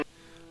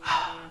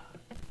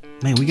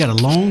Man, we got a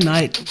long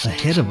night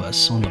ahead of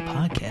us on the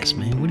podcast,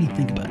 man. What do you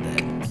think about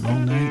that?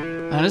 Long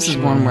night? This is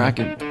one where I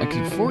could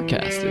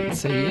forecast it and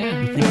say,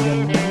 yeah. You think we got a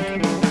long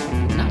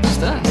night? Not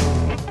just us.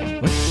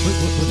 What?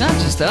 Not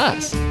just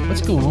us.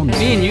 What's going on this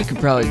Me and week? you could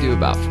probably do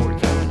about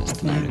 45 minutes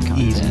tonight of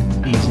Easy. content.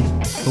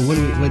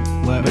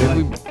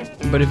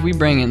 But But if we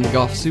bring in the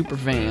golf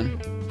superfan,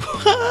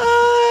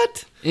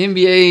 what?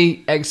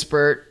 NBA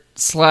expert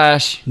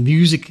 /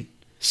 Music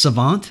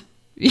savant?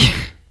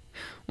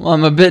 well,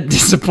 I'm a bit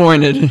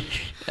disappointed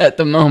at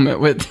the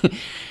moment with,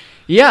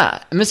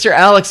 Mr.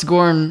 Alex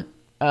Goran,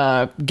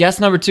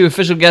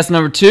 official guest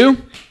number 2.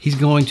 He's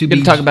going to Going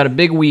to talk about a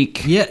big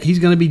week. Yeah, he's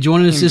going to be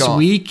joining us this golf.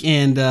 week.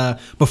 And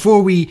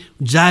before we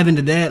dive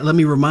into that, let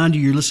me remind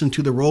you, you're listening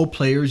to the Role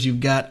Players.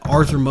 You've got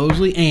Arthur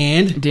Mosley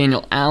and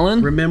Daniel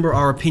Allen. Remember,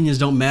 our opinions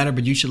don't matter,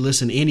 but you should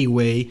listen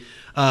anyway.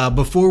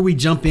 Before we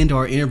jump into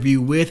our interview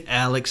with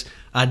Alex,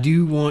 I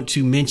do want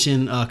to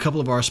mention a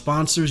couple of our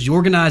sponsors,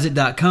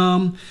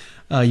 Yorganizeit.com.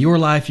 Your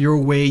life, your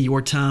way,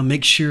 your time.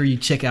 Make sure you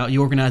check out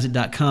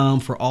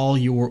Yorganizeit.com for all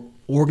your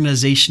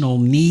organizational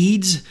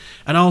needs,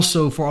 and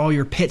also for all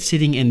your pet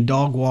sitting and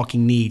dog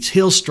walking needs.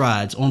 Hill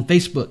Strides on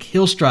Facebook,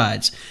 Hill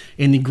Strides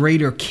in the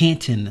greater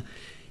Canton,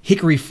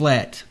 Hickory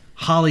Flat,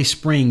 Holly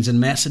Springs, and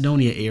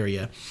Macedonia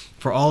area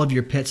for all of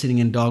your pet sitting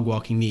and dog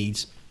walking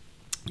needs.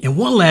 And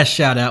one last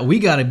shout out. We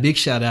got a big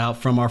shout out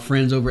from our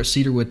friends over at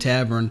Cedarwood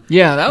Tavern.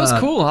 Yeah, that was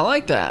cool. I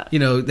like that. You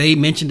know, they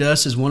mentioned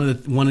us as one of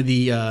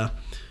the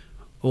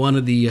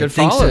Good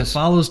things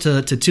follows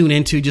to tune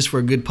into just for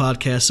a good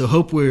podcast. So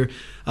hope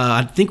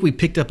I think we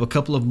picked up a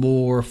couple of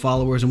more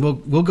followers, and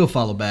we'll go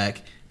follow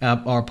back.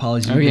 Our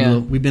apologies.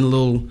 We've been a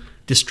little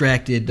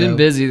distracted. Been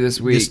busy this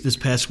week. This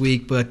past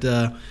week. But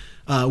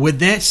with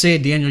that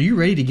said, Daniel, you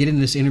ready to get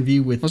in this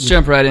interview with? Let's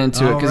jump right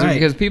into it right.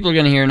 because people are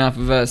going to hear enough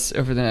of us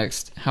over the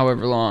next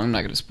however long. I'm not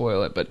going to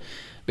spoil it, but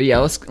yeah,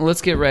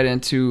 let's get right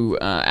into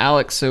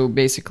Alex. So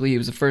basically, he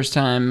was a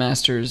first-time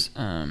Masters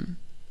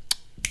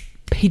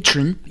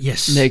patron,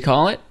 yes, they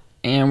call it,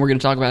 and we're going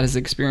to talk about his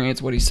experience,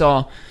 what he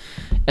saw,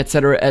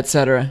 etc.,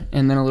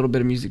 and then a little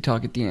bit of music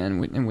talk at the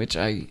end, in which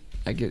I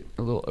get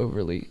a little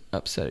overly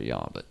upset at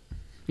y'all, but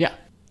yeah.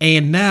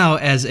 And now,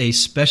 as a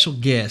special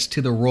guest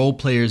to the Role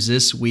Players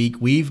this week,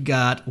 we've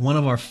got one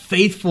of our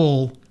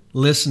faithful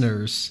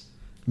listeners,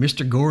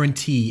 Mr. Goran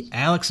T,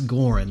 Alex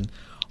Goran,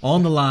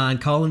 on the line,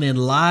 calling in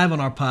live on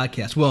our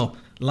podcast. Well,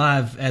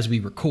 live as we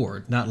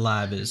record, not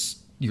live as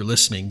you're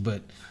listening,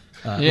 but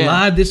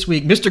live this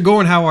week. Mr.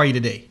 Goran, how are you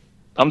today?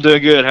 I'm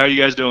doing good. How are you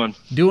guys doing?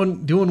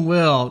 Doing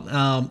well.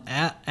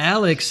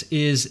 Alex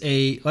is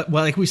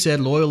like we said,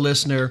 loyal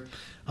listener,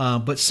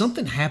 but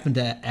something happened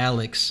to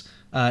Alex.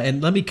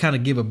 And let me kind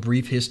of give a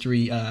brief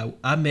history.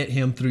 I met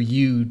him through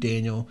you,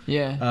 Daniel.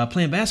 Yeah.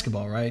 Playing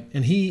basketball, right?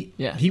 And he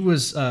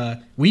was.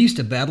 We used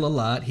to battle a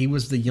lot. He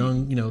was the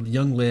young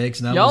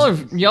legs, and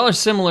y'all are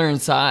similar in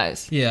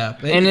size. Yeah.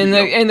 And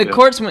in the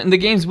courts, in the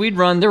games we'd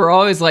run, there were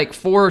always like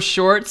 4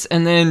 shorts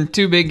and then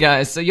 2 big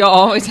guys. So y'all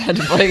always had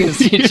to play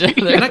against each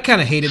other. And I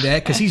kind of hated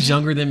that because he's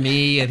younger than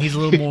me and he's a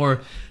little more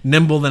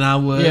nimble than I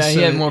was. Yeah,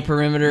 he had more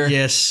perimeter.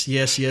 Yes.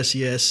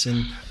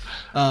 And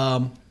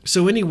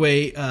so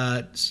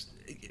anyway.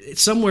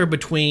 Somewhere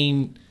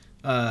between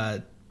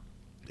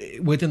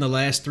within the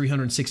last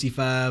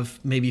 365,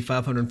 maybe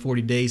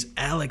 540 days,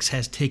 Alex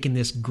has taken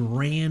this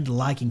grand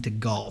liking to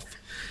golf.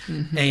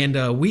 Mm-hmm.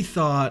 And we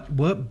thought,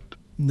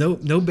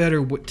 no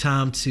better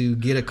time to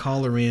get a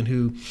caller in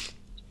who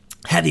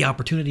had the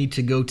opportunity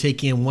to go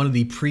take in one of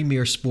the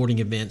premier sporting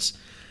events,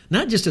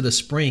 not just of the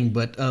spring,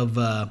 but of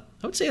I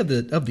would say of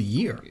the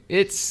year.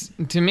 It's,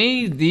 to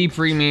me, the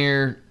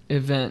premier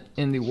event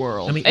in the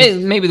world. I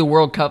mean, maybe the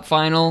World Cup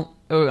final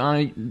on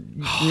a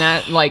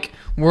not like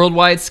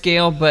worldwide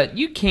scale, but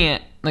you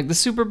can't, like, the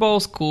Super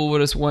Bowl's cool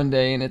with us one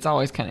day, and it's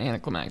always kind of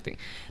anticlimactic.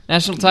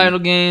 National title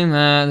game,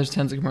 there's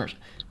tons of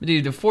commercials. But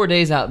dude, the 4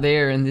 days out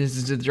there, and this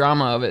is the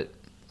drama of it.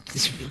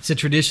 It's a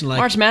tradition. Like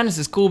March Madness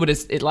is cool, but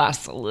it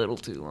lasts a little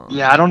too long.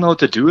 Yeah, I don't know what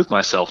to do with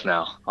myself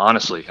now.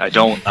 Honestly, I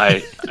don't.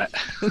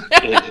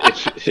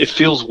 It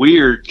feels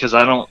weird because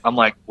I'm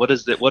like,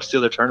 what's the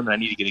other tournament I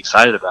need to get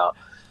excited about?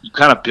 You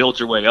kind of build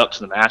your way up to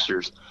the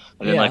Masters,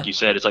 and then, like you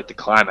said, it's like the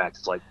climax.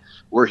 It's like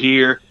we're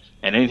here,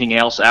 and anything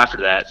else after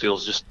that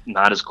feels just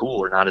not as cool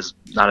or not as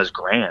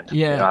grand.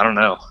 Yeah, I don't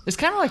know. It's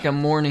kind of like a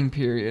mourning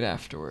period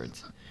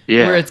afterwards.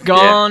 Yeah, where it's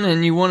gone,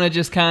 and you want to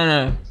just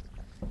kind of,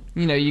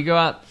 you go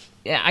out.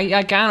 Yeah,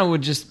 I kind of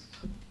would just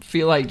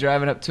feel like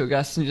driving up to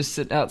Augusta and just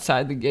sitting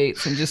outside the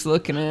gates and just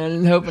looking at it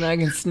and hoping I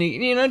can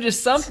sneak,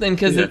 just something,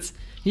 because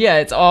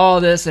it's all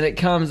this, and it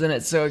comes, and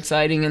it's so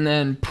exciting, and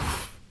then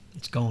poof,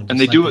 it's gone. And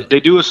they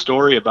do a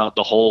story about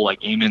the whole, like,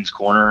 Amon's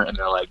Corner, and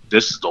they're like,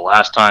 this is the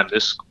last time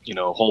this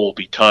hole will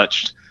be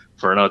touched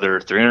for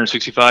another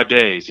 365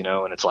 days,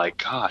 and it's like,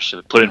 gosh,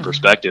 to put it in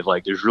perspective,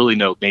 like, there's really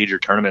no major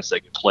tournaments that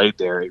get played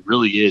there. It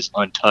really is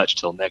untouched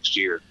till next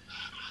year.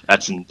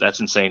 That's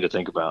insane to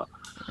think about.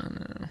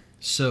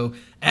 So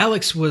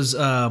Alex was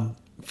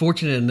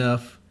fortunate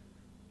enough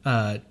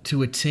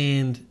to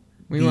attend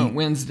We went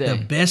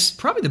Wednesday.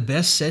 Probably the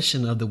best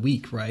session of the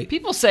week, right?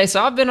 People say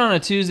so. I've been on a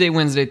Tuesday,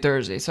 Wednesday,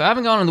 Thursday, so I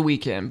haven't gone on the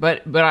weekend.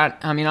 But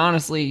I mean,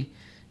 honestly,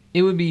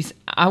 it would be.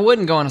 I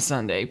wouldn't go on a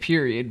Sunday,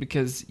 period,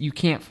 because you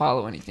can't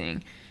follow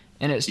anything,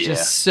 and it's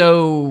just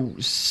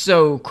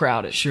so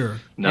crowded. Sure.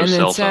 No and then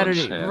cell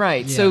Saturday, phones,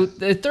 right? Yeah. So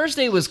the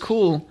Thursday was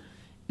cool.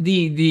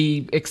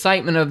 The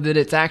excitement of that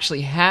it's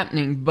actually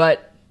happening,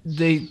 but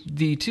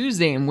the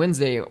Tuesday and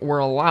Wednesday were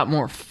a lot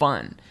more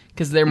fun.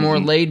 Because they're more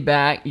laid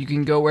back, you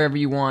can go wherever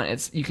you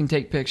want. You can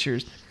take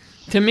pictures.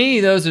 To me,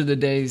 those are the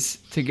days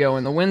to go.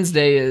 And the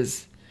Wednesday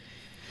is,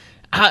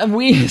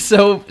 we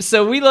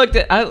looked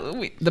at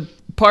the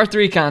par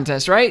 3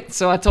 contest, right?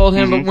 So I told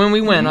him, but when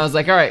we went, I was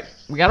like, all right,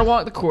 we got to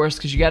walk the course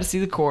because you got to see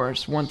the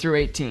course 1 through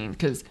 18.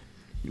 Because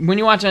when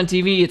you watch on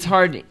TV, it's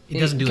hard.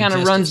 It kind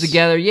of runs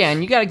together,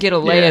 and you got to get a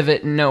lay of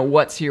it and know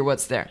what's here,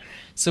 what's there.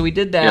 So we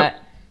did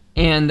that,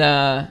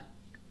 and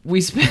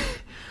we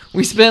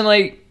spent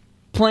like.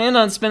 Planned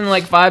on spending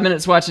like 5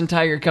 minutes watching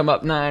Tiger come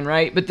up 9,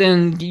 right? But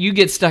then you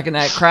get stuck in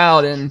that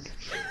crowd, and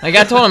like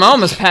I told him, I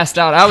almost passed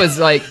out. I was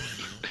like,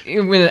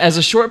 as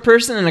a short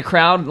person in a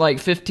crowd like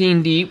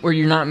 15 deep where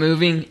you're not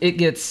moving, it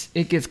gets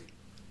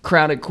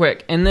crowded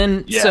quick. And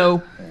then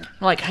so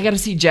like I got to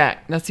see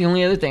Jack. That's the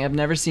only other thing. I've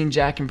never seen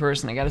Jack in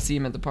person. I got to see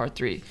him at the par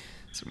 3.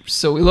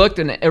 So we looked,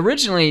 and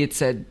originally it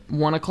said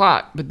 1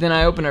 o'clock, but then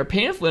I opened our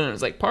pamphlet and it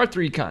was like par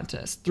 3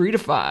 contest, 3 to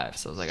 5.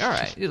 So I was like, all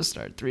right, it'll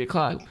start at 3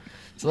 o'clock.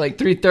 So like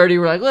 3:30,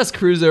 we're like, let's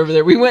cruise over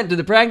there. We went to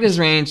the practice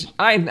range.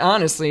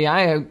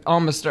 I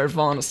almost started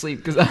falling asleep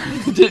because I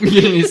didn't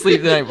get any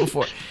sleep the night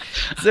before.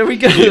 So we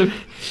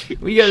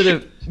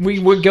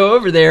would go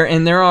over there,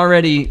 and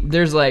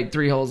there's like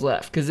 3 holes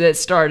left because it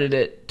started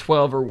at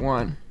 12 or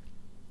 1.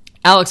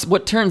 Alex,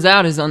 what turns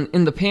out is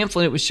in the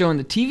pamphlet it was showing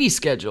the TV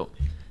schedule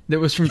that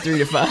was from 3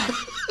 to 5.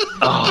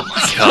 Oh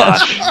my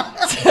gosh.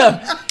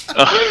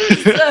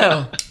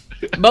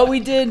 But we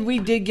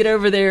did get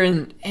over there,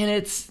 and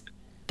it's.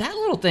 That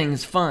little thing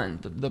is fun,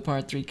 the par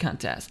 3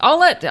 contest. I'll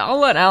let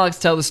Alex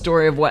tell the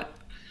story of what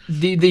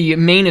the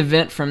main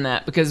event from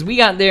that, because we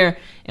got there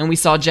and we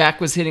saw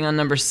Jack was hitting on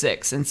number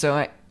 6, and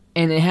so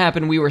it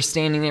happened. We were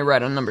standing there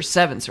right on number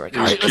 7, so we're like,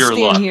 all right, let's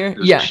stand here. It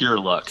was pure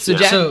luck.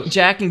 So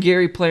Jack and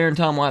Gary Player and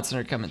Tom Watson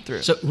are coming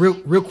through. So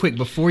real quick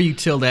before you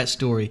tell that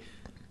story,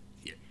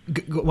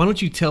 why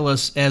don't you tell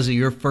us as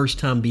your first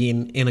time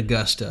being in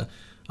Augusta?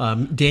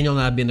 Daniel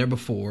and I have been there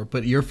before,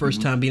 but your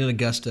first time being in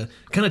Augusta,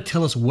 kind of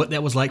tell us what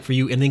that was like for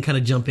you, and then kind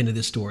of jump into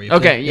this story.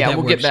 Okay,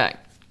 we'll get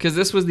back, because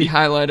this was the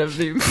highlight of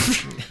the.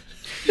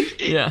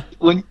 Yeah.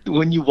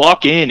 When you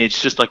walk in, it's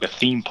just like a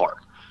theme park,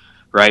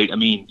 right? I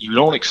mean, you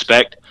don't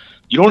expect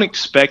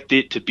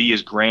it to be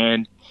as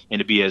grand and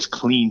to be as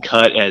clean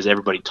cut as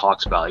everybody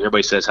talks about.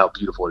 Everybody says how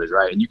beautiful it is,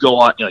 right? And you go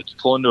on, you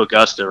pull into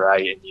Augusta,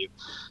 right, and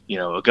you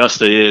know,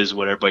 Augusta is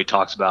what everybody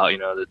talks about,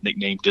 the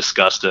nickname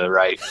Disgusta,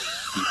 right?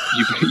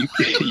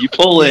 You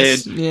pull in.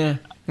 Yeah.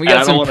 We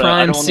got some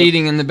prime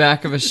seating in the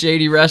back of a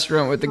shady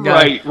restaurant with the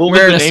guy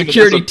wearing a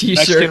security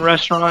T-shirt. Mexican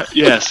restaurant?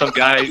 Yeah, some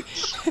guy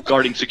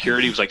guarding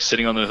security was like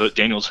sitting on the hood,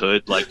 Daniel's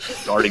hood, like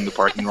guarding the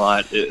parking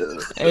lot.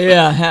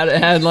 Yeah,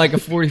 had like a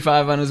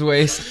 45 on his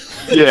waist.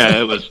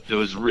 Yeah,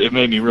 it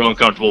made me real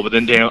uncomfortable. But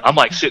then Daniel, I'm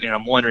like sitting there,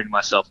 I'm wondering to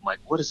myself, I'm like,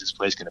 what is this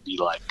place going to be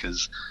like?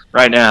 Because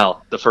right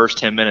now, the first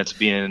 10 minutes of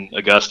being in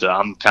Augusta,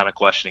 I'm kind of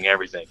questioning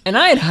everything. And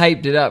I had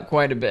hyped it up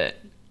quite a bit.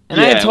 And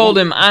I had told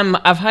him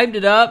I've hyped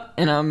it up,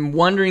 and I'm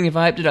wondering if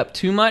I hyped it up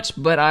too much,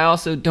 but I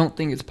also don't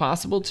think it's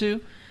possible to.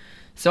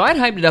 So I'd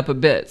hyped it up a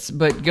bit,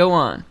 but go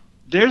on.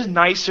 There's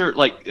nicer,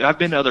 like I've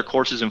been to other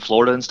courses in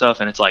Florida and stuff,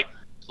 and it's like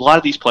a lot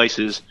of these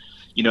places,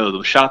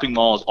 the shopping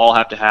malls all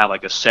have to have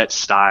like a set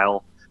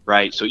style,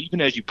 right? So even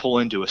as you pull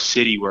into a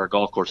city where a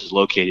golf course is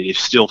located, it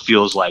still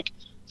feels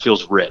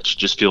rich,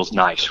 just feels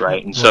nice,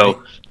 right? And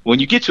so when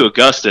you get to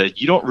Augusta,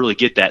 you don't really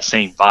get that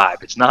same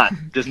vibe. It's not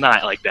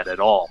like that at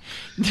all.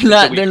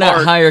 They're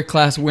not higher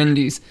class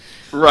Wendy's.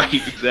 Right,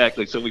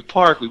 exactly. So we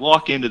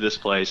walk into this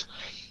place,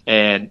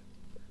 and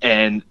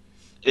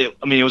it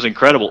was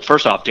incredible.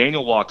 First off,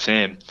 Daniel walks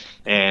in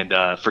and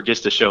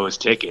forgets to show his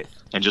ticket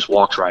and just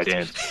walks right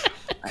in.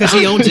 Because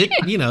he owns it,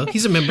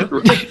 he's a member.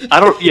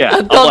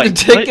 I thought the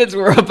tickets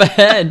were up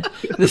ahead.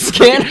 The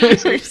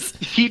scanners.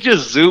 He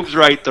just zooms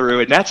right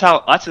through, and that's the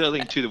other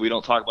thing too that we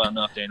don't talk about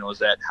enough, Daniel, is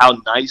that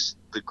how nice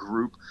the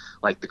group,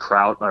 like the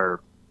crowd, or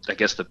I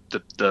guess the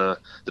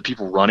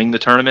people running the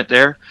tournament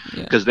there,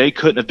 because they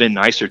couldn't have been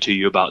nicer to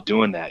you about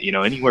doing that.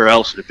 Anywhere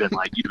else would have been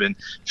like you'd have been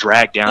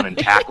dragged down and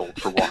tackled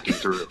for walking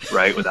through,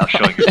 right, without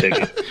showing your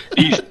ticket.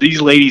 These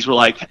ladies were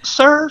like,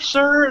 sir,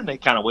 and they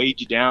kind of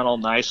waved you down all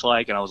nice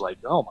like, and I was like,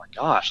 oh my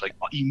gosh, like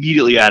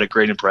immediately I had a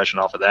great impression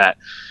off of that.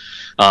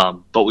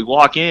 But we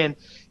walk in,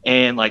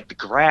 and like the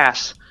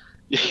grass,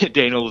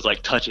 Daniel was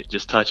like, touch it,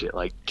 just touch it.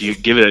 Like, give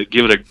it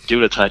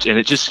a touch. And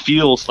it just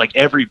feels like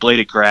every blade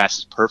of grass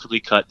is perfectly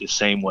cut the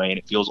same way. And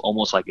it feels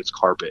almost like it's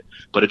carpet,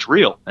 but it's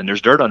real. And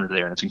there's dirt under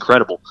there, and it's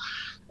incredible.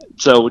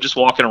 So we're just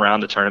walking around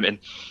the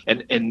tournament,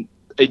 and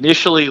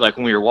initially, like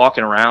when we were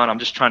walking around, I'm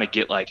just trying to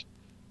get like,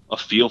 a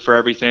feel for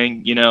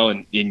everything,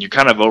 and you're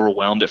kind of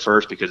overwhelmed at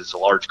first because it's a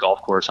large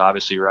golf course,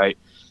 obviously, right?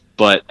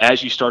 But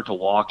as you start to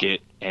walk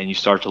it and you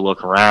start to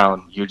look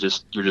around, you're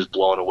just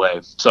blown away.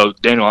 So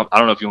Daniel, I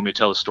don't know if you want me to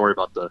tell the story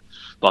about the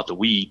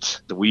weed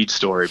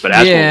story, but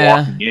as we're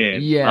walking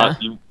in, you want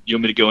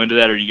me to go into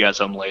that, or you got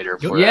something later?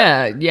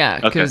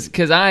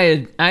 Because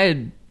I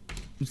had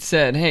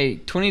said, hey,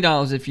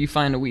 $20 if you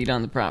find a weed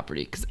on the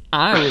property, because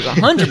I was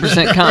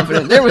 100%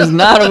 confident there was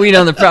not a weed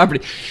on the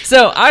property.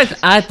 So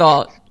I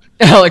thought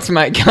Alex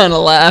might kind of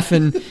laugh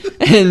and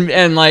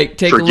like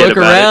take Forget a look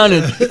around,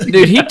 it. and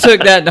dude, he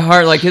took that to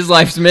heart like his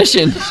life's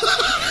mission.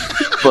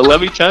 But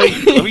let me tell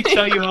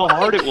you how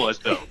hard it was,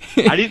 though.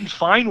 I didn't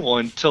find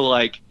one till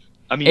it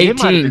might have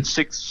been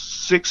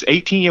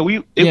 18. Yeah,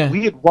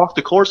 we had walked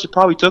the course. It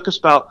probably took us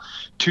about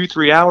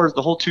 2-3 hours.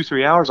 The whole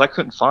 2-3 hours, I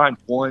couldn't find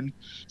one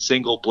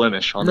single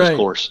blemish on this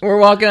course. We're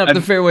walking up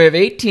the fairway of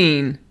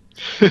 18.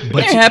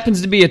 There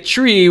happens to be a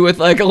tree with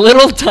like a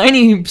little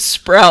tiny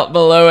sprout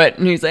below it,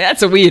 and he's like,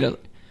 "That's a weed."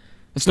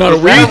 It's not a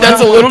weed. That's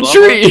a little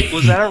tree.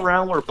 Was that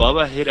around where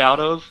Bubba hit out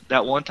of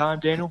that one time,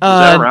 Daniel? Was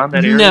that around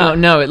that area?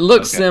 No, it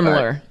looked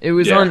similar. Right. It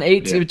was on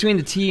 18, between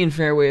the tee and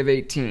fairway of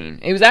 18.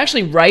 It was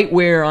actually right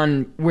where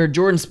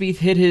Jordan Spieth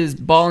hit his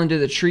ball into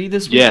the tree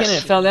this weekend and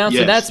it fell down.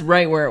 So that's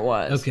right where it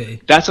was.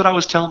 Okay. That's what I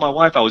was telling my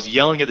wife. I was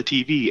yelling at the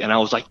TV, and I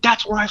was like,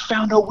 "That's where I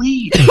found a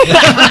weed."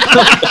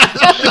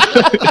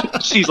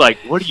 She's like,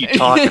 "What are you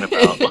talking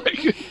about?"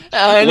 Like,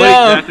 I know.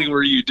 What exactly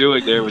were you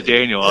doing there with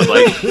Daniel? I was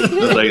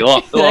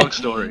like, long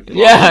story.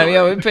 Yeah,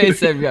 we paid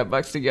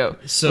 $75 to go.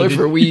 So look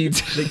for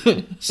weeds.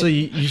 So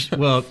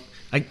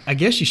I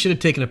guess you should have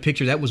taken a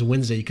picture. That was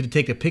Wednesday. You could have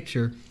taken a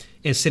picture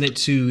and sent it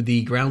to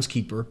the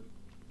groundskeeper.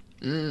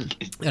 Is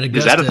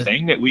that a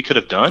thing that we could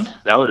have done?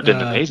 That would have been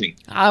amazing.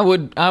 I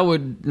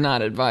would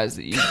not advise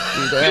that you do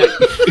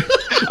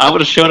that. I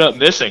would have shown up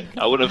missing.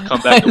 I would have come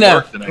back to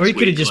work the next week. Or you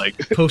could have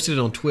just posted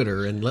it on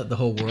Twitter and let the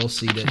whole world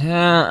see that.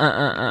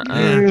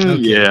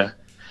 Yeah.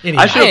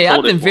 Anyway. Hey,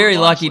 I've been very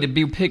lucky to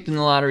be picked in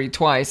the lottery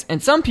twice,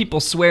 and some people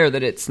swear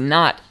that it's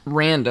not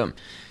random,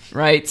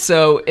 right?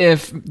 So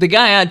if the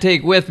guy I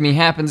take with me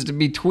happens to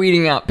be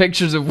tweeting out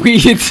pictures of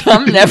weeds,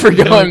 I'm never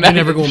going back.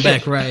 You're never going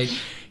back, right?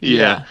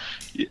 Yeah.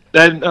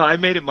 Then I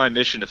made it my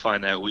mission to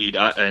find that weed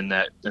in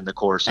the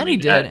course. And he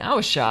did. I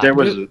was shocked.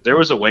 There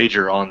was a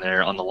wager on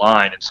there on the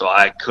line, and so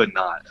I could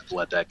not have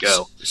let that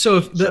go.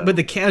 But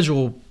the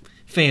casual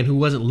fan who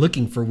wasn't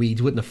looking for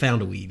weeds wouldn't have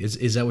found a weed.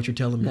 Is that what you're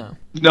telling me?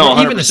 No,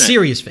 100%. Even a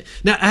serious fan.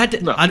 Now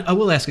I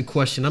will ask a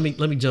question.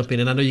 Let me jump in,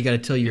 and I know you got to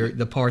tell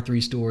the par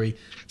 3 story.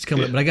 It's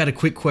coming up, but I got a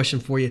quick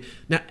question for you.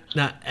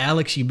 Now,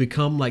 Alex, you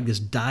become like this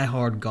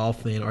diehard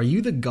golf fan. Are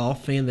you the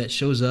golf fan that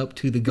shows up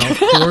to the golf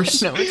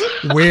course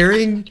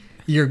wearing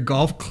your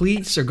golf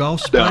cleats or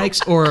golf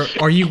spikes, or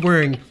are you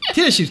wearing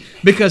tennis shoes?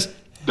 Because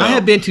I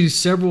have been to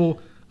several.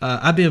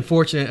 I've been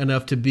fortunate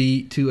enough to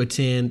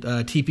attend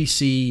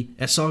TPC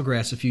at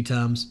Sawgrass a few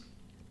times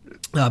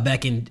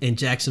back in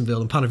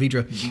Jacksonville and Ponte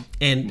Vedra,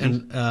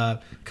 and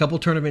a couple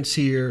tournaments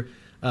here.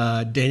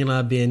 Daniel and I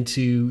have been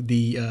to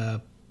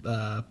the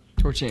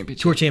Tour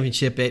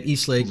Championship at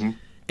East Lake,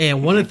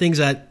 and one of the things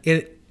I'm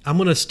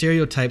going to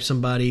stereotype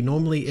somebody.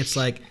 Normally, it's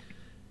like.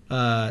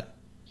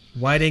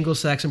 White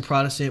Anglo-Saxon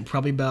Protestant,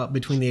 probably about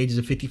between the ages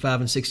of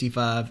 55 and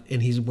 65,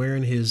 and he's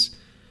wearing his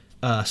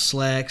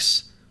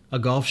slacks, a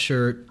golf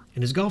shirt,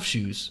 and his golf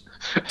shoes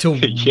to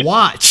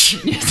watch.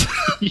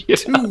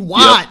 To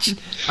watch.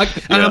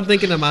 And I'm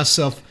thinking to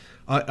myself,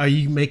 are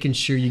you making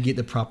sure you get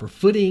the proper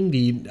footing?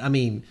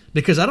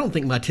 Because I don't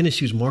think my tennis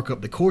shoes mark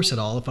up the course at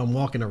all if I'm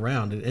walking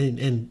around,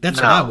 and that's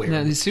what I wear.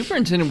 Now, the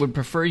superintendent would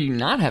prefer you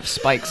not have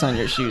spikes on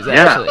your shoes,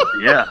 actually.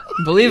 Yeah.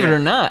 Believe it or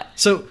not.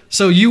 So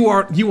you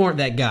aren't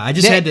that guy. I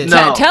just had to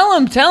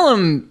tell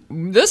him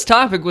this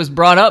topic was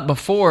brought up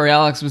before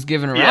Alex was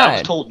given a ride. I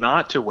was told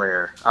not to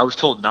wear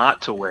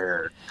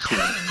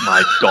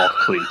my golf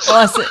cleats.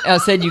 Well, I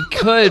said you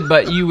could,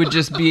 but you would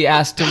just be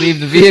asked to leave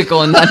the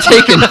vehicle and not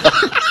taken.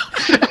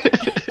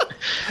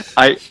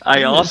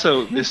 I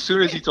also, as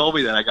soon as he told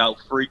me that, I got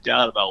freaked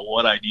out about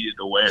what I needed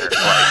to wear.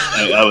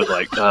 I was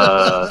like,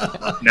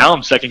 now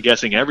I'm second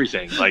guessing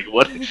everything. Like,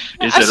 what is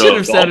it? I should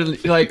have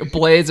said like a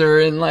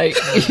blazer and a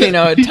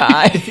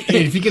tie.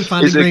 If you can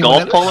find is it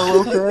golf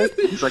polo okay?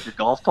 Is like a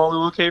golf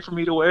polo okay for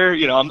me to wear?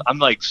 I'm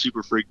like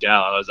super freaked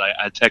out.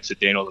 I texted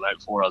Daniel the night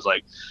before. I was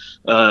like,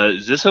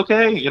 is this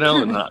okay?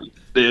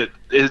 And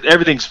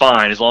everything's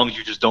fine as long as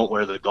you just don't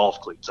wear the golf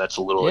cleats. That's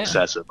a little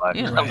excessive.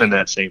 I'm in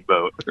that same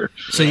boat.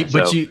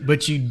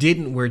 But you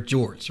didn't wear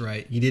jorts,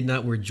 right? You did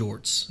not wear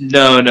jorts.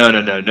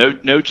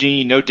 No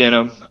jean, no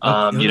denim.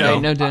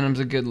 No denim's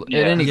a good look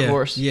at any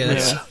course.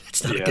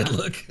 It's not a good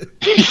look.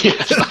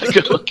 It's not a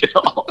good look at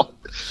all.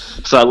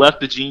 So I left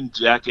the jean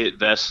jacket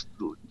vest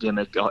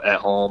gimmick at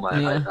home.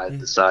 I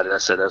decided. I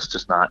said that's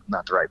just not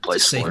the right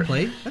place That's a for safe it.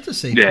 play. That's a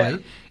safe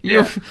play.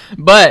 Yeah.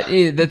 But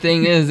the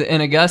thing is,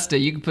 in Augusta,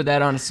 you can put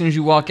that on as soon as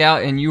you walk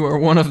out, and you are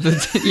one of the,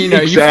 you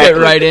Exactly. fit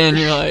right in.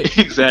 You're like,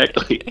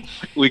 exactly.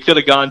 We could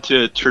have gone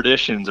to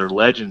Traditions or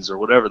Legends or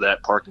whatever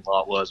that parking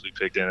lot was we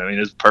picked in. I mean,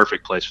 it's a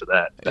perfect place for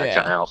that kind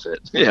of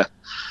outfit. Yeah.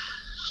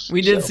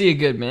 We did see a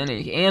good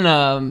many, and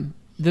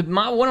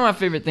one of my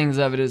favorite things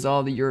of it is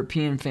all the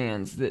European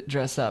fans that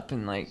dress up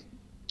in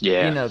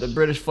the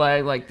British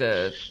flag, like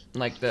the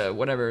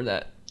whatever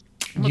that.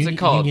 What's it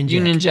called?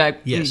 Union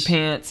Jack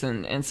pants,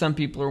 and some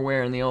people are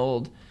wearing the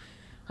old,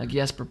 like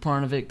Jesper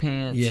Parnevik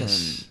pants.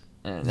 Yes.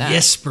 And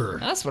Jesper.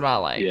 That's what I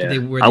like. Yeah.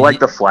 I like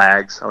the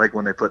flags. I like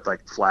when they put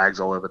like flags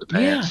all over the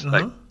pants.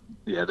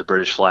 Yeah. The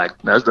British flag.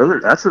 That's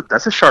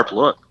a sharp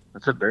look.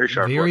 That's a very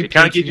sharp look. It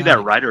kind of gives you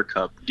that Ryder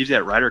Cup.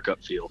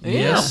 Feel.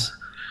 Yes.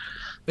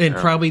 And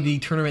probably the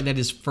tournament that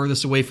is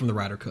furthest away from the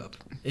Ryder Cup.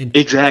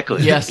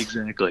 Exactly. Yes.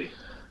 Exactly.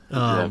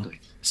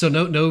 So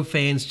no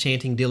fans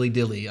chanting dilly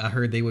dilly. I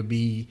heard they would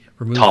be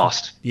removed.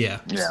 Tossed.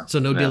 Yeah. So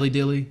no dilly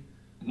dilly.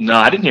 No,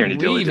 I didn't hear any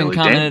dilly dilly. We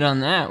even commented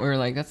on that. We were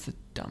like, that's the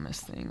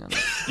dumbest thing on the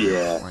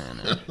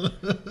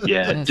planet.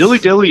 Yeah. Dilly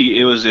dilly.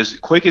 It was as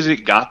quick as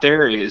it got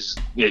there.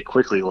 It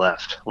quickly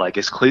left. Like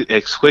as quick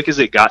as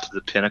it got to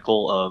the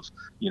pinnacle of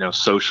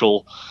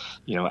social.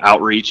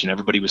 Outreach, and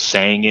everybody was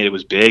saying it. It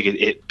was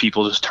big.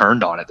 People just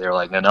turned on it. They were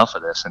like, enough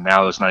of this. And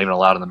now it's not even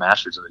allowed in the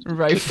Masters.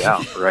 Kicked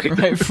out, right?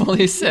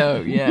 Rightfully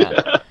so,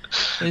 yeah.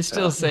 They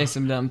still say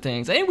some dumb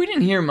things. Hey, we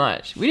didn't hear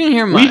much. We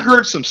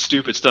heard some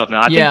stupid stuff.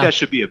 Now, I think that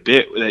should be a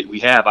bit that we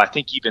have. I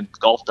think even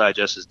Golf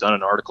Digest has done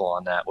an article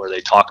on that where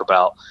they talk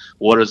about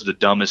what is the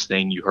dumbest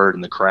thing you heard in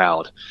the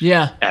crowd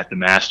at the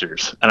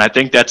Masters. And I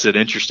think that's an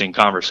interesting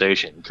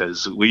conversation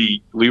because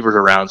we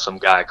were around some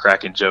guy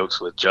cracking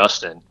jokes with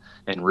Justin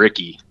and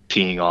Ricky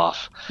teeing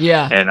off.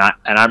 Yeah. And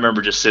I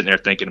remember just sitting there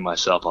thinking to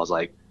myself, I was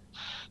like,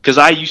 because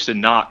I used to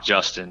knock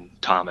Justin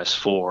Thomas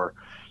for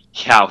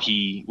how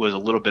he was a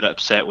little bit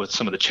upset with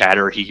some of the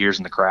chatter he hears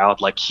in the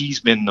crowd. Like he's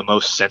been the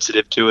most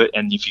sensitive to it.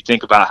 And if you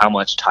think about how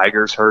much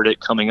Tiger's heard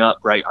it coming up,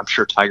 right? I'm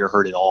sure Tiger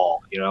heard it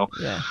all,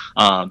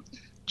 Yeah.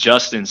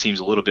 Justin seems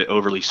a little bit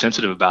overly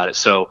sensitive about it.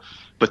 So,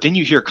 but then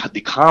you hear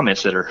the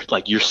comments that are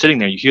like, you're sitting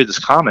there, you hear these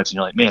comments and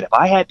you're like, man, if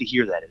I had to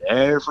hear that at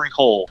every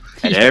hole,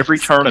 at every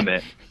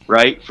tournament,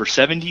 right, for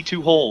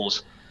 72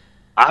 holes,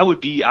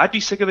 I'd be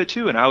sick of it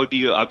too, and I'd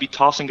be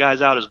tossing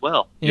guys out as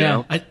well.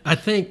 Yeah, I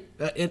think,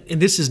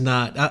 and this is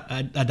not.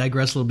 I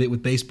digress a little bit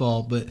with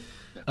baseball, but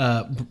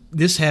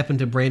this happened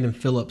to Brandon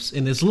Phillips,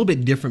 and it's a little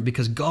bit different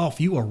because golf,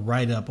 you are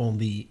right up on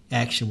the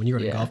action when you're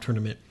at a golf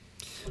tournament.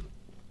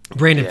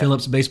 Brandon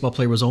Phillips, a baseball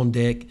player, was on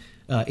deck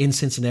in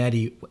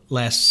Cincinnati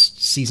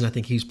last season. I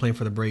think he was playing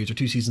for the Braves or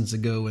 2 seasons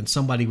ago, and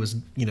somebody was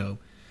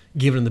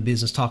giving him the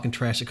business, talking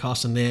trash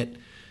across the net.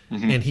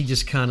 Mm-hmm. And he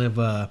just kind of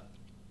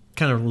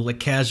like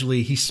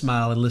casually, he's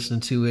smiling, listening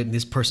to it, and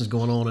this person's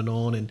going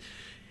on, and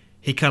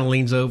he kind of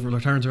leans over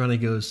and turns around and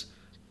he goes,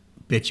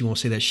 bet you won't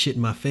say that shit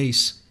in my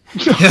face.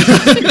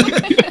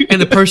 And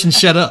the person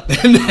shut up.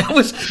 And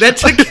that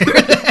took care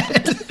of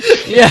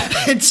that. Yeah.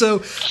 And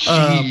so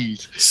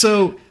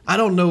I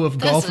don't know if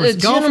golfers... A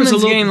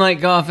gentleman's game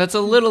like golf, that's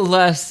a little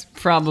less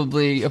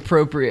probably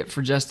appropriate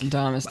for Justin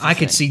Thomas to I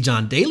could see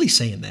John Daly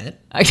saying that.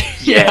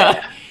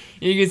 Yeah.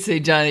 You could say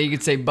Johnny. You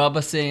could say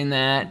Bubba saying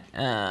that.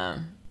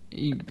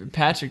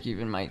 Patrick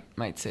even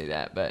might say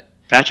that, but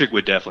Patrick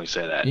would definitely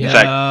say that. Yeah, in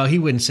fact, he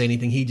wouldn't say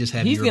anything. He just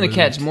had. He's going to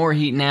catch more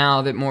heat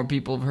now that more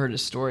people have heard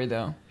his story,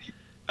 though.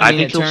 I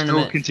think he'll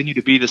still continue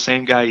to be the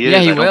same guy he is.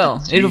 Yeah, he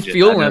will. It'll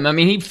fuel him. I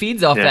mean, he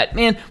feeds off that.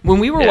 Man, when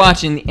we were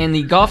watching in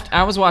the golf,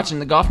 I was watching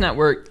the Golf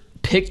Network.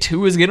 Picked who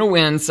was going to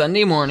win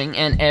Sunday morning,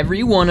 and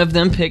every one of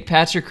them picked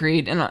Patrick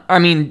Reed.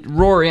 And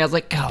Rory. I was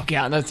like, oh,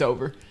 God, that's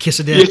over. Kiss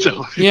of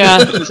death. Yeah.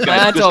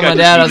 I told my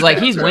dad, I was like,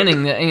 he's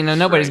winning.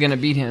 Nobody's going to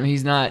beat him.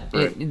 He's not.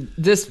 Right.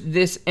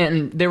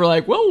 And they were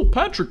like, well,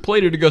 Patrick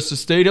played at Augusta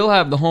State. He'll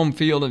have the home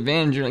field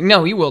advantage. You're like,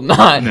 no, he will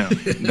not.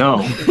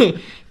 No.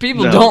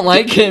 People don't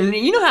like him.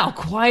 You know how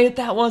quiet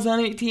that was on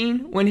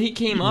 18 when he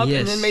came up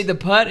and then made the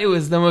putt? It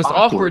was the most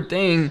awkward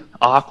thing.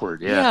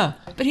 Awkward, yeah. Yeah.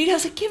 But he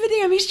doesn't give a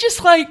damn. He's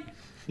just like...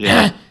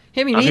 Yeah.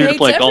 I mean, I'm he here to hates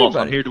play everybody. golf.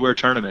 I'm here to wear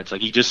tournaments.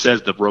 Like he just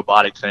says the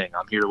robotic thing.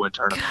 I'm here to win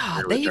tournaments.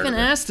 God, they even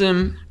asked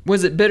him,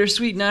 was it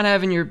bittersweet not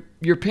having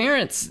your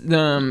parents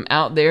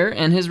out there?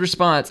 And his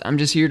response, I'm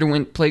just here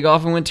to play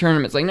golf and win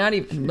tournaments. Like not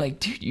even like,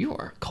 dude, you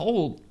are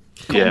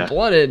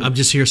cold-blooded. I'm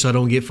just here so I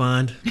don't get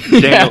fined.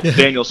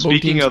 Daniel,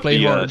 speaking of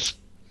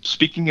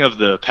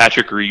the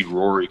Patrick Reed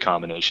Rory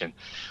combination,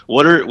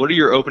 what are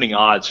your opening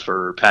odds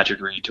for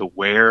Patrick Reed to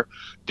wear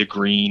the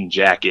green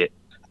jacket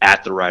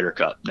at the Ryder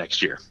Cup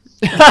next year?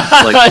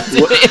 Like,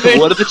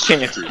 what are the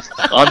chances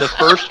on the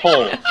first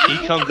hole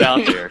he comes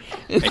out there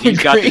and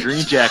he's got the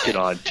green jacket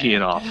on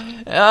teeing off?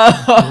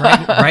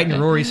 Right in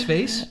Rory's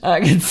face? I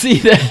can see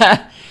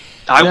that.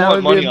 I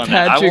want money on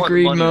that. Patrick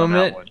Reed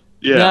moment.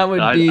 Yeah,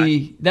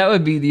 that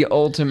would be the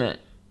ultimate.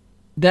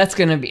 That's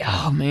gonna be.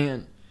 Oh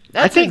man,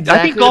 that's I think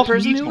exactly golf the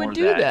person needs who more would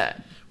of do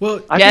that. Well,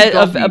 I think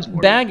golf a needs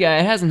more. bad guy.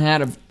 It hasn't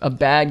had a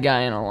bad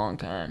guy in a long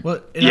time.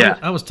 well,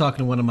 I was talking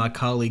to one of my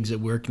colleagues at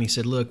work, and he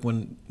said, "Look,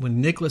 when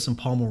Nicklaus and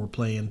Palmer were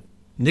playing,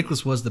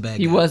 Nicklaus was the bad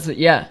guy. He was,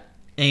 yeah.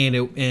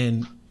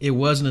 And it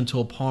wasn't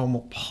until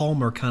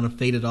Palmer kind of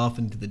faded off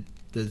into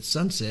the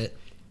sunset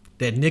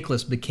that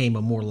Nicklaus became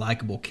a more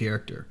likable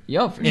character.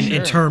 Yo, for in, sure.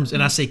 in terms,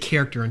 and I say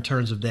character in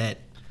terms of that,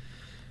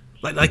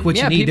 like what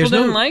you need. People There's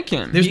didn't no like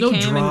him. There's He no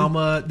came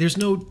drama. There's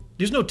no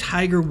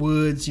Tiger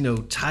Woods.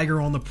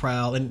 Tiger on the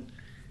prowl, and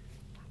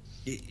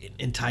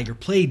Tiger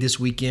played this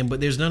weekend,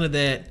 but there's none of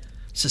that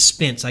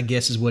suspense, I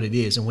guess, is what it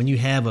is. And when you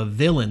have a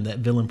villain, that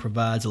villain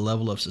provides a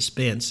level of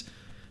suspense.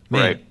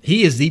 Man, Right.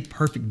 he is the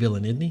perfect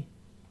villain, isn't he?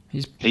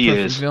 He's He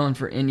perfect is. villain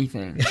for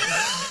anything.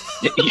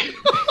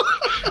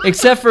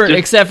 Except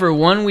for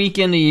one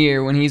weekend a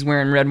year when he's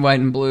wearing red, white,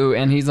 and blue,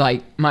 and he's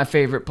like my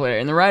favorite player.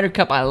 In the Ryder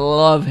Cup, I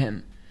love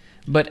him,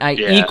 but I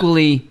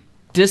equally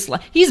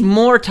dislike. He's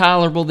more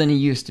tolerable than he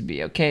used to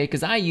be. Okay,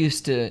 because I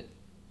used to,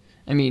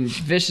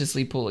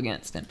 viciously pull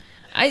against him.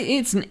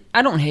 I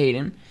don't hate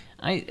him.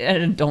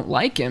 I don't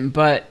like him,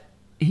 but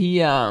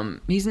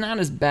he's not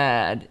as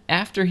bad.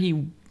 After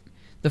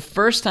the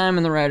first time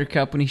in the Ryder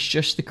Cup when he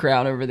shushed the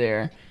crowd over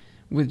there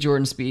with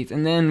Jordan Spieth,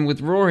 and then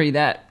with Rory,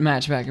 that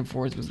match back and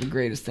forth was the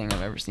greatest thing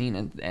I've ever seen.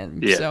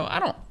 And so I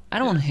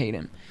don't hate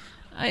him.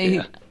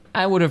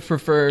 I would have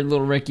preferred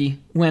Little Ricky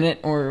win it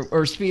or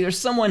Spieth or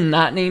someone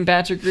not named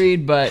Patrick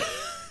Reed, but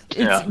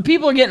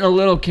people are getting a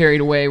little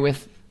carried away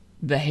with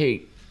the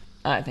hate,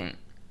 I think.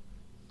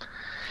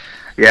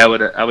 Yeah,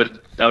 I would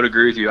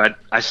agree with you. I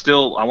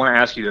want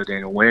to ask you though,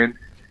 Daniel,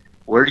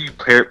 where do you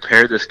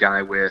pair this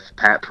guy with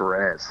Pat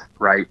Perez,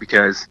 right?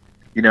 Because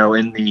in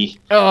the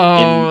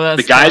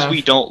guys tough.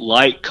 we don't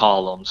like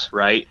columns,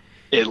 right?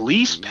 At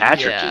least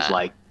Patrick is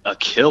like a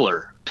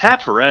killer.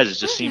 Pat Perez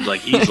just seems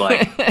like he's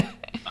like,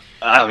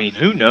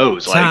 who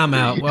knows? Time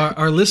out.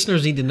 Our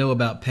listeners need to know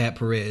about Pat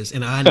Perez,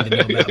 and I need to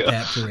know about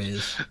Pat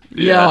Perez.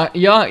 Yeah.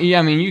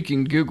 You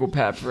can Google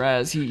Pat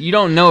Perez. You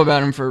don't know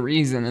about him for a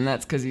reason, and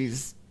that's because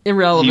he's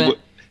irrelevant.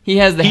 He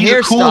has the he's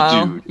hairstyle.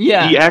 A cool dude.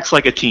 Yeah, he acts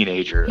like a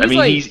teenager.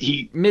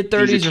 He's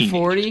mid-30s or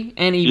 40,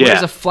 and he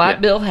wears a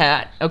flat bill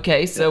hat.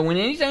 Okay, so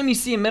anytime you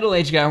see a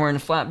middle-aged guy wearing a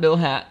flat bill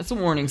hat, that's a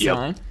warning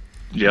sign.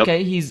 Yep.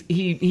 Okay,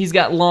 he's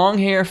got long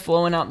hair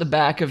flowing out the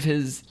back of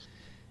his.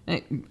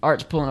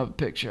 Art's pulling up a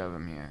picture of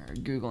him here, or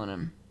googling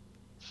him.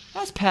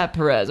 That's Pat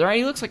Perez. All right,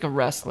 he looks like a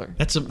wrestler.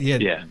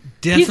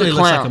 Definitely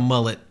looks like a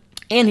mullet.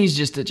 And he's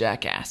just a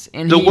jackass.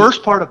 And the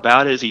worst part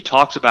about it is he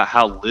talks about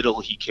how little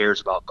he cares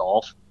about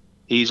golf.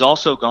 He's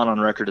also gone on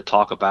record to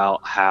talk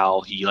about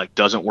how he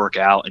doesn't work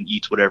out and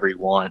eats whatever he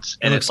wants.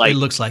 And it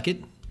looks like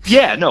it.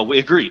 Yeah, no, we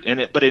agreed.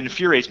 But it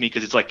infuriates me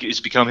because it's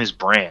become his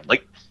brand.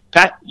 Like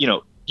Pat,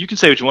 you can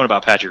say what you want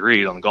about Patrick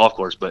Reed on the golf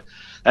course, but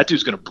that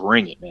dude's going to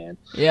bring it, man.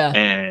 Yeah.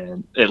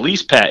 And at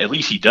least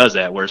he does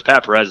that. Whereas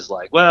Pat Perez is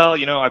like, well,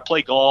 I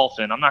play golf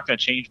and I'm not going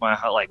to change my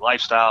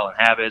lifestyle and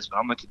habits, but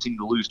I'm going to continue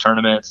to lose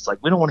tournaments. It's like,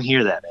 we don't want to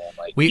hear that, man.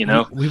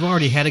 We've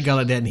already had a guy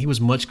like that, and he was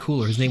much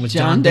cooler. His name was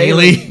John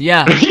Daly.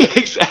 Yeah.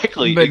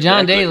 Exactly. But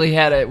John Daly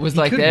was He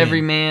like could the be.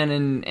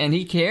 everyman, and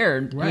he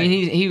cared. Right. I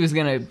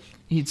mean,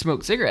 he'd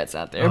smoke cigarettes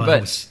out there,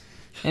 but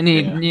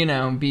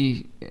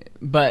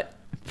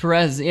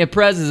Perez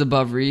is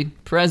above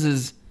Reed. Perez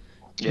is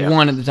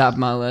one at the top of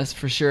my list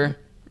for sure.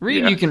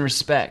 Reed, you can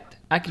respect.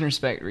 I can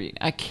respect Reed.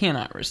 I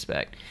cannot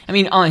respect.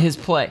 On his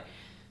play,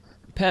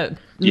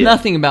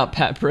 nothing about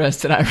Pat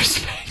Perez that I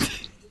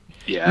respect.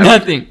 Yeah.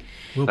 Nothing.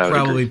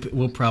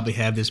 We'll probably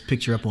have this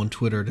picture up on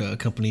Twitter to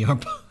accompany our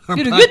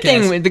Dude,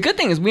 podcast. the good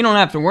thing is we don't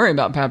have to worry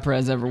about Pat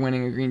Perez ever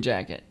winning a green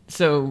jacket.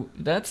 So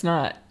that's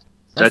not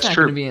going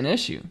to be an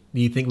issue.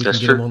 Do you think we can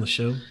get him on the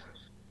show?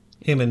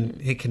 Him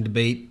and he can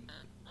debate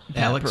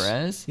Pat Alex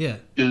Perez? Yeah.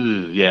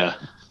 Ooh, yeah.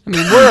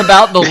 We're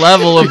about the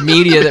level of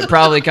media that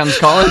probably comes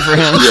calling for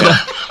him. Yeah.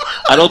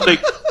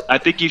 I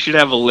think you should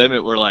have a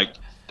limit where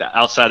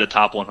outside the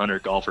top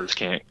 100 golfers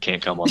can't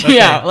come on.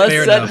 Okay,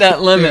 let's set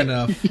that limit.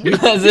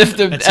 As if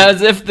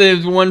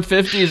the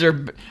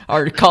 150s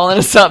are calling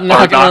us up,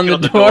 knocking on the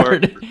door.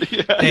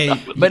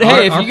 But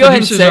if you go ahead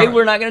and say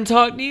we're not going to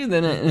talk to you,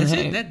 then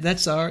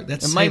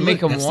it might make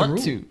them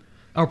want to.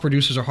 Our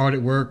producers are hard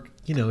at work,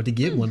 to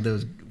get one of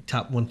those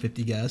top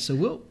 150 guys. So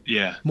more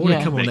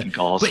to come on that.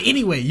 Calls. But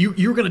anyway,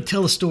 you were going to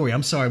tell a story.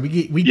 I'm sorry,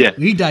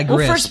 we digress.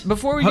 Well, first,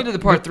 before we get to the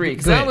part 3,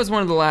 because that was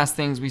one of the last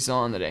things we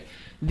saw on the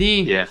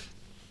day.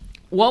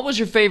 What was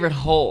your favorite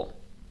hole?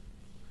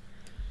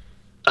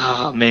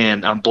 Oh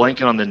man, I'm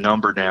blanking on the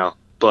number now,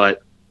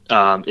 but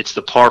it's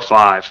the par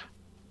 5.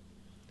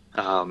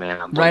 Oh man,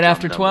 I'm right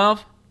after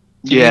 12.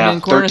 Yeah,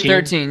 corner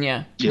 13.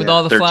 Yeah, with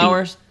all the 13.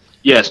 Flowers.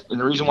 Yes, and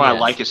the reason why I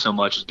like it so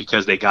much is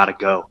because they got to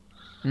go.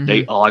 Mm-hmm.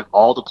 They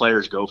all the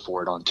players go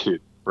for it on 2,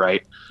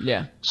 right?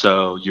 Yeah.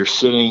 So you're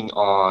sitting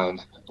on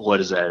what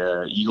is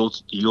that?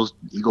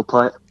 Eagle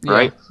putt,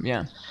 right?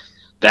 Yeah.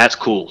 That's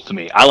cool to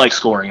me. I like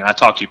scoring, and I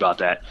talked to you about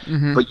that.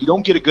 Mm-hmm. But you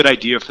don't get a good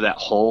idea for that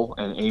hole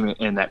and aim it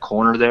in that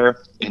corner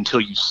there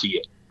until you see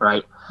it,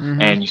 right?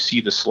 and you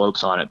see the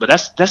slopes on it. But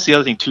that's the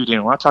other thing too,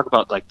 Dan. When I talk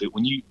about like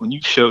when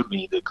you showed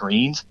me the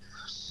greens,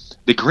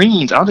 I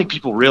don't think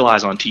people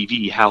realize on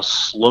TV how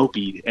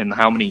slopey and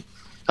how many,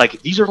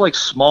 like, these are like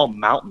small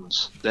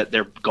mountains that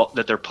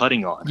they're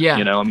putting on. Yeah.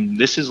 You know, I mean,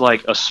 this is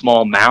like a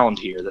small mound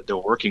here that they're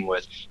working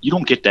with. You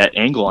don't get that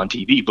angle on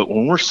TV, but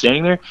when we're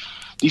standing there,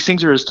 these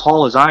things are as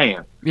tall as I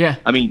am. Yeah.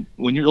 I mean,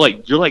 when you're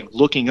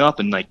looking up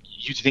and like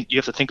you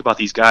have to think about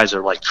these guys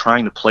are like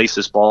trying to place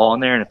this ball on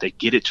there, and if they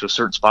get it to a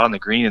certain spot on the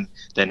green and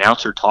the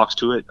announcer talks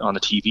to it on the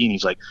TV and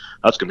he's like,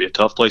 that's going to be a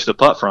tough place to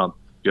putt from.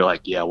 You're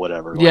like, yeah,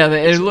 whatever. Yeah,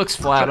 like, it looks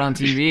flat on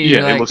TV. Yeah,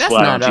 you're like, it looks that's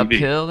flat not on TV.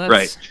 uphill. That's...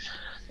 Right.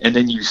 And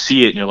then you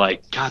see it, and you're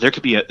like, God, there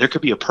could be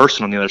a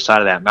person on the other side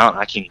of that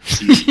mountain. I can't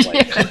even see.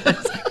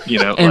 Like, you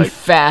know, and like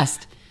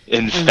fast.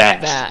 And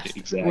fast.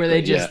 Exactly. Where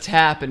they just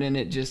tap it and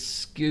it just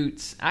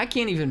scoots. I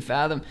can't even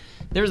fathom.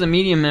 There was a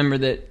media member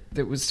that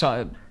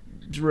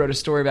wrote a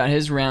story about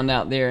his round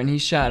out there, and he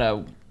shot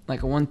a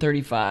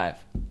 135.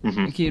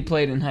 Mm-hmm. Like he had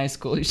played in high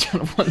school. He shot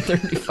a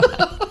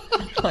 135.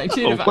 Like,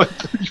 dude,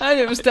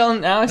 I was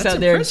telling Alex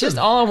out there, it's just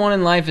all I want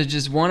in life is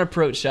just one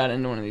approach shot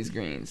into one of these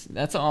greens.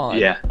 That's all.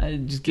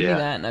 I'd just give me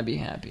that and I'd be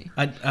happy.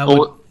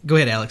 Go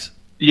ahead, Alex.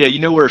 Yeah, you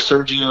know where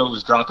Sergio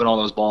was dropping all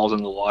those balls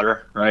in the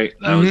water, right?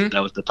 That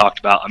was the talked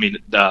about. I mean,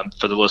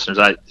 for the listeners,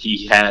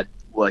 he had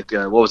like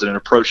an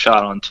approach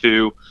shot on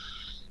 2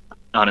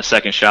 on a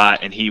second shot,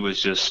 and he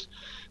was just.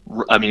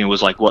 I mean, it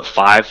was like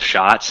 5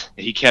 shots.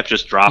 And he kept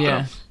just dropping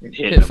them and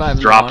hitting them,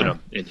 dropping them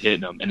and hitting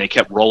them, and they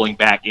kept rolling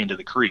back into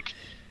the creek.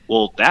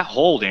 Well, that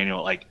hole,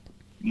 Daniel, like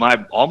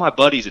all my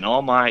buddies and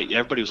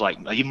everybody was like,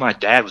 even my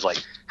dad was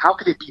like, how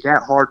could it be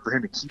that hard for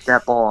him to keep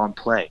that ball on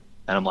play?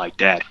 And I'm like,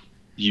 Dad,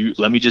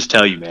 let me just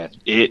tell you, man,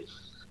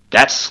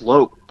 that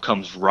slope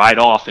comes right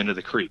off into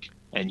the creek,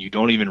 and you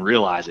don't even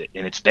realize it,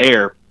 and it's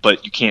there,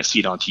 but you can't see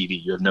it on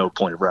TV. You have no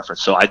point of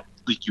reference. So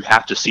you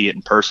have to see it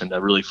in person to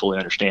really fully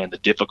understand the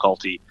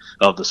difficulty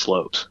of the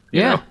slopes.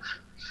 You know?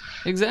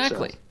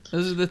 Exactly. So,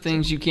 those are the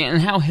things you can't,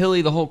 and how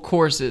hilly the whole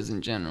course is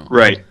in general.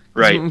 Right.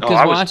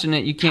 Because watching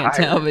it, you can't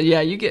tell, but yeah,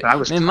 you get.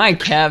 Man, my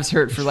calves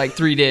hurt for like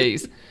 3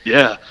 days.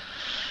 Yeah.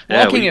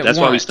 That's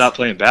why we stopped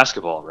playing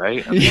basketball,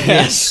 right? I mean,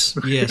 yes.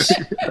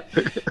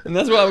 And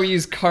that's why we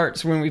use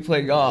carts when we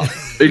play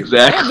golf.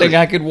 Exactly. I don't think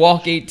I could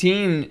walk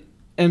 18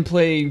 and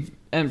play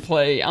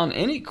on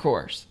any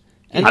course.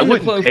 And I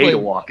wouldn't pay to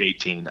walk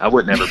 18. I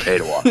would never pay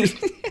to walk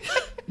 18.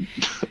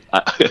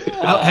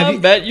 I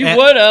bet you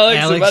would,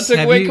 Alex. If I took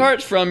away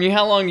carts from you,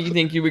 how long do you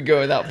think you would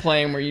go without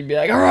playing where you'd be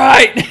like, all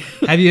right?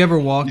 Have you ever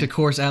walked a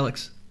course,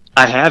 Alex?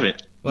 I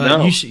haven't. Well,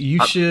 no.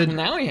 You should.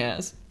 Now he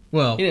has.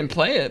 Well, he didn't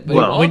play it, but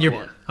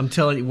I'm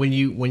telling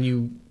you, when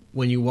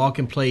you walk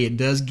and play, it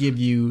does give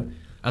you.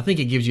 I think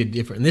it gives you a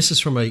different. And this is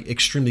from an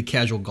extremely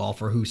casual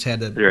golfer who's had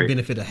the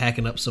benefit of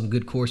hacking up some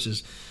good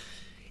courses.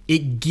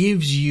 It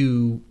gives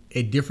you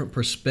a different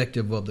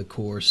perspective of the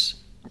course,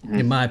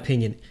 in my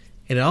opinion,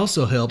 and it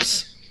also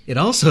helps. It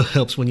also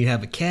helps when you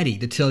have a caddy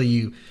to tell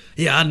you,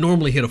 "Yeah, I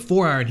normally hit a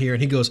 4-iron here,"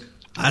 and he goes,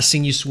 "I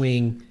seen you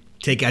swing.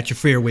 Take out your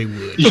fairway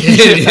wood."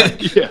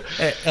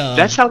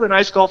 That's how the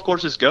nice golf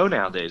courses go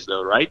nowadays,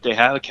 though, right? They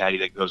have a caddy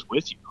that goes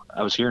with you.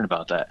 I was hearing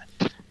about that.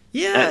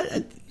 Yeah,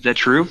 is that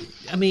true?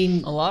 I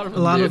mean, a lot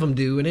of them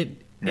do,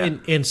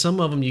 and some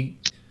of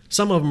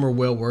them are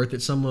well worth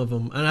it. Some of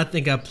them, and I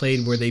think I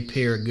played where they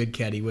pair a good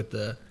caddy with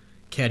the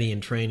caddy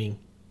in training.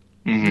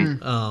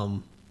 Mm-hmm.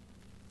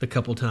 The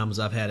couple times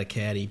I've had a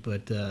caddy,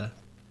 but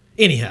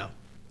anyhow.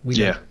 We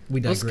digress.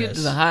 Let's get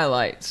to the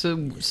highlight. So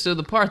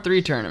the par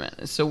 3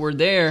 tournament. So we're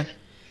there.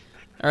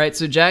 All right,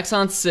 so Jack's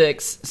on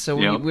 6. So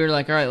we were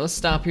like, all right, let's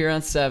stop here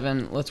on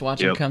 7. Let's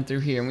watch him come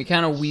through here. And we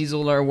kind of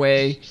weaseled our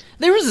way.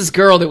 There was this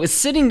girl that was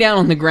sitting down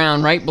on the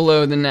ground right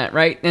below the net,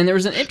 right? And there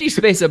was an empty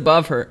space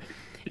above her.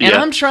 And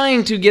I'm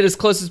trying to get as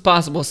close as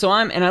possible. So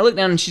I look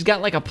down, and she's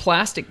got like a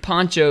plastic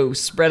poncho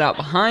spread out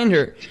behind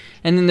her.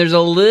 And then there's a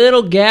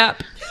little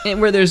gap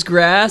where there's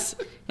grass.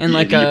 And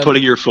you're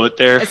putting your foot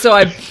there. So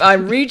I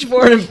reached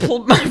forward and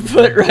pulled my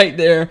foot right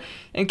there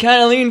and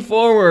kind of leaned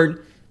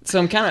forward. So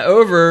I'm kind of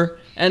over.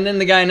 And then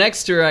the guy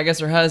next to her, I guess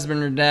her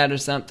husband or dad or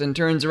something,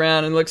 turns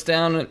around and looks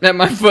down at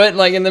my foot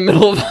like in the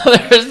middle of all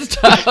their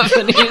stuff.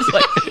 And he's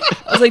like,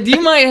 I was like, do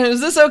you mind?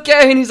 Is this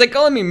okay? And he's like,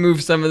 oh, let me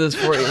move some of this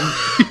for you.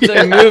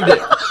 So he moved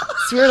it.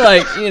 So we're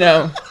like,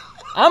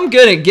 I'm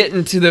good at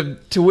getting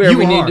to where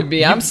we need to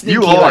be. I'm sneaky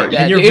like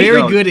that. And you're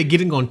very good at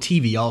getting on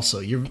TV also.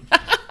 You're...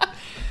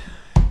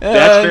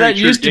 that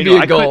used to be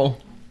a goal.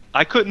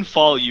 I couldn't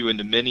follow you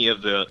into many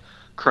of the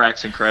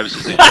cracks and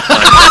crevices in the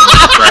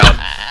crowd.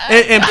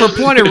 And for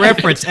point of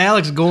reference,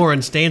 Alex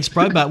Goran stands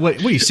probably about, what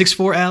are you,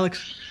 6'4",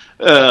 Alex?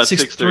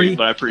 6'3",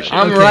 but I appreciate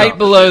it. I'm right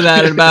below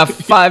that at about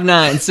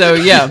 5'9", so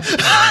yeah.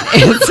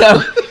 And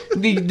so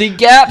the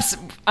gaps,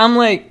 I'm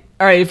like,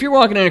 all right, if you're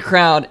walking in a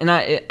crowd and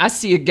I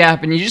see a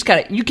gap and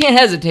you can't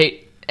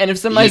hesitate. And if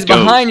somebody's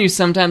behind you,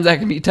 sometimes that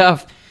can be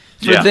tough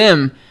for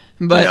them.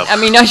 But Yep. I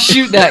mean, I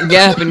shoot that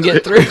gap and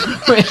get through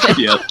it.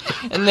 Yep.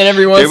 And then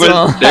every once in a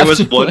while, There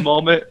was one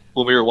moment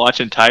when we were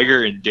watching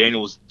Tiger, and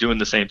Daniel was doing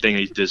the same thing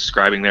he's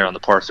describing there on the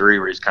par 3,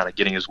 where he's kind of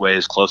getting his way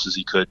as close as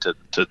he could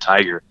to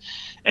Tiger.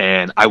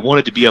 And I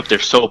wanted to be up there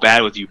so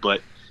bad with you,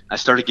 but I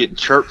started getting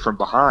chirped from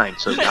behind.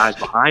 So the guys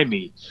behind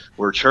me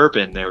were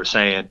chirping. They were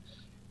saying,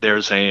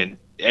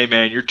 "Hey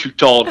man, you're too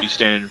tall to be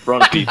standing in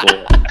front of people."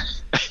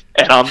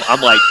 And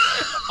I'm like,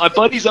 my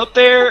buddy's up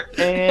there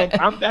and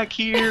I'm back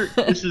here.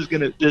 This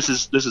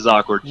is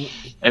awkward.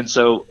 And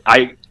so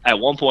at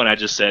one point I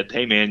just said,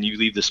 "Hey man, you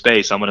leave the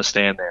space. I'm gonna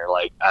stand there.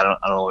 Like I don't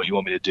know what you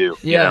want me to do."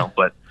 Yeah. You know?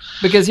 But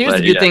because here's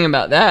the good thing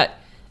about that.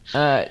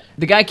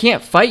 The guy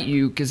can't fight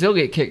you because he'll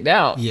get kicked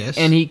out. Yes.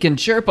 And he can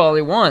chirp all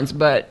he wants,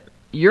 but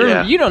you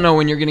don't know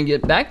when you're going to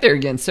get back there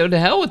again. So to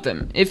hell with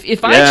him.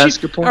 If I that's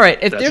a good point. all right,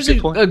 if That's there's a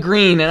good point. a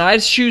green and I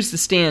choose to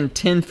stand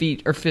 10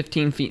 feet or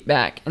 15 feet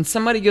back, and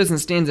somebody goes and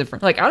stands in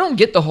front, like I don't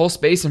get the whole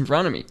space in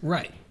front of me.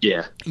 Right.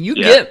 Yeah. You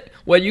get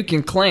what you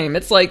can claim.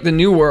 It's like the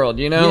new world,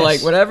 you know, Yes.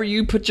 like whatever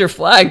you put your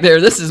flag there,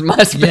 this is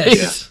my space.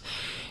 Yes.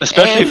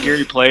 Especially if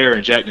Gary Player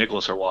and Jack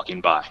Nicklaus are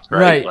walking by.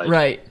 Right.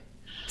 Right.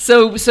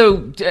 So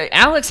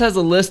Alex has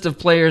a list of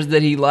players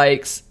that he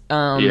likes.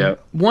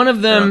 One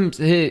of them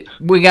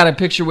we got a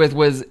picture with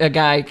was a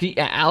guy,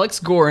 Alex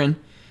Goran,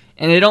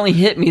 and it only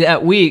hit me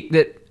that week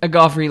that a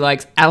golfer he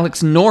likes,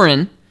 Alex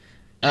Noren.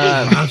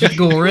 Alex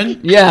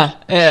Goran. Yeah.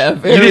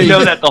 You didn't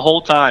know that the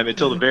whole time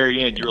until the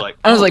very end. You were like,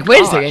 I was "Oh, like, wait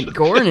gosh." a second,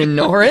 Goran and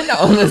Noren?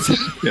 On this?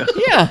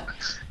 Yeah.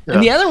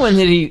 And the other one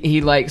that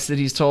he likes that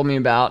he's told me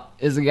about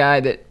is a guy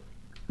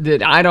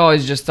that I'd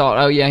always just thought,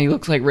 oh yeah, he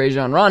looks like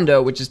Rajon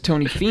Rondo, which is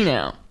Tony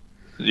Finau.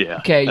 Yeah.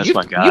 Okay, that's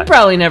my guy. you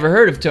probably never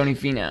heard of Tony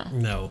Finau.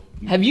 No.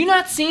 Have you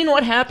not seen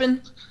what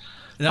happened?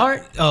 No.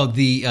 Oh,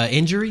 the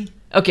injury?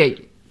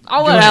 Okay,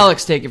 I'll Go let ahead.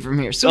 Alex take it from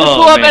here. So we Oh,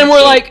 pull up man, and we're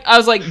so- like, I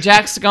was like,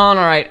 Jack's gone.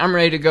 All right, I'm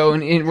ready to go.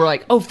 And we're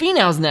like, oh,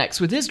 Finau's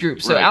next with his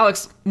group. So Right.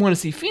 Alex want to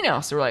see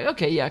Finau. So we're like,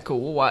 okay, yeah, cool.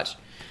 We'll watch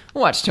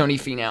Tony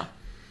Finau.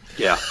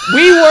 Yeah.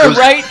 We were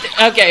right.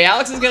 Okay,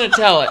 Alex is gonna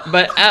tell it,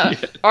 but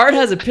Art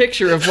has a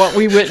picture of what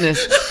we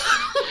witnessed.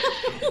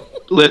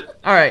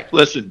 All right,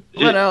 Listen.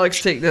 let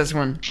Alex take this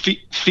one.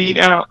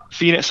 Finau.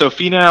 So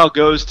Finau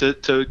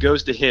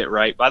goes to hit,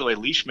 right? By the way,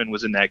 Leishman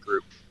was in that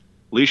group.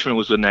 Leishman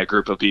was in that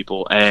group of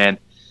people, and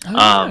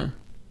I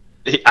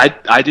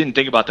didn't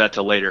think about that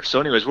till later.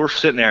 So, anyways, we're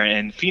sitting there,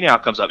 and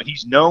Finau comes up, and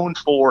he's known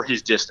for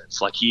his distance.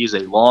 Like he is a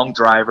long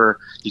driver.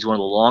 He's one of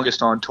the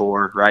longest on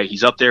tour, right?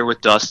 He's up there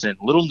with Dustin.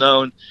 Little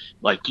known,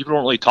 like people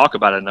don't really talk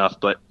about it enough,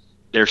 but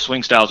their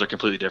swing styles are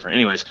completely different.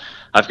 Anyways,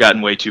 I've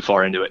gotten way too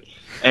far into it.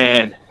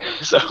 And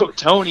so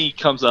Tony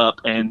comes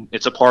up, and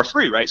it's a par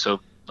 3, right?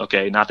 So,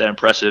 okay, not that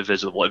impressive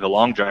as if a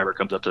long driver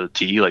comes up to the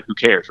tee. Like, who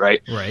cares,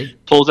 right? Right.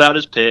 Pulls out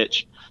his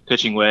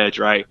pitching wedge,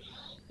 right?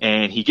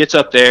 And he gets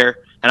up there,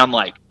 and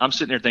I'm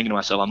sitting there thinking to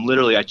myself,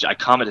 I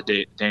commented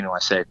to Daniel, I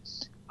said,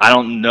 I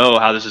don't know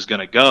how this is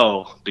going to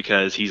go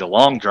because he's a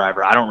long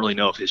driver. I don't really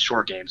know if his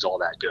short game's all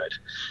that good.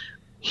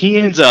 He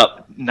ends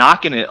up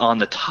knocking it on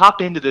the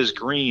top end of this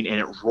green, and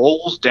it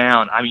rolls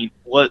down. I mean,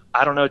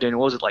 I don't know, Daniel,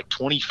 what was it, like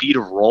 20 feet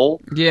of roll?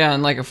 Yeah,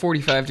 and like a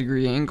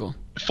 45-degree angle.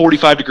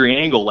 45-degree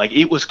angle. Like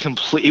it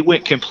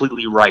went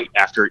completely right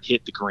after it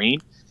hit the green.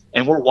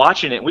 And we're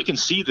watching it, and we can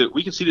see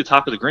the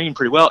top of the green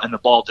pretty well, and the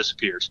ball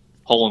disappears.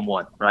 Hole in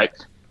one, right?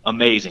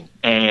 Amazing.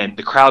 And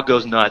the crowd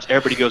goes nuts.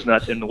 Everybody goes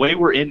nuts. And the way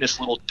we're in this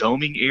little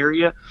doming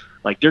area,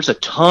 like there's a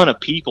ton of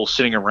people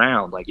sitting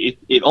around. Like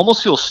it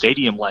almost feels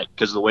stadium-like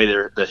because of the way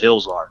the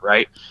hills are,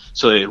 right?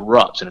 So it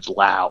erupts and it's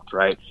loud,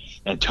 right?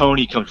 And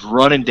Tony comes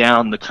running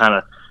down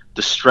the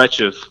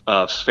stretch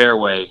of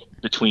fairway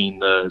between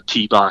the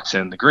tee box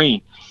and the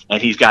green,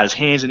 and he's got his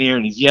hands in the air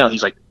and he's yelling.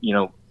 He's like,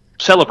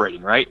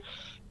 celebrating, right?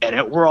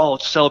 And we're all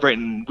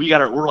celebrating.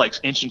 We're like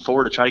inching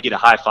forward to try to get a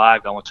high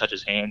five. I want to touch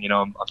his hand.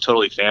 I'm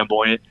totally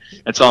fanboying it.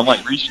 And so I'm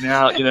like reaching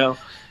out,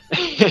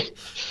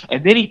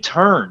 and then he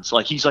turns,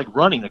 like he's like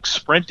running, like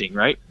sprinting,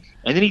 right?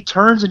 And then he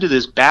turns into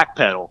this back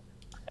pedal.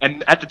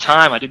 And at the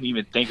time, I didn't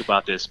even think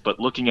about this, but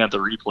looking at the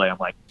replay, I'm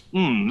like,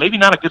 maybe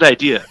not a good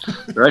idea,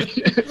 right?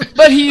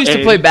 But he used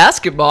to play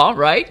basketball,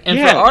 right? And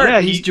Yeah, for Art,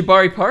 yeah, he's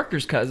Jabari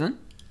Parker's cousin.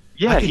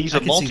 Yeah, I he's a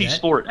can see that.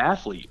 multi-sport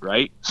athlete,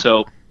 right?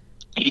 So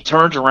he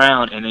turns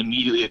around, and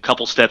immediately a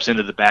couple steps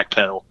into the back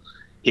pedal,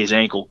 his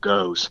ankle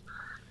goes.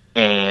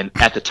 And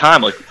at the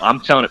time, like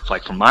I'm telling it,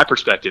 like from my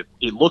perspective,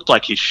 it looked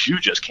like his shoe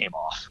just came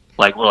off.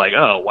 Like we're like,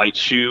 oh, white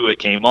shoe, it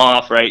came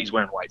off, right? He's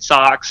wearing white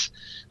socks.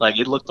 Like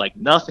it looked like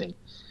nothing.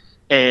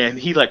 And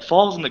he like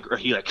falls in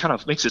he like kind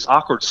of makes this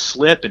awkward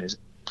slip, and his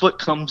foot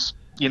comes,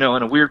 in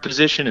a weird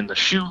position, and the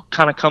shoe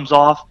kind of comes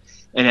off.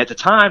 And at the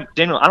time,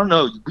 Daniel, I don't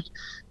know,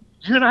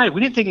 you and I,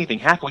 we didn't think anything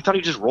happened. We thought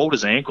he just rolled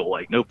his ankle,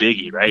 like no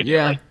biggie, right?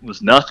 Yeah. Like, it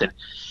was nothing.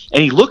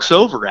 And he looks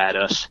over at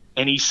us,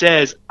 and he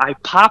says, I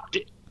popped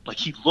it. Like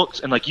he looks,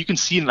 and like you can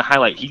see in the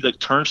highlight, he like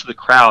turns to the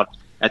crowd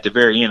at the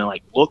very end and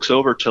like looks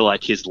over to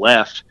like his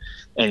left,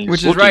 and he's Which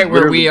is looking right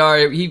where literally- we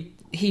are.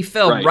 He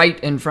fell Right. right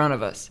in front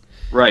of us.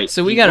 Right.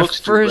 So we He got to looks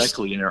first.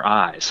 directly in her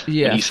eyes.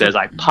 Yeah. And he says,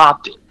 I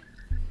popped it.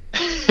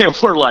 And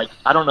we're like,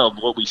 I don't know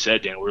what we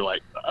said, Dan. We're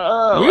like,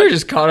 oh. We were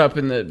just caught up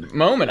in the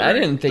moment. I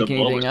didn't think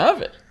anything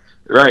of it.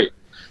 Right.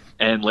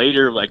 And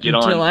later, like, get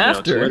Until on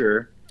after.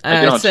 Twitter.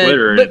 I said,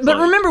 Twitter. But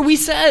remember, we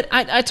said,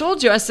 I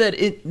told you, I said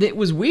it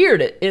was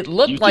weird. It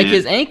looked like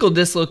his ankle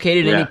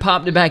dislocated and he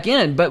popped it back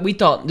in. But we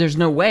thought, there's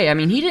no way. I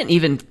mean, he didn't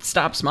even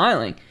stop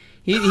smiling.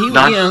 He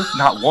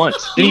not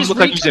once. Didn't even look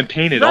like he was in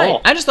pain at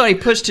all. I just thought he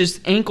pushed his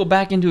ankle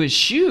back into his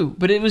shoe,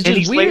 but it was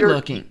just weird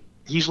looking.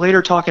 He's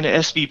later talking to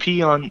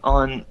SVP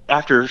on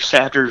after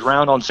his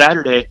round on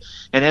Saturday,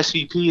 and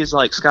SVP is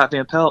like, Scott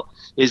Van Pelt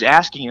is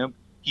asking him.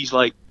 He's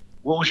like,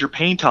 "What was your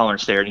pain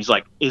tolerance there?" And he's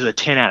like, "Is a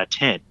 10 out of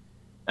 10."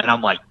 And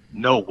I'm like,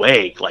 "No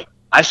way!" Like,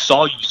 I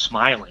saw you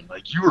smiling,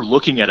 like you were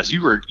looking at us.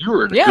 You were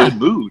in a good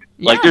mood.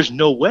 Like, there's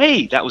no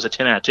way that was a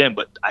 10 out of 10.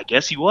 But I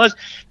guess he was.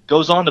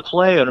 Goes on to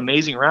play an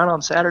amazing round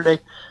on Saturday.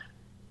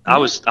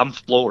 I'm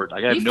floored. I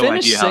have no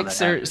idea how that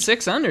happened.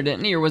 6 under,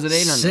 didn't he, or was it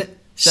 8 under?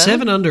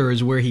 7 under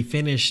is where he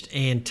finished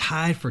and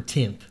tied for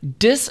 10th.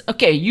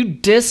 You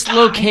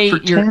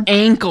dislocate your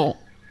ankle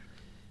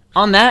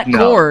on that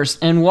course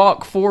and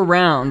walk 4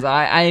 rounds.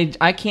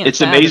 I can't.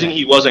 It's amazing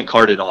he wasn't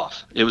carted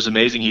off. It was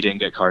amazing he didn't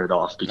get carted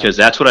off, because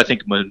that's what I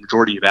think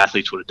majority of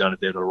athletes would have done if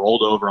they'd have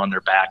rolled over on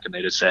their back and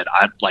they'd have said,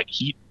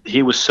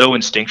 he was so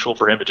instinctual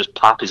for him to just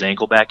pop his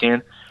ankle back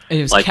in.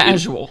 It was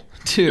casual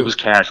too. It was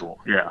casual,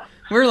 yeah.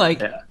 We're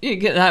like,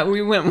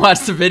 we went and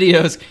watched the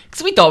videos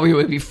because we thought we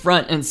would be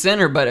front and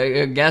center, but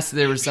I guess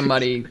there was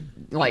somebody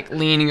like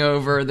leaning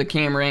over. The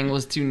camera angle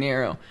was too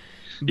narrow.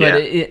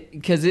 But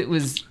because it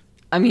was,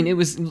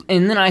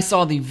 and then I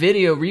saw the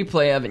video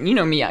replay of it. And you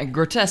know me,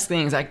 grotesque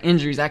things like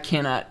injuries I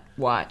cannot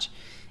watch.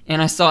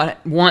 And I saw it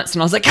once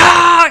and I was like,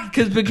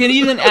 because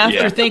even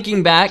after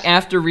thinking back,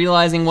 after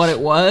realizing what it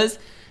was,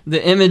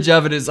 the image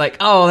of it is like,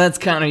 oh, that's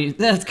kind of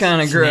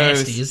gross.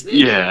 Nasty, isn't it?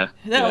 Yeah.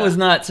 That was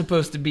not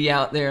supposed to be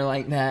out there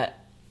like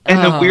that.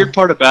 And the weird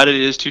part about it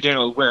is, too,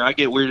 Daniel, where I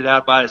get weirded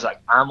out by it is, like,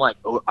 I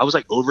was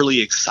like overly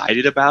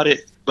excited about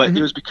it, but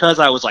it was because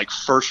I was like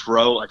first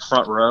row, like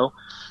front row,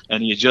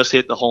 and he had just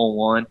hit the hole in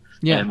one,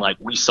 and like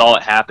we saw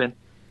it happen.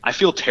 I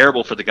feel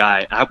terrible for the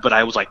guy, but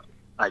I was like,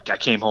 I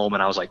came home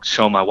and I was like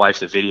showing my wife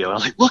the video. And I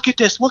was like, look at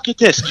this.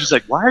 And she's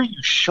like, why are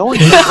you showing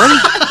this?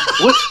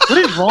 What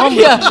is wrong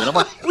with you? And I'm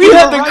like, we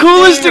had the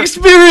coolest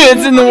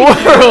experience in the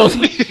world.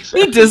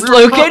 He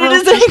dislocated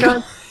his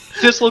ankle.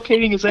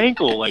 Dislocating his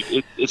ankle. Like,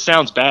 it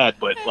sounds bad,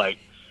 but like,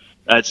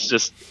 that's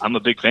just, I'm a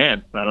big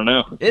fan. I don't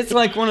know. It's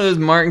like one of those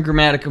Martin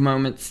Gramatica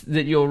moments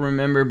that you'll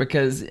remember,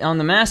 because on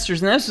the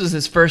Masters, and this was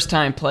his first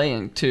time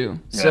playing too.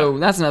 So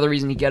that's another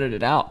reason he gutted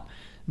it out.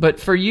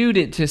 But for you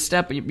to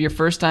step your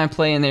first time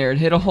playing there and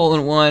hit a hole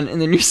in one, and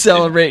then you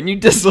celebrate and you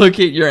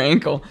dislocate your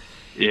ankle.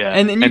 Yeah,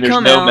 and then there's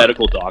no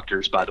medical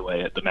doctors, by the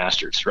way, at the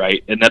Masters,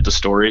 right? Isn't that the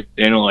story?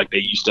 Like they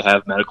used to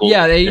have medical.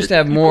 Yeah, they used to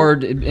have more,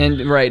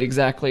 and right,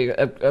 exactly,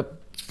 a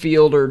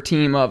field or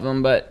team of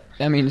them. But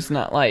I mean, it's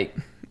not like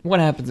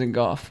what happens in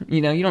golf.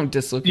 You don't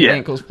dislocate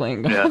ankles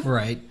playing golf. Yeah.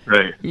 Right.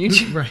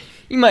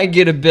 You might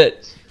get a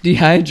bit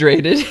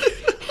dehydrated.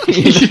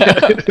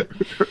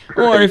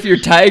 Or if you're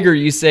Tiger,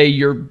 you say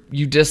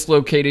you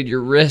dislocated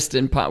your wrist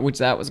and pop, which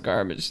that was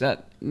garbage.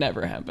 That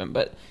never happened.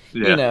 But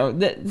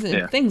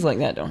things like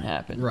that don't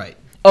happen. Right.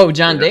 Oh,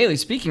 John Daly.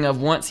 Speaking of,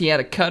 once he had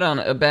a cut on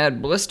a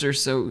bad blister,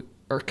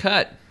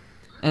 cut,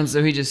 and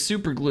so he just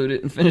super glued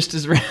it and finished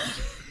his round.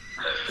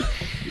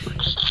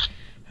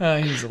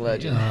 He's a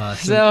legend.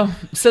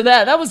 So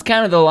that was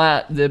kind of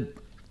the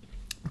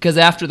because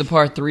after the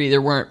par 3,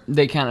 there weren't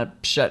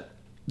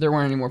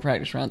any more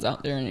practice rounds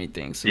out there or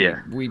anything. So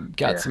we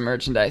got some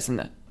merchandise and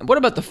that. What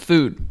about the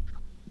food?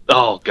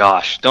 Oh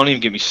gosh, don't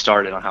even get me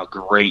started on how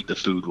great the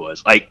food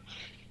was. Like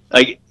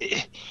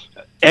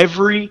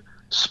every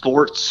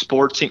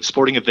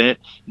sporting event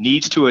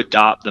needs to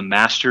adopt the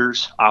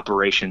Masters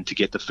operation to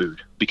get the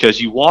food,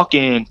 because you walk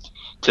in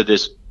to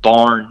this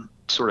barn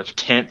sort of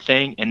tent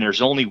thing and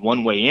there's only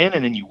one way in,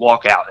 and then you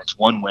walk out. It's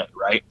one way,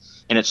 right?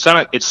 And it's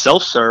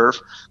self-serve,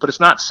 but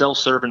it's not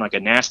self-serve in like a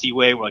nasty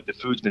way where like the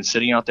food's been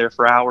sitting out there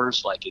for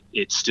hours. Like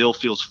it still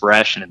feels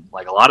fresh, and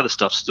like a lot of the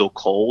stuff's still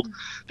cold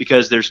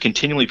because there's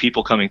continually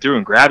people coming through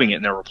and grabbing it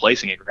and they're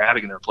replacing it,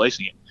 grabbing and they're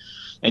replacing it.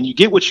 And you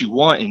get what you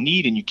want and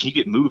need, and you keep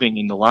it moving,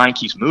 and the line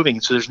keeps moving.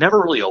 So there's never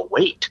really a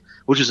wait,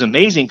 which is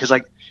amazing, because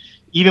like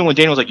even when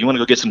Daniel was like, you want to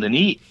go get something to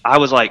eat? I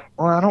was like,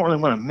 well, I don't really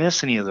want to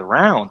miss any of the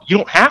round. You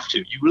don't have to.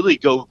 You really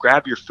go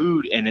grab your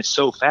food, and it's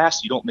so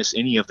fast you don't miss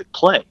any of the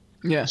play.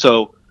 Yeah.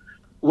 So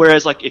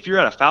whereas like if you're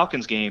at a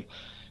Falcons game,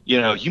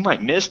 you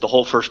might miss the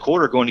whole first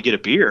quarter going to get a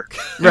beer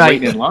and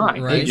waiting in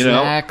line. Right.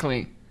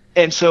 Exactly.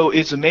 And so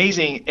it's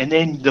amazing. And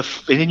then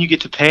you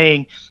get to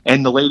paying,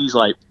 and the lady's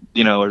like,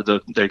 or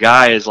the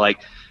guy is like,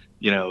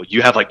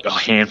 you have like a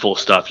handful of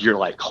stuff. You're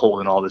like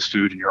holding all this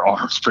food in your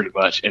arms pretty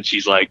much. And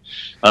she's like,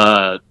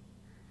 $12,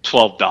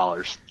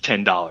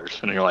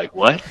 $10. And you're like,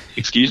 what?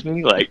 Excuse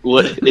me? Like,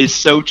 what? It's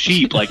so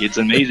cheap. Like, it's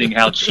amazing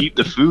how cheap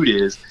the food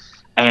is.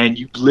 and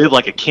you live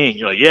like a king.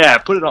 You're like, yeah,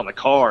 put it on the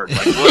card.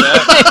 Like,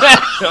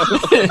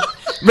 whatever.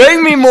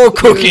 Bring me more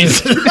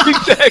cookies.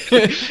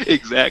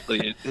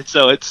 Exactly.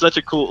 So it's such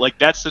a cool, like,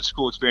 that's such a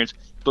cool experience.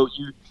 But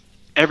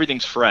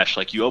everything's fresh.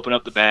 Like, you open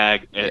up the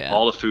bag, and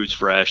all the food's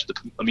fresh. The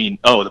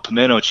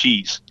pimento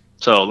cheese.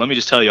 So let me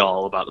just tell you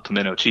all about the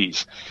pimento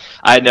cheese.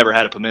 I had never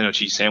had a pimento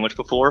cheese sandwich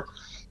before,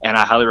 and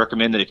I highly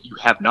recommend that if you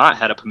have not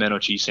had a pimento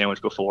cheese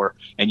sandwich before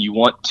and you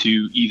want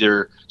to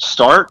either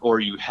start or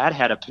you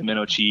had a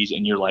pimento cheese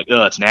and you're like,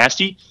 oh, it's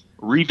nasty,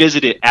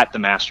 revisit it at the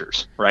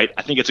Masters, right?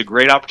 I think it's a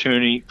great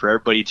opportunity for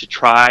everybody to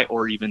try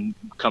or even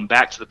come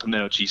back to the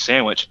pimento cheese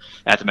sandwich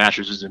at the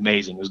Masters. It was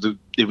amazing.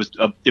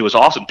 It was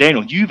awesome.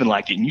 Daniel, you even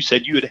liked it, and you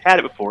said you had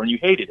it before and you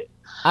hated it.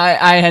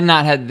 I had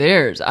not had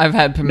theirs. I've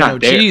had pimento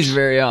cheese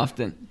very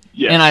often.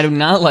 Yes. And I do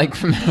not like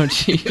pimento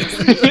cheese.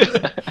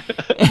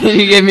 And then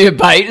you gave me a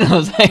bite, and I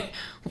was like,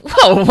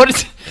 whoa,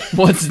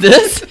 what's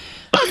this?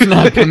 It's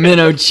not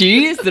pimento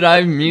cheese that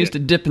I'm used to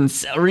dipping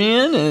celery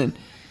in. And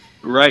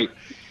right.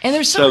 And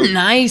they're so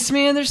nice,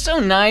 man. They're so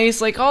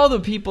nice. Like, all the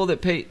people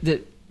that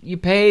you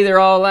pay, they're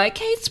all like,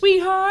 hey,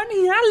 sweetheart,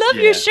 I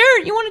love your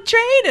shirt. You want to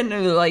trade? And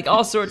they're like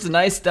all sorts of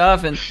nice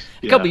stuff. And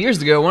a couple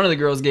years ago, one of the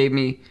girls gave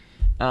me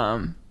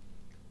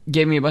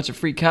a bunch of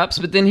free cups,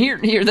 but then here,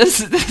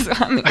 this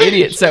I'm an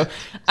idiot. So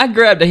I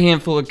grabbed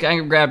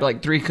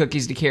like 3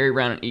 cookies to carry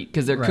around and eat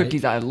because they're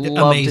cookies I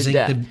love to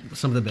death.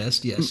 Some of the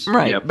best, yes.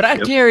 Right, but I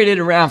carried it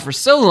around for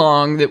so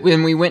long that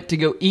when we went to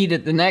go eat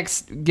at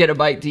get a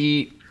bite to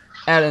eat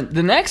at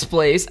the next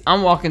place,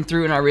 I'm walking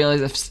through and I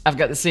realize I've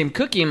got the same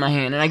cookie in my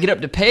hand, and I get up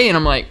to pay, and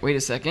I'm like, wait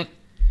a second,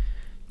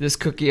 this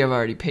cookie I've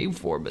already paid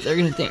for, but they're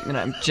gonna think that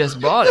I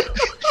just bought it.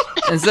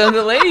 And so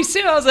the lady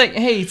said, I was like,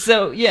 hey,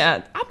 so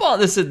yeah, I bought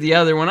this at the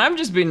other one. I've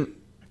just been,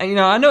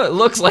 I know it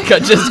looks like I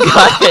just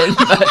got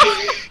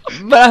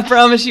it, but I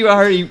promise you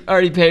I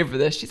already paid for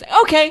this. She's like,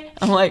 okay.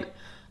 I'm like,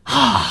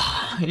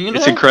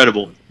 It's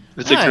incredible.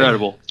 It's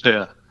incredible.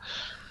 Yeah.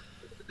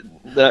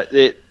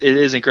 It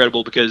is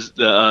incredible because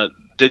tell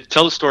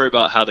the story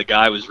about how the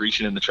guy was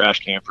reaching in the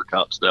trash can for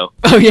cups, though.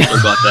 Oh, yeah. What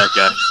about that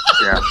guy?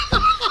 Yeah.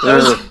 That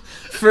was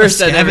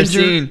first I've ever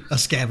seen. A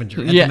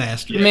scavenger at the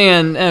Masters.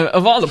 Man,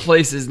 of all the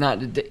places not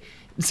to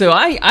so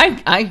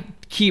I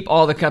keep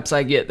all the cups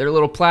I get. They're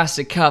little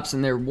plastic cups,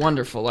 and they're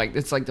wonderful. Like,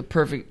 it's like the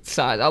perfect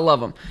size. I love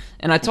them.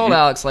 And I told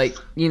Alex, like,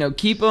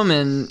 keep them,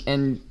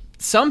 and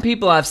some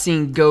people I've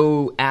seen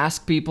go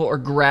ask people or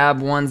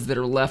grab ones that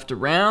are left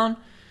around.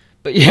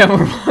 But yeah,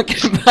 we're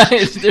walking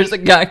by, there's a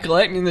guy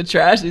collecting the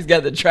trash. He's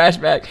got the trash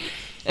bag,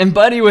 and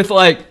Buddy with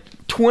like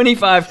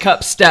 25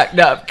 cups stacked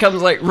up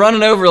comes like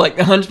running over like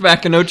the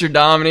Hunchback of Notre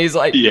Dame, and he's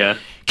like, can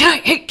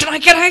I?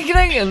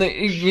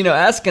 And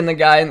asking the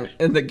guy,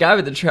 and the guy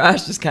with the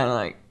trash just kind of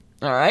like,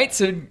 all right.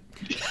 So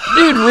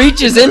dude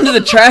reaches into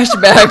the trash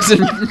bags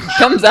and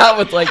comes out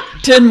with like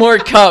 10 more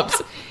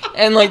cups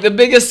and like the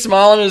biggest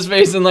smile on his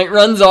face, and like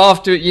runs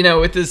off to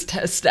with his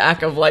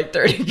stack of like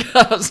 30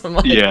 cups. I'm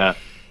like, yeah.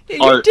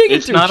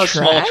 It's not a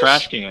small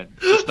trash can.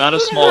 It's not a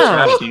small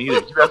trash can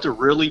either. You have to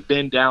really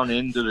bend down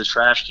into the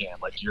trash can.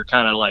 Like, you're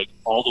kind of like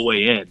all the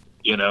way in,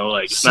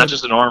 like it's not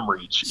just an arm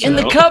reach. And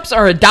the cups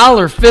are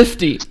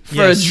 $1.50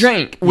 for a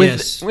drink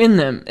in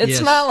them. It's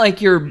not like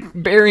you're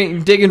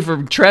digging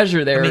for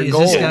treasure there. Is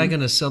this guy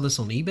going to sell this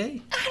on eBay?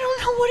 I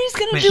don't know what he's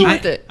going to do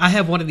with it. I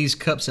have one of these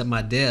cups at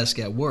my desk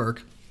at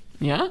work.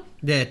 Yeah?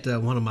 That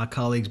one of my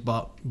colleagues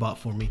bought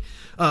for me.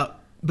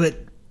 But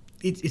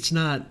it's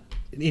not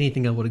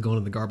anything I would have gone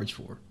in the garbage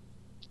for.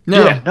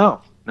 No.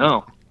 Yeah,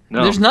 no.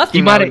 There's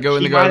nothing I would go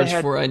in the garbage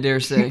for, I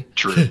dare say.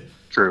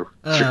 True.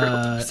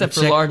 Except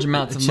for large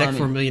amounts of money. A check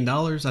for $1 million?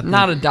 I think.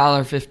 Not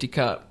 $1.50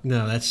 cup.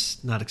 No,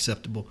 that's not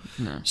acceptable.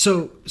 No.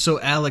 So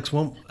Alex,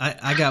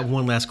 I got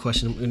one last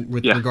question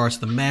with regards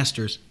to the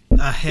Masters.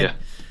 I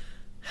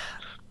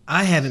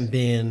haven't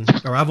been,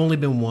 or I've only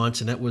been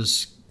once, and that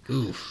was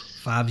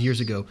 5 years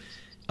ago.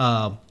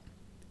 I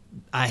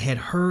had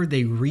heard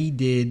they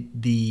redid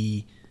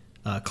the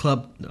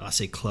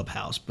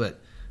clubhouse,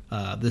 but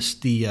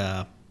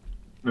the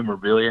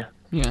memorabilia.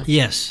 Yeah.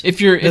 Yes.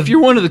 If you're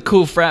one of the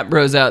cool frat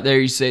bros out there,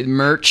 you say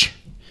merch.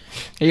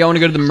 Hey, y'all want to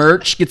go to the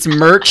merch? Get some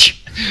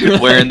merch.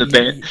 wearing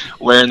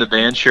the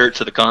band shirt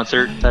to the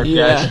concert type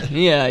guys.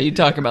 Yeah. You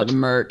talk about the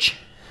merch.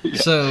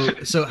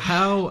 So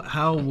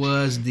how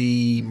was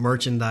the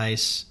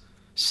merchandise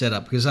set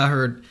up? Because I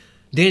heard,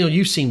 Daniel,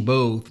 you've seen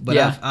both, but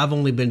I've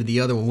only been to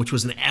the other one, which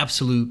was an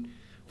absolute.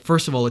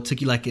 First of all, it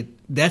took you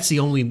that's the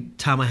only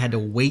time I had to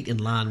wait in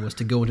line was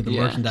to go into the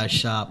merchandise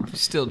shop.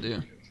 Still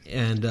do.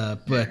 And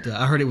but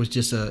I heard it was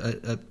just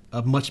a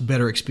much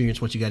better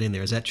experience once you got in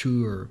there. Is that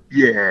true? Or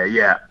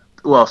yeah.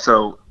 Well,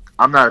 so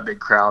I'm not a big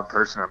crowd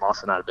person. I'm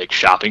also not a big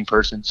shopping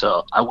person.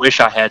 So I wish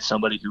I had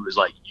somebody who was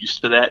like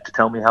used to that to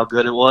tell me how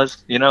good it was.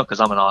 Because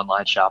I'm an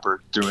online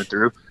shopper through and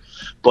through.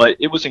 But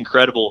it was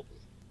incredible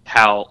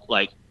how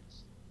like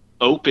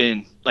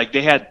open, like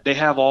they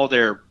have all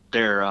their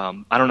I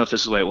don't know if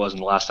this is the way it was in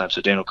the last time, so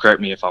Daniel, correct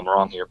me if I'm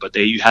wrong here, but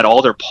they had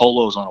all their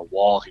polos on a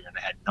wall here, and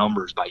they had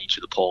numbers by each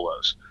of the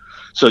polos.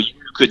 So you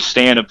could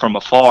stand up from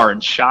afar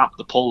and shop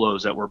the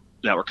polos that were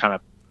that were kind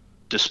of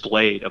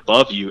displayed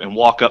above you and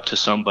walk up to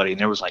somebody, and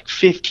there was like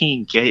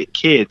 15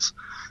 kids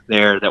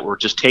there that were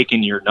just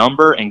taking your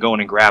number and going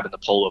and grabbing the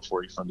polo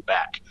for you from the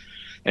back.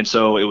 And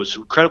so it was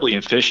incredibly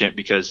efficient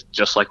because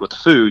just like with the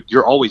food,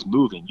 you're always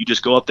moving. You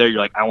just go up there,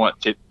 you're like, I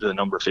want the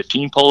number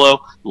 15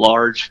 polo,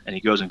 large, and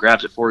he goes and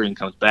grabs it for you and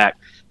comes back.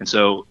 And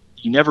so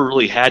you never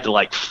really had to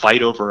like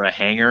fight over a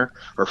hanger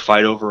or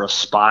fight over a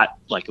spot,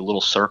 like a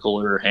little circle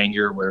or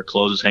hanger where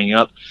clothes is hanging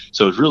up.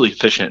 So it was really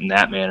efficient in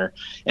that manner.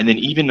 And then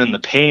even in the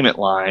payment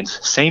lines,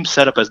 same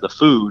setup as the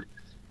food,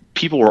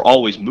 people were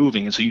always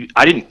moving. And so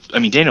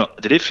Daniel,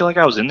 did it feel like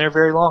I was in there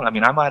very long? I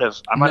mean, I might have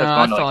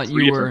gone to like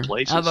 3 different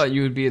places. I thought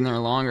you would be in there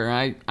longer.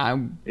 I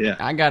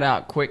got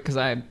out quick because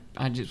I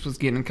just was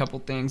getting a couple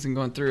things and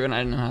going through, and I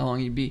didn't know how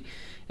long you'd be.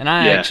 And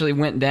I actually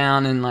went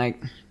down and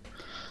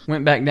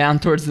went back down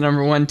towards the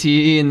number 1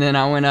 tee, and then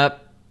I went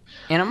up,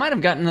 and I might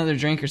have gotten another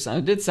drink or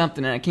something. I did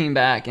something, and I came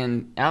back,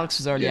 and Alex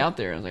was already out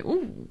there. I was like,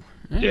 ooh.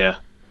 Yeah.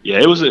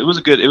 It was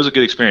a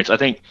good experience. I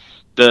think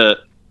the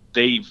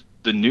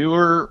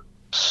newer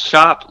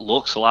shop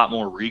looks a lot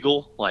more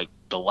regal, like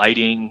the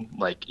lighting,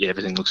 like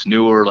everything looks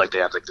newer, like they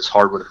have like this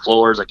hardwood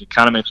floors, like it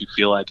kind of makes you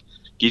feel like,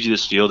 gives you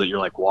this feel that you're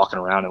like walking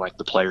around in like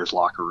the players'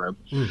 locker room,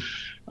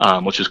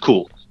 which is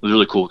cool. It was a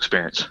really cool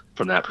experience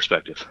from that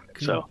perspective.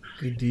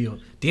 Good deal.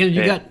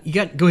 Daniel, you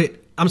got go ahead.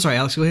 I'm sorry,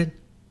 Alex, go ahead.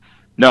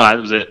 No, that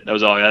was it. That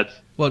was all I had.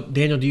 Well,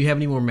 Daniel, do you have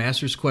any more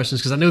Masters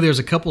questions? Because I know there's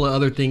a couple of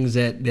other things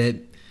that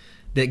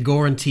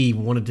Goran T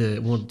wanted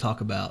to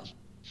talk about.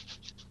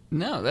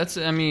 No,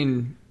 I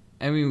mean,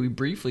 we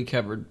briefly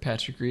covered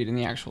Patrick Reed in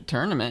the actual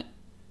tournament.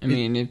 I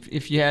mean,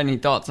 if you had any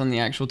thoughts on the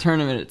actual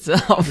tournament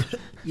itself.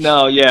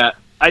 No, yeah.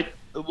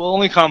 The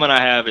only comment I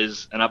have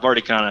is, and I've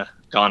already kind of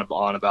gone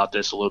on about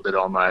this a little bit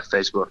on my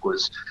Facebook,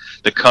 was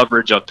the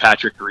coverage of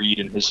Patrick Reed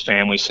and his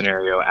family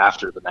scenario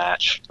after the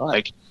match.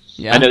 Like,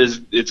 I know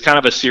it's kind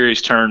of a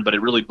serious turn, but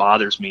it really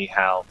bothers me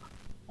how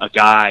a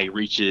guy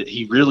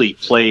he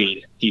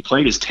played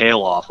his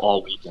tail off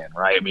all weekend,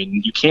 right? I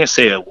mean, you can't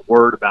say a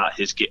word about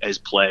his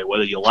play,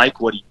 whether you like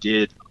what he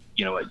did,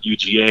 at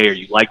UGA, or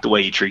you like the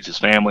way he treats his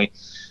family.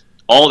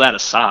 All that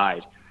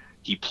aside,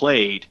 he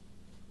played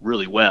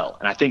really well,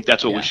 and I think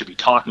that's what we should be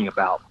talking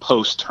about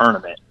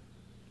post-tournament.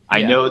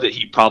 I know that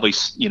he probably,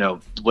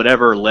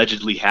 whatever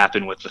allegedly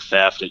happened with the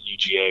theft at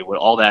UGA, with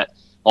all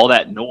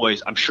that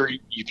noise, I'm sure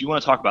if you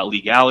want to talk about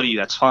legality,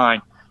 that's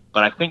fine,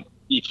 but I think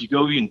if you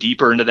go even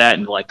deeper into that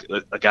and like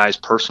a guy's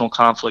personal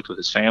conflict with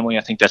his family,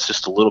 I think that's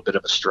just a little bit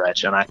of a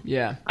stretch.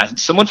 And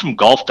someone from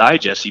Golf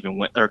Digest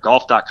or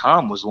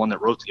Golf.com was the one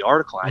that wrote the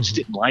article. And I just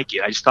didn't like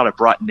it. I just thought it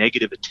brought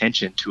negative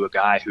attention to a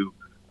guy who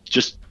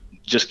just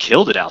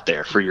killed it out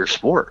there for your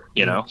sport,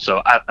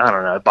 So I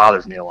don't know. It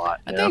bothers me a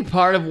lot. I think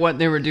part of what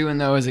they were doing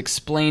though is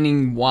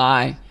explaining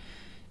why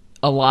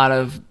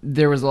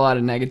there was a lot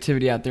of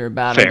negativity out there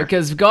about him,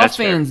 because golf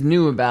fans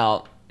knew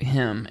about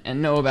him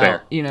and know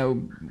about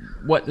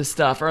what the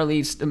stuff, or at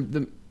least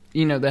the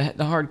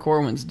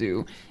hardcore ones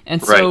do,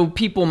 and so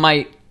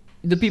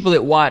the people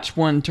that watch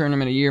one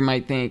tournament a year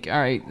might think, all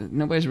right,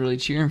 nobody's really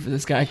cheering for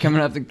this guy coming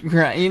up the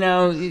ground.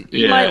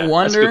 You might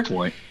wonder, that's a good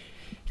point,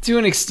 to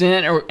an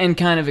extent, and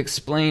kind of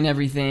explain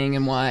everything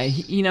and why.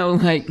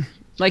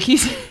 Like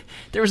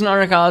there was an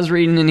article I was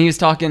reading, and he was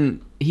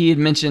talking. He had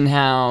mentioned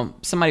how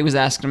somebody was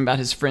asking him about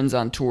his friends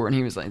on tour, and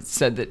he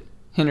said that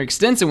Henrik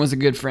Stenson was a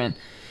good friend.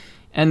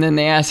 And then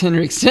they asked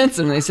Henrik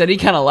Stenson, and they said he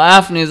kind of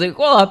laughed, and he was like,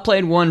 well, I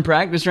played one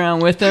practice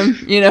round with him,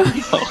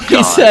 Oh,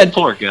 God,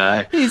 poor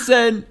guy. He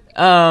said,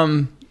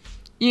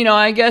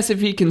 I guess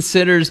if he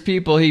considers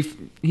people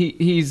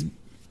he's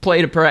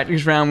played a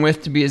practice round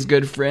with to be his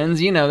good friends,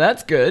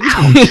 that's good.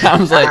 I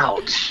was like,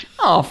 ouch.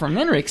 Oh, from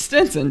Henrik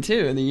Stenson,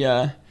 too.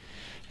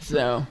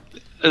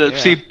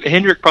 See,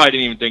 Hendrick probably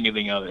didn't even think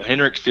anything of it.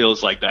 Hendrick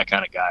feels like that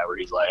kind of guy where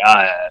he's like,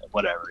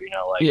 whatever,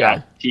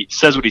 he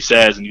says what he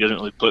says, and he doesn't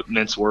really put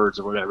mince words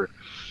or whatever.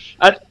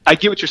 I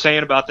get what you're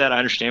saying about that. I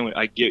understand.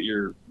 I get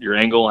your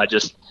angle. I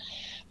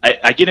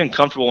get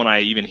uncomfortable when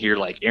I even hear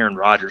like Aaron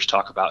Rodgers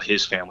talk about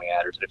his family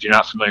matters. If you're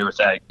not familiar with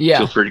that,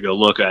 feel free to go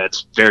look at it.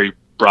 It's very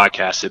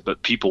broadcasted,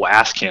 but people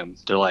ask him,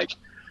 they're like,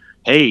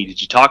 hey,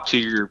 did you talk to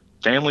your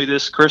family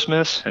this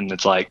Christmas? And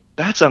it's like,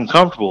 that's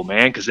uncomfortable,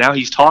 man, because now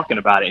he's talking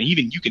about it, and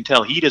even you can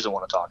tell he doesn't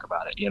want to talk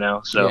about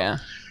it, So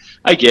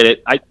I get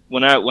it.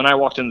 When I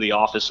walked into the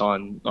office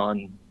on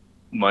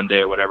Monday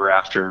or whatever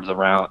after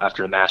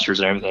the Masters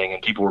and everything,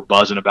 and people were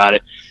buzzing about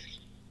it,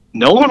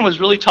 no one was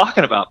really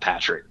talking about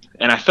Patrick,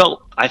 and I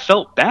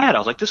felt bad. I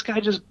was like, this guy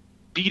just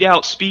beat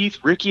out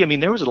Spieth, Ricky. I mean,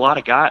 there was a lot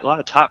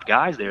of top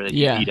guys there that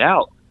he beat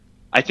out.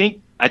 I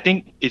think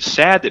it's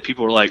sad that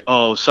people were like,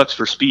 oh, sucks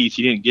for Spieth,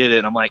 he didn't get it.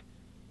 And I'm like,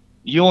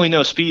 you only know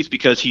Spieth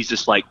because he's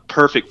this like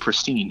perfect,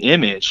 pristine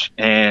image,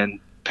 and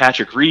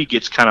Patrick Reed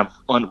gets kind of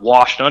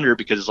washed under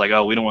because it's like,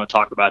 oh, we don't want to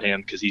talk about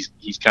him because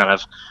he's kind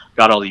of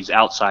got all these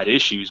outside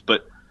issues.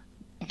 But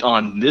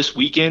on this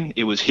weekend,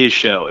 it was his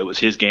show, it was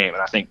his game,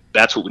 and I think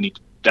that's what we need.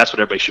 That's what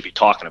everybody should be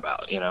talking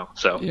about,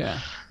 So I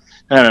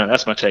don't know.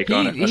 That's my take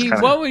on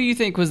it. What would you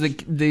think was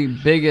the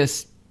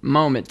biggest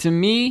moment? To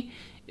me,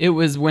 it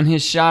was when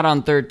his shot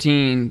on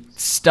 13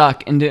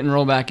 stuck and didn't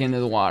roll back into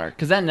the water.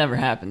 Because that never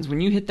happens.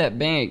 When you hit that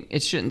bank,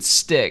 it shouldn't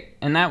stick.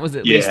 And that was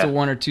at least a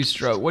 1 or 2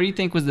 stroke. What do you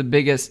think was the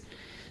biggest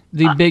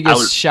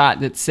shot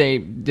that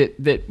saved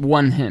that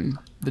won him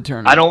the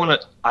tournament?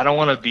 I don't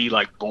want to be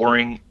like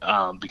boring,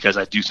 because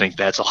I do think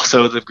that's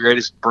also the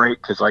greatest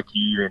break. Because like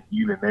you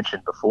even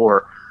mentioned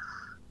before,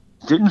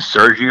 didn't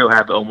Sergio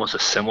have almost a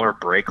similar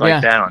break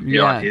like that on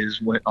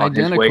his way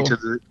to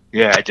the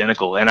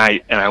identical? And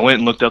I went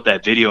and looked up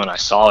that video and I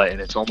saw it,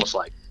 and it's almost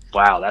like,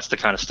 wow, that's the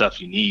kind of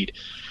stuff you need.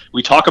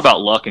 We talk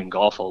about luck in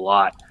golf a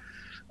lot.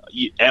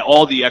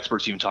 All the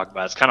experts even talk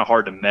about it. It's kind of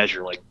hard to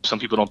measure. Like, some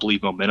people don't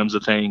believe momentum's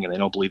a thing, and they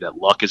don't believe that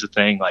luck is a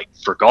thing. Like,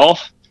 for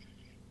golf,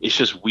 it's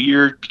just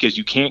weird because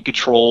you can't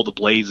control the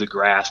blades of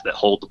grass that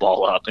hold the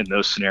ball up in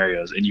those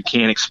scenarios, and you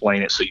can't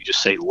explain it, so you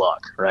just say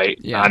luck, right?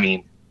 Yeah. I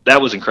mean, that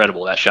was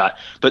incredible, that shot.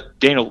 But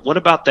Daniel, what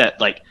about that,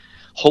 like,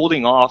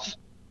 holding off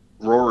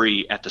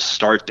Rory at the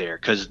start there?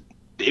 Because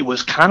it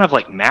was kind of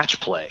like match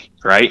play,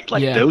 right?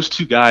 Like, those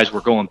two guys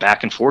were going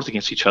back and forth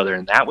against each other,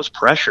 and that was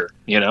pressure,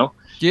 you know?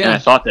 Yeah. And I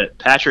thought that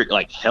Patrick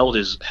like held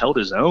his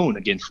own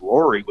against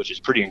Rory, which is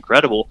pretty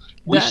incredible.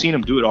 We've seen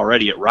him do it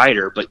already at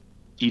Ryder, but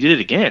he did it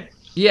again.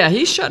 Yeah,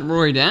 he shut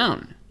Rory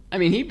down. I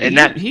mean,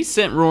 he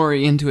sent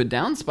Rory into a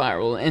down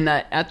spiral, and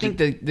I think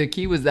the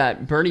key was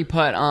that birdie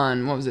putt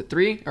on, what was it,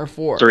 3 or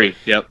 4? 3,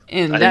 yep.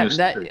 And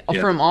that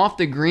from off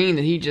the green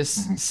that he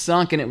just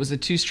sunk, and it was a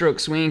 2-stroke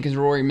swing because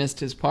Rory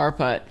missed his par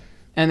putt,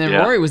 and then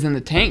Rory was in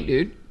the tank,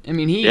 dude. I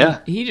mean,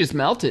 he just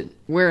melted.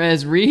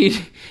 Whereas Reed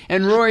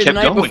and Rory the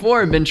night before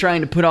had been trying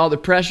to put all the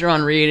pressure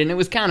on Reed, and it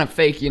was kind of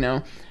fake, you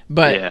know.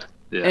 But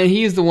and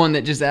he's the one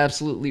that just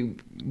absolutely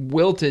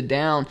wilted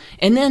down.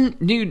 And then,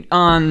 dude,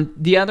 on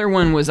the other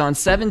one was on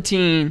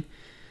 17.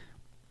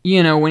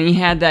 You know, when he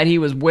had that, he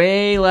was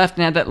way left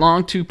and had that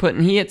long 2-putt,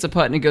 and he hits a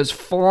putt and it goes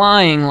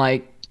flying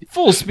like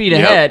full speed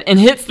ahead and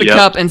hits the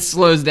cup and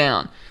slows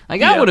down. Like,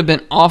 that would have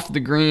been off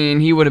the green.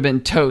 He would have been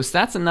toast.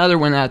 That's another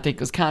one that I think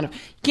was kind of, you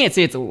can't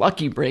say it's a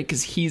lucky break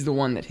because he's the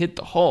one that hit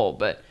the hole,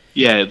 but.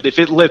 Yeah, if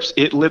it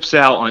lips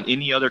out on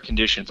any other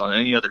conditions, on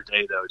any other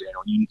day, though,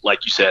 Daniel,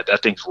 like you said,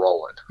 that thing's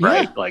rolling,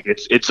 right? Yeah. Like,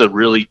 it's a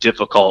really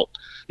difficult,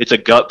 it's a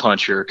gut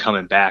puncher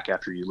coming back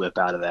after you lip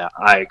out of that.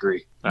 I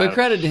agree. But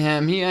credit to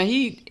him.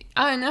 I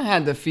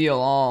had the feel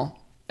all.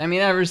 I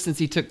mean, ever since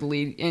he took the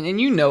lead, and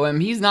you know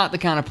him, he's not the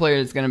kind of player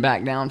that's going to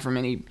back down from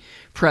any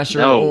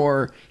pressure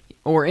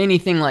or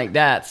anything like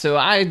that. So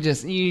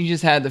you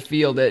just had the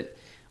feel that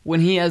when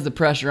he has the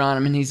pressure on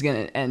him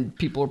and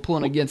people are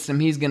pulling against him,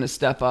 he's going to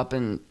step up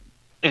and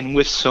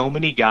with so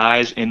many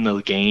guys in the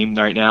game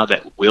right now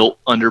that wilt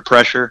under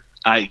pressure,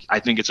 I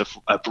think it's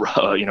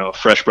a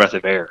fresh breath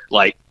of air.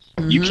 Like,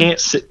 you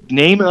can't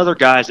name other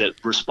guys that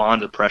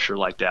respond to pressure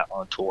like that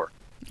on tour.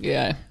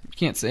 Yeah.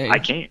 Can't say. I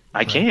can't.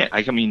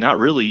 I mean, not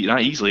really,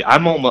 not easily. I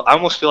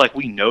almost feel like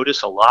we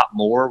notice a lot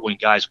more when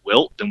guys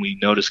wilt than we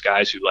notice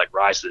guys who like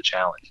rise to the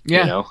challenge.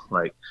 Yeah. You know,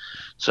 like,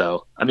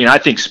 so. I mean, I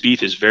think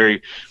Spieth is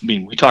very. I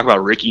mean, we talk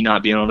about Ricky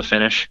not being able to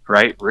finish,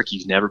 right?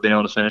 Ricky's never been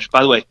able to finish.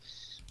 By the way,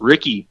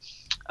 Ricky,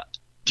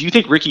 do you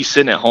think Ricky's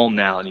sitting at home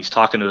now and he's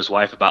talking to his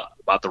wife about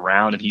the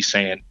round and he's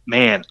saying,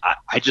 "Man,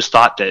 I just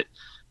thought that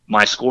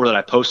my score that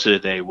I posted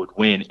today would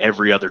win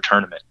every other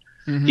tournament."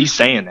 Mm-hmm. He's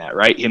saying that,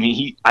 right? I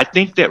mean, I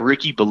think that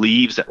Ricky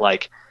believes that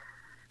like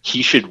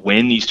he should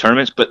win these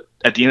tournaments, but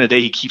at the end of the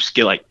day, he keeps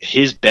like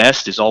his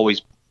best is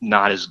always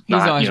not as he's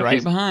always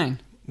right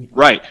behind.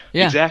 Right.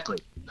 Yeah. Exactly.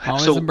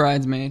 Always a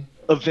bridesmaid.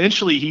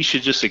 Eventually, he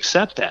should just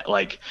accept that.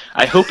 Like,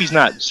 I hope he's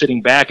not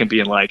sitting back and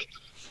being like,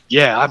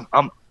 "Yeah,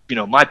 I'm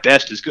my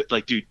best is good."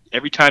 Like, dude,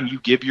 every time you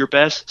give your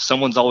best,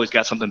 someone's always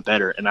got something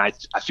better, and I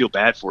feel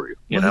bad for you.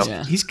 You know,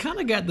 he's kind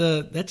of got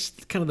that's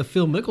kind of the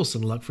Phil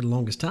Mickelson luck for the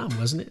longest time,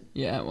 wasn't it?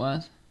 Yeah, it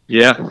was.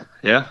 Yeah.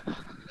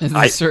 And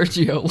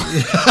Sergio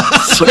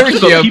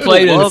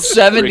played in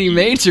 70 Ricky.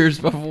 Majors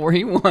before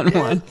he won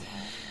one.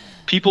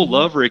 People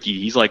love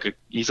Ricky. He's like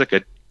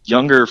a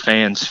younger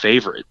fan's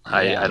favorite.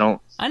 I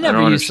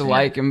never used to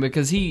like him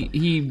because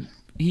he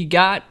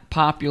got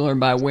popular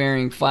by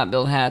wearing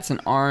flat-billed hats and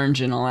orange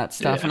and all that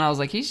stuff, and I was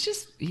like, it's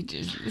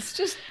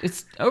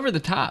over the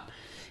top.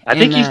 I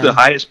think he's the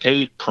highest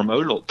paid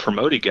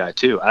promoted guy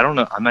too. I don't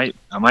know. I might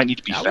need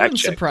to be fact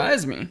checked.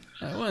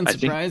 That wouldn't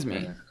surprise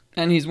me.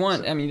 And he's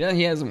won. I mean,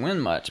 he hasn't won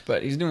much,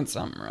 but he's doing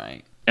something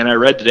right. And I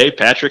read today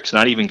Patrick's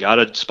not even got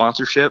a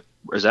sponsorship.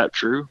 Is that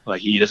true?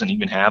 Like, he doesn't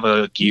even have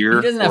a gear.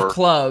 He doesn't have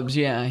clubs.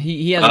 Yeah,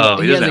 he has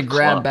a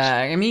grab clubs.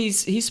 Bag. I mean,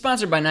 he's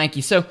sponsored by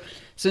Nike. So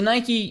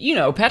Nike,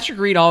 Patrick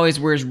Reed always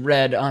wears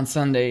red on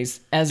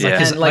Sundays as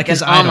like an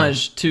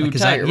homage to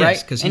Tiger,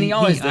 right? And he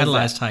always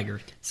idolized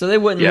Tiger. So they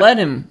wouldn't let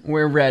him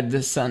wear red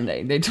this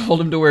Sunday. They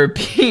told him to wear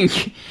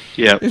pink.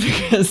 Yeah.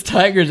 Because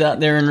Tiger's out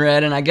there in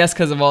red, and I guess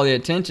because of all the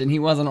attention, he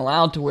wasn't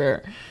allowed to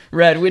wear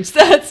red, and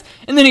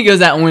then he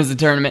goes out and wins the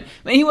tournament.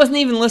 But he wasn't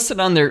even listed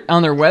on their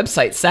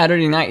website.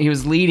 Saturday night he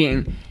was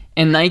leading,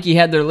 and Nike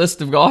had their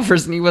list of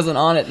golfers, and he wasn't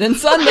on it. Then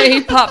Sunday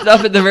he popped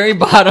up at the very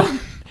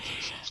bottom.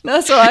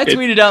 That's why I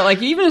tweeted out,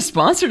 like, even a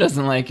sponsor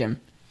doesn't like him.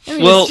 I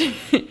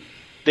mean,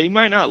 they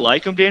might not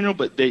like him, Daniel,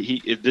 but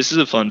this is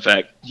a fun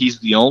fact. He's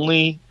the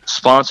only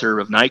sponsor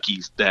of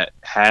Nike's that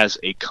has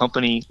a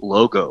company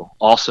logo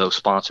also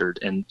sponsored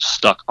and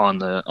stuck on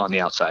the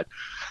outside.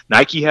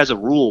 Nike has a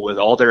rule with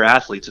all their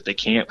athletes that they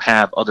can't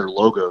have other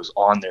logos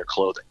on their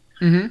clothing.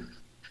 Mm-hmm.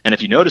 And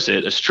if you notice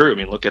it, it's true. I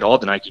mean, look at all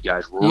the Nike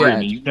guys. Rory, Yeah. I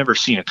mean, you've never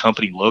seen a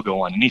company logo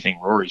on anything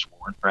Rory's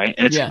worn, right?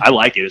 And Yeah. I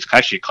like it. It's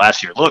actually a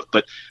classier look,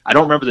 but I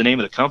don't remember the name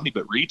of the company,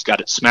 but Reed's got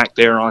it smacked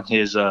there on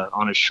his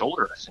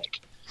shoulder, I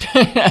think.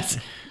 That's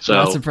So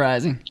not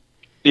surprising.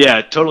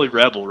 yeah, totally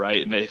rebel,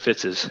 right? And it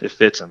fits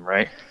him,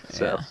 right?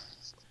 So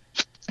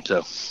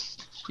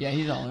Yeah,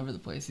 he's all over the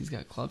place. He's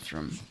got clubs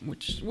from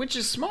which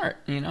is smart.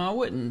 You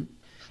know,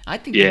 I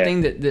think Yeah. the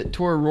thing that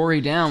tore Rory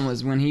down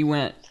was when he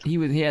had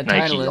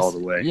Nike Titleist all the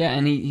way. Yeah,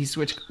 and he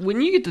switched.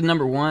 When you get to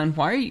number one,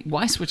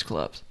 why switch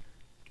clubs?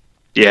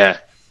 yeah.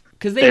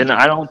 Because And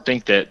I don't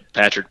think that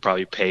Patrick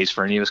probably pays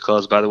for any of his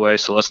clothes, by the way.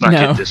 So let's not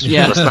No, get this.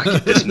 yeah. Let's not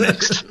get this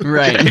mixed.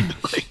 Right. Okay?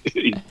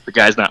 Like, the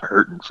guy's not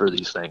hurting for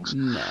these things.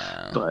 No,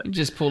 But- he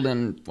just pulled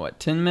in what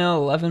 10 mil,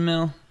 11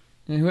 mil.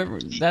 And whoever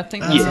that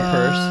thing was Yeah.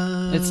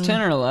 the purse. It's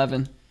 10 or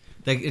 11.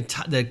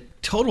 The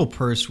total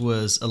purse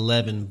was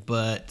 11,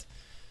 but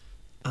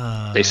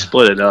They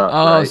split it up.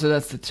 Oh, right? so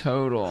that's the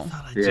total.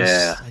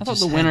 Yeah. I thought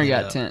the winner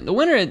got 10. The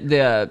winner at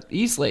the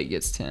East Lake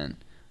gets 10.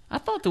 I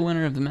thought the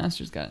winner of the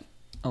Masters got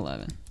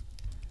 11.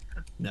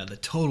 No, the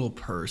total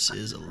purse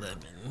is 11.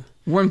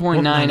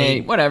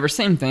 1.98, whatever,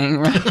 same thing,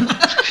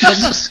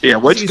 right? Yeah,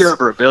 what'd you get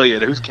over $1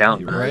 billion? Who's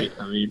counting, right?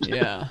 I mean,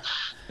 Yeah.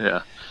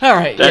 yeah. All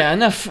right,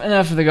 enough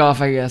of the golf,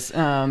 I guess.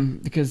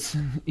 Because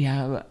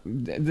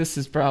this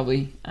is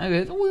probably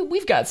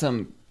we've got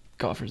some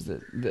golfers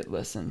that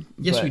listen.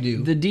 Yes, but we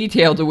do. The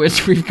detail to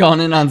which we've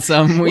gone in on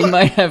some, we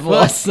might have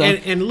lost some.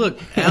 And look,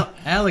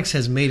 Alex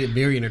has made it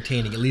very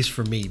entertaining, at least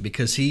for me,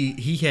 because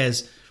he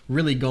has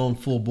really gone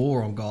full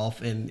bore on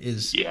golf and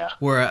is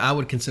where I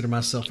would consider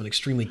myself an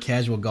extremely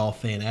casual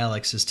golf fan.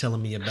 Alex is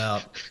telling me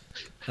about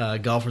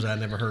golfers I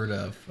never heard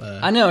of.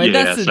 I know, and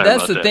that's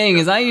the thing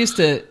is I used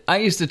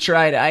to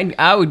try to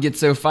I would get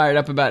so fired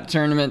up about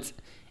tournaments,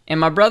 and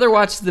my brother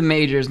watches the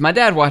majors. My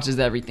dad watches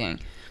everything.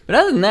 But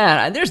other than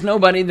that, there's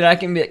nobody that I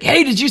can be like,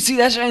 hey, did you see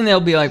that shot? And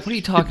they'll be like, what are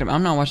you talking about?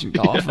 I'm not watching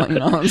golf. You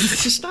know,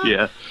 just not.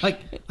 Yeah. Like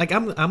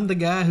I'm the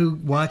guy who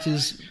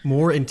watches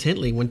more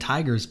intently when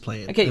Tiger's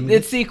playing. Okay,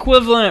 it's the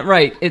equivalent,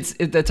 right? It's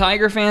the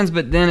Tiger fans,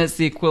 but then it's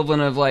the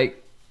equivalent of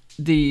like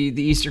the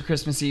Easter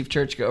Christmas Eve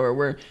churchgoer,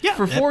 where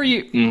for 4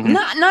 years,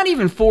 not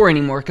even 4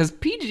 anymore, because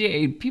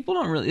PGA people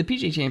don't really the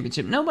PGA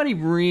Championship nobody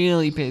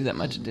really pays that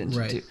much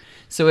attention to.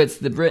 So it's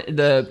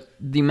the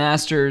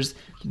Masters,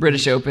 the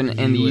British Open,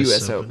 and the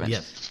US Open.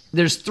 Yep.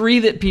 There's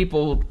 3 that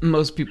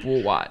most people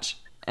will watch,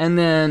 and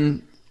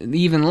then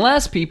even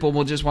less people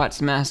will just watch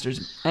the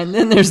Masters, and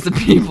then there's the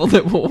people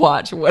that will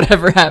watch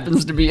whatever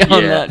happens to be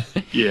on that.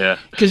 Yeah.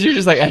 Because you're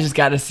just like, I just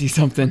got to see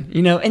something,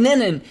 you know. And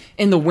then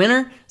in the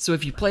winter, so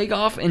if you play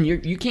golf and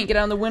you can't get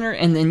out in the winter,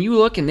 and then you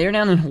look and they're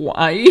down in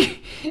Hawaii,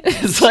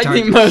 it's like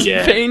the most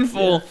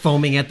painful.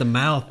 Foaming at the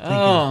mouth.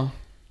 Oh.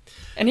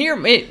 And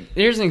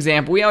here's an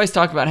example. We always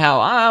talk about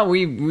how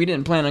we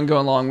didn't plan on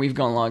going long. We've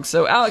gone long.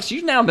 So Alex,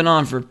 you've now been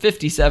on for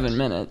 57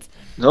 minutes.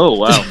 Oh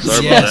wow!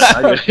 Sorry about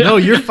that. No,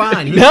 you're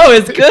fine. No,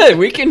 it's good.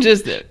 We can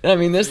just. I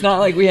mean, it's not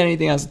like we had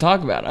anything else to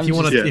talk about. If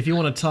you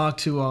want to talk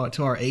to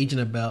our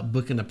agent about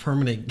booking a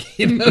permanent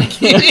gig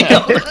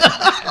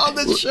on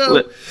the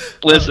show,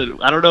 listen.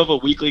 I don't know if a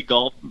weekly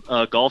golf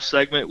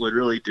segment would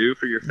really do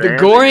for your fans.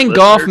 The Goran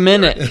Golf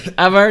Minute.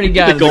 I've already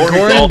got the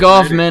Goran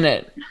Golf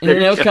Minute. And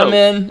they'll come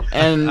in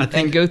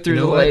and go through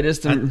the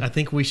latest. I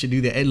think we should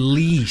do that at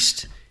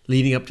least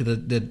leading up to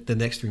the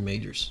next 3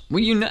 majors.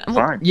 Well,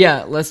 fine.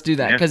 Yeah, let's do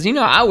that because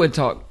I would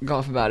talk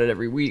golf about it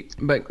every week,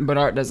 but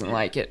Art doesn't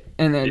like it,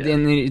 and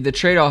then the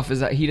trade off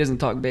is that he doesn't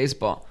talk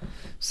baseball,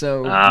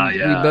 so we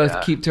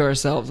both keep to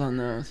ourselves on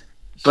those.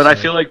 But I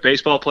feel like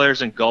baseball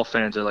players and golf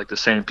fans are like the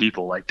same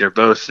people. Like they're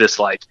both this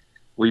like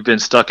we've been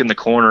stuck in the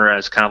corner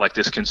as kind of like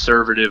this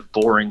conservative,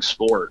 boring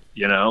sport.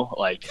 You know,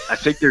 like I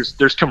think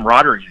there's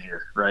camaraderie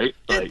here, right?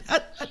 Like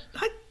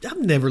I've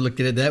never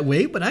looked at it that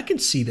way, but I can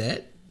see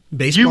that.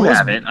 Baseball you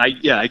haven't.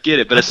 I get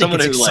it. But as someone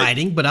it's who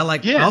exciting, but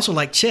I also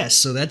like chess,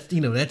 so that's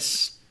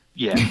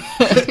yeah.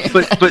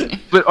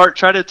 but Art,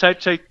 try to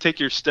take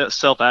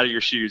yourself out of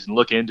your shoes and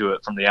look into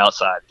it from the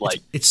outside. Like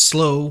it's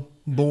slow,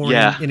 boring,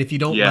 and if you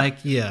don't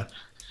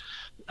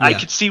I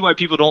could see why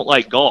people don't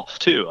like golf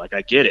too. Like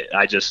I get it.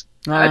 I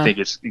think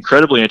it's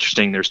incredibly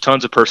interesting. There's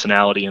tons of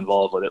personality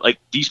involved with it. Like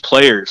these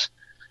players,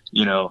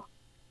 you know.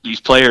 These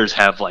players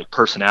have like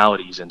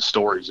personalities and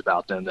stories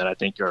about them that I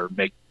think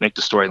make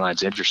the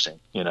storylines interesting,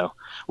 you know.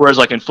 Whereas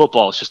like in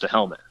football, it's just a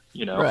helmet,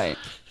 you know. Right.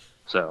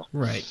 So.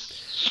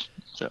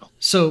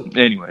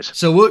 Anyways.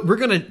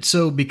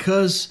 So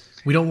because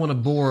we don't want to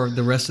bore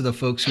the rest of the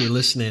folks who are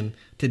listening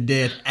to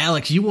death,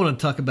 Alex, you want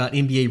to talk about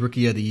NBA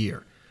Rookie of the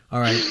Year, all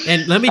right?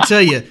 And let me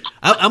tell you,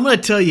 I'm going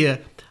to tell you,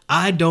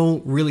 I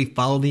don't really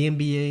follow the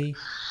NBA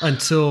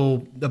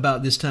until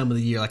about this time of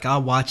the year. Like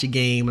I'll watch a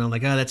game and I'm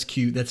like, oh, that's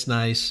cute, that's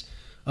nice.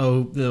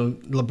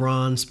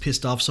 LeBron's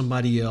pissed off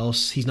somebody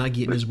else. He's not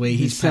getting his way. He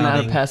He's sent out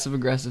pouting. a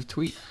passive-aggressive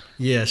tweet.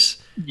 Yes.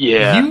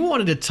 Yeah. You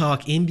wanted to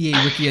talk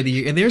NBA Rookie of the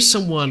Year, and there's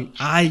someone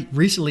I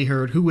recently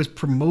heard who was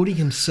promoting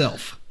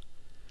himself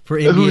for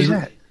NBA. Who is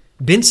that?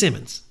 Ben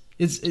Simmons.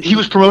 He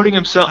was promoting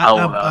himself.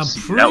 I'm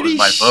That was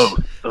my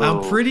vote.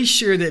 I'm pretty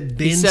sure that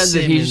Ben He said Simmons,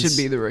 that he should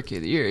be the Rookie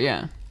of the Year,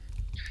 yeah.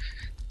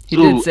 He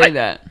did say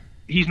that.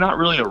 He's not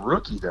really a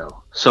rookie,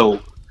 though.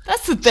 So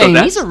that's the thing.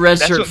 He's a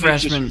that's redshirt what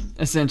freshman,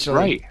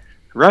 essentially.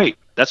 Right.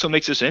 That's what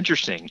makes this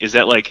interesting, is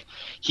that, like,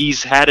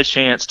 he's had a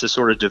chance to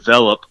sort of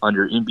develop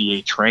under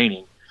NBA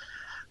training,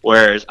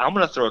 whereas I'm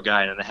going to throw a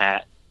guy in the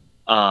hat.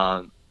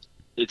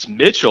 It's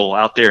Mitchell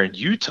out there in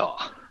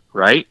Utah,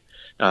 right?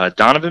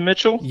 Donovan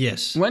Mitchell?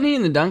 Yes. Wasn't he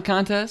in the dunk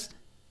contest?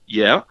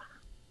 Yeah.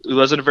 It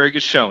wasn't a very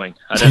good showing.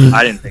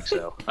 I didn't think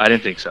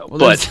so. Well,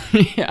 but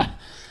yeah.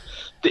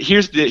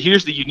 here's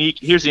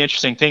the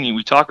interesting thing.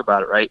 We talk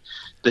about it, right?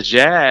 The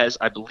Jazz,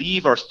 I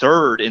believe, are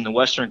third in the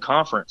Western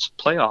Conference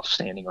playoff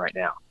standing right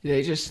now.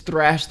 They just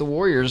thrashed the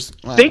Warriors.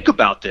 Think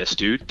about this,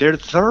 dude. They're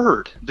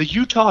third. The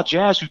Utah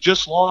Jazz, who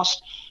just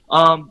lost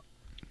Gordon.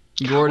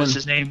 What's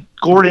his name?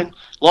 Gordon,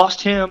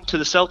 lost him to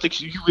the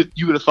Celtics.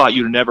 You would have thought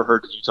you'd have never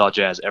heard the Utah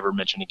Jazz ever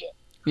mentioned again.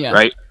 Yeah.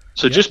 Right?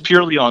 So just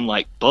purely on,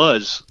 like,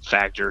 buzz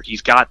factor,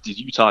 he's got the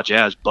Utah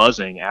Jazz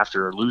buzzing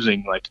after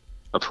losing, like,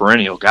 a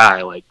perennial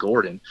guy like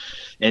Gordon.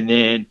 And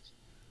then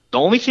the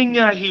only thing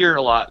that I hear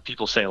a lot,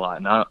 people say a lot,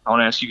 and I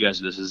want to ask you guys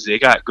this, is they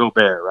got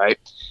Gobert, right?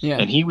 Yeah.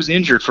 And he was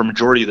injured for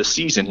majority of the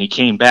season. He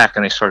came back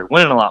and they started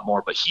winning a lot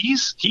more. But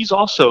he's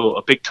also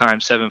a big-time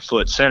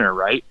 7-foot center,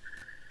 right?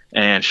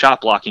 And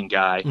shot blocking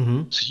guy.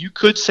 Mm-hmm. So you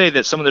could say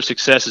that some of their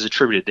success is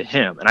attributed to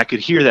him, and I could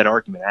hear that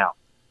argument out.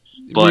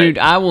 But, dude,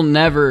 I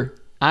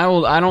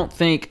don't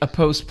think a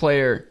post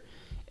player,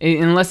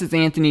 unless it's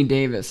Anthony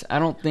Davis, I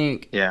don't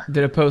think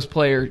that a post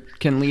player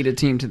can lead a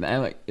team to that,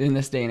 like, in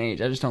this day and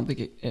age. I just don't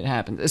think it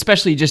happens,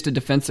 especially just a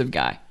defensive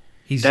guy.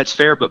 That's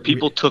fair, but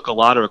people took a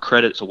lot of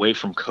credits away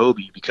from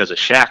Kobe because of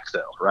Shaq,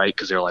 though, right?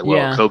 Because they're like,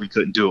 well, Kobe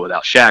couldn't do it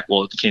without Shaq.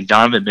 Well, can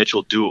Donovan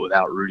Mitchell do it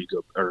without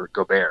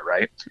Gobert,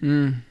 right?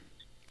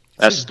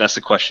 That's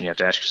the question you have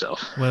to ask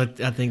yourself. Well,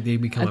 I think they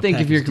become. I think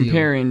if you're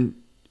comparing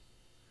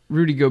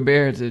Rudy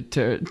Gobert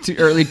to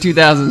early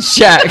 2000s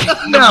Shaq,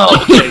 no,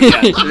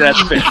 okay,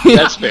 that's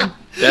fair.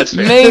 That's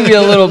fair. Maybe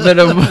a little bit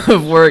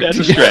of work. That's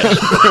a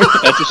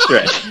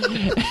stretch.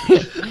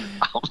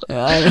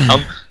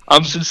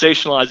 I'm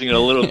sensationalizing it a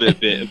little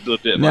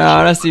bit. No,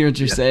 I see what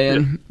you're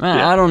saying.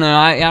 I don't know.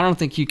 I don't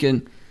think you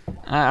can.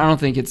 I don't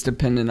think it's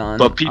dependent on.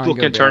 But people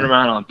can turn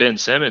around on Ben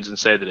Simmons and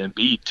say that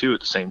Embiid too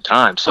at the same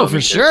time. So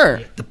for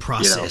sure, the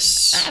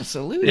process.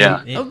 Absolutely.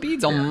 Yeah.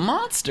 Embiid's a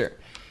monster.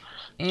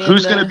 And,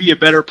 who's going to be a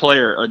better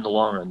player in the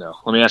long run, though?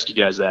 Let me ask you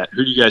guys that.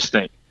 Who do you guys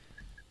think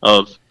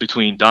of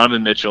between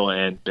Donovan Mitchell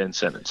and Ben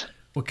Simmons?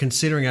 Well,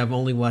 considering I've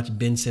only watched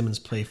Ben Simmons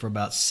play for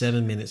about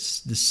 7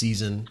 minutes this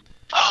season,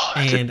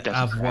 that's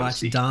I've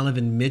watched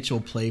Donovan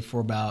Mitchell play for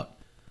about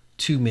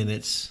 2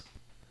 minutes,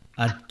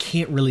 I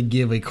can't really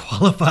give a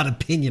qualified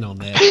opinion on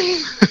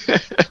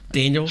that.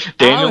 Daniel?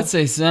 I would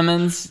say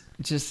Simmons,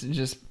 just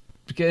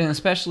because,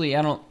 especially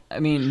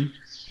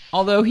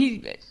although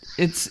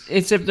it's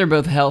if they're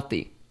both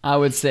healthy. I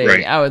would say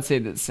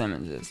that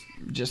Simmons is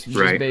just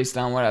based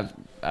on what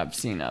I've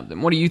seen of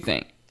them. What do you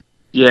think?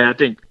 Yeah, I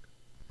think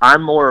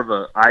I'm more of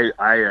I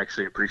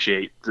actually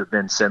appreciate the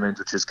Ben Simmons,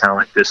 which is kind of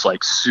like this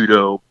like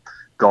pseudo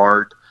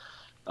guard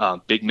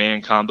big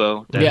man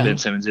combo that Ben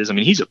Simmons is. I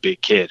mean, he's a big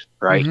kid,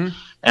 right? Mm-hmm.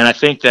 And I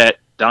think that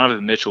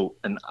Donovan Mitchell,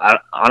 and I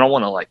don't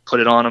want to like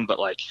put it on him, but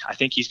like I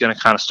think he's going to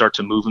kind of start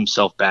to move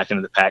himself back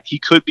into the pack. He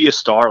could be a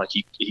star, like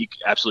he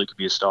absolutely could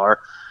be a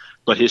star,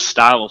 but his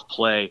style of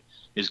play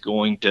is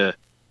going to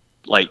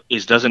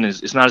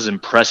it's not as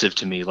impressive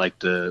to me like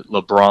the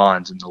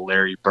LeBrons and the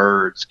Larry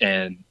Birds,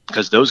 and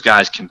because those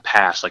guys can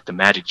pass, like the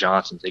Magic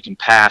Johnsons, they can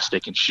pass, they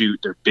can shoot,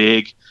 they're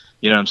big,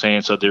 you know what I'm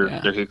saying? So they're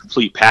a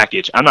complete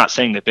package. I'm not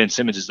saying that Ben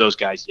Simmons is those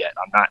guys yet.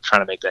 I'm not trying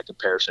to make that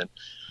comparison,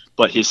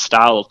 but his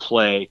style of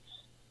play,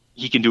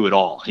 he can do it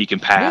all. He can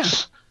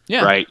pass,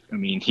 right? I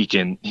mean, he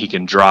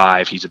can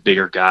drive. He's a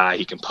bigger guy.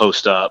 He can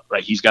post up,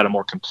 right? He's got a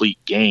more complete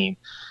game,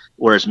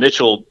 whereas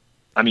Mitchell,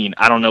 I mean,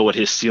 I don't know what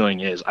his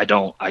ceiling is. I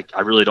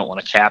really don't want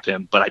to cap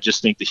him, but I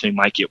just think that he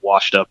might get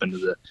washed up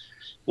into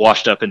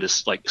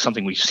like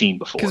something we've seen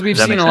before. Because we've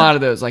seen a lot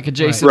of those, like a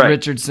Jason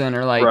Richardson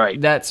or like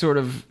that sort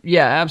of,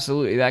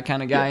 absolutely, that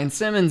kind of guy. And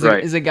Simmons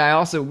is a guy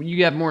also,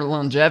 you have more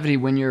longevity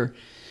when you're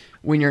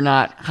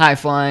not high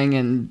flying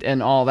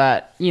and all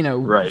that,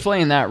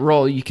 playing that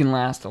role, you can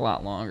last a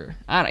lot longer.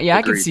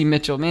 I can see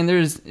Mitchell. Man,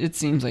 it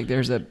seems like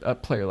there's a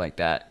player like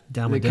that.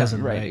 Dime a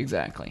dozen, right?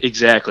 Exactly.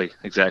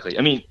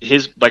 I mean,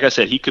 like I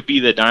said, he could be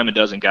the dime a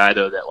dozen guy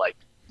though that like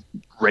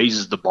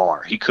raises the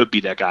bar. He could be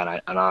that guy,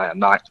 and I'm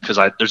not, because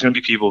there's going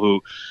to be people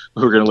who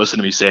are going to listen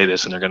to me say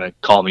this, and they're going to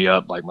call me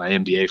up, like my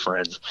NBA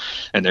friends,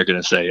 and they're going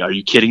to say, "Are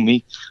you kidding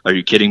me? Are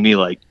you kidding me?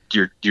 Like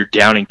you're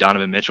downing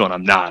Donovan Mitchell, and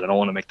I'm not. I don't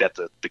want to make that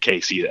the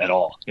case at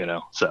all.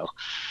 So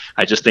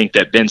I just think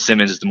that Ben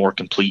Simmons is the more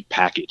complete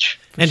package.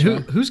 And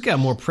who's got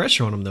more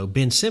pressure on him though?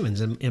 Ben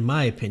Simmons, in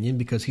my opinion,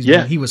 because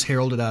he was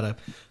heralded out of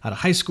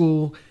high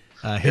school,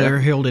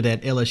 heralded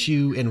at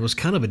LSU, and was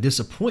kind of a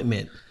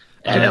disappointment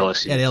at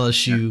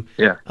LSU.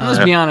 Yeah.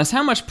 Let's be honest.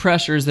 How much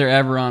pressure is there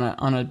ever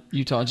on a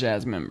Utah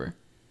Jazz member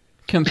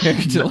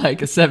compared to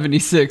like a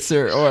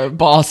 76er or a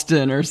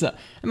Boston or something?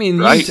 I mean,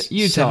 right.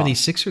 Utah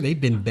 76er, they've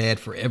been bad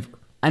forever.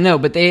 I know,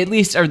 but they at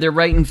least they're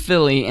right in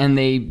Philly, and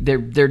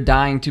they're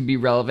dying to be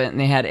relevant, and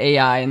they had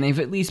AI, and they've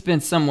at least been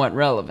somewhat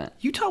relevant.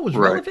 Utah was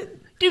relevant?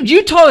 Dude,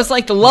 Utah is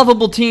like the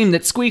lovable team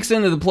that squeaks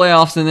into the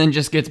playoffs and then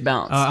just gets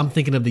bounced. I'm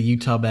thinking of the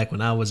Utah back when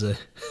I was a...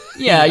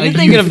 Yeah, you're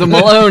thinking of the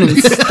Malone and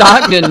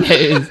Stockton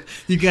days.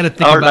 You got to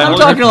think about... I'm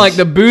talking like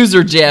the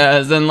Boozer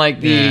Jazz and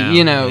like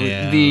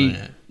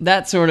the,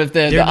 that sort of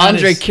thing. The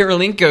Andre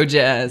Kirilenko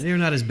Jazz. They're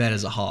not as bad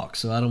as a Hawk,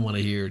 so I don't want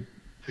to hear...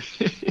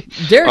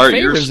 Derek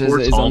Favors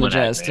is on the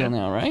Jazz still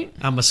now, right?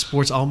 I'm a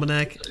sports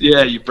almanac.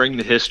 Yeah, you bring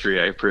the history.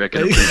 I can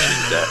appreciate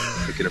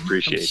that. I can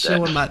appreciate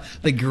showing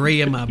the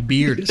gray in my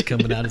beard is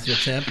coming out. Is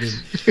what's happening.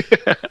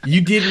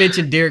 You did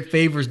mention Derek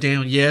Favors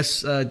down.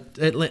 Yes,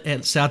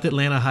 at South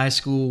Atlanta High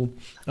School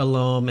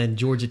alum and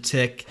Georgia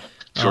Tech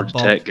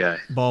Tech guy,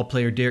 ball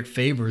player Derek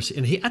Favors,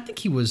 and I think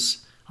he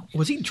was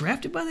he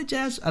drafted by the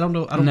Jazz? I don't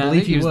know. I don't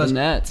believe he was. The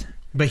Nets.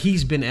 But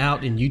he's been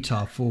out in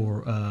Utah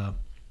for.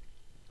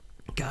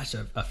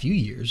 A few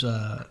years,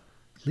 at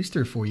least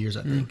 3 or 4 years,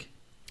 I think.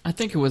 I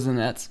think it was the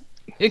Nets.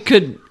 It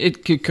could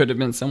have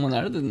been someone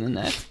other than the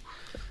Nets.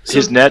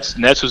 His Nets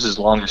was his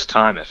longest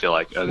time. I feel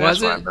like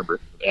that's what I remember.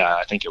 Yeah,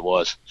 I think it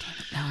was.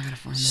 Now I gotta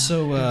find out.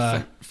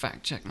 So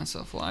fact check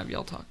myself live.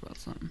 Y'all talk about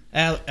something.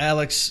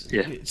 Alex,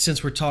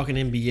 since we're talking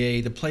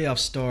NBA, the playoffs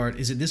start.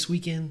 Is it this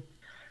weekend?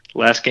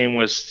 Last game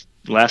was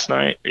last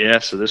night. Yeah,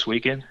 so this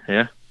weekend.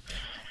 Yeah.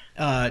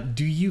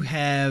 Do you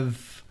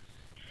have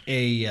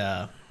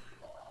an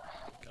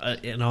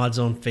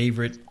odds-on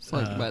favorite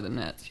by the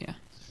Nets, yeah,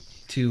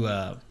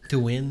 to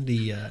win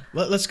the.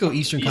 Let's go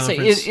Eastern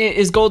Conference.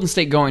 Is Golden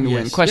State going to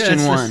win?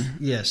 Question one.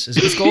 Yes.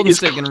 Is Golden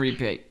State going to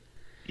repeat?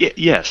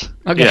 Yes.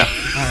 Okay. Yeah.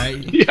 All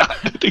right. Yeah.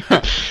 I think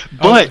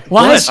but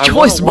wise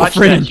choice, my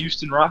friend.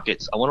 Houston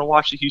Rockets. I want to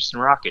watch the Houston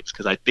Rockets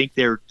because I think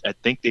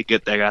they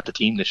got the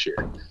team this year.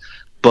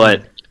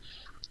 But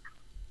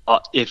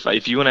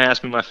if you want to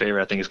ask me my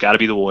favorite, I think it's got to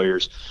be the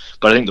Warriors.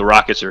 But I think the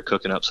Rockets are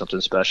cooking up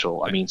something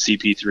special. I mean,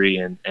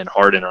 CP3 and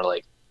Harden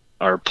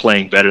are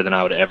playing better than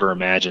I would ever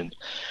imagine.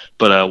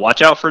 But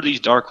watch out for these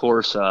dark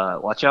horse.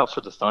 Watch out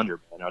for the Thunder,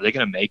 man. Are they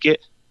going to make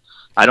it?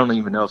 I don't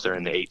even know if they're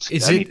in the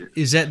 8th.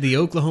 Is that the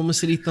Oklahoma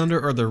City Thunder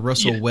or the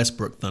Russell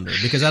Westbrook Thunder?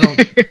 Because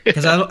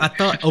I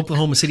thought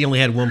Oklahoma City only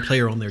had one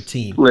player on their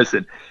team.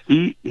 Listen,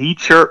 he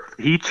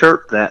chirped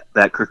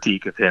that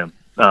critique of him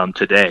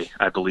today.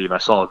 I believe I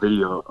saw a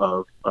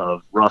video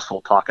of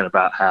Russell talking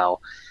about how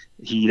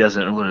he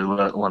doesn't really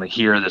want to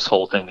hear this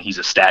whole thing. He's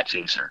a stat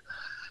chaser.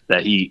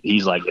 That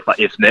he's like,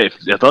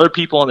 if other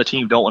people on the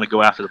team don't want to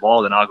go after the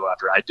ball, then I'll go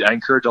after it. I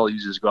encourage all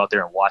users to go out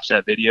there and watch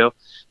that video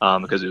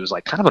because it was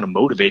like kind of a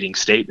motivating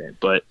statement.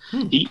 But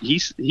he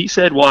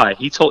said why.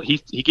 He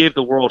gave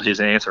the world his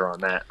answer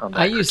on that.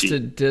 I used to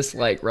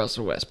dislike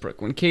Russell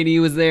Westbrook when KD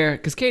was there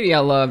because KD I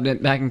loved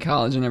it back in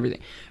college and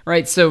everything.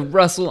 Right, so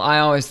Russell, I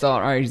always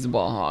thought, all right, he's a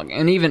ball hog,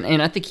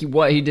 and I think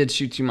he did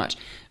shoot too much.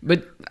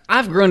 But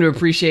I've grown to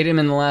appreciate him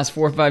in the last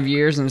 4 or 5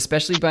 years, and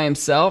especially by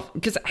himself.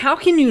 Because how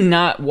can you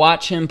not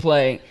watch him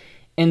play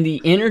and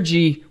the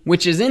energy,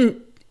 which is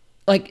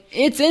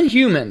it's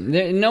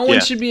inhuman. No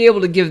one should be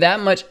able to give that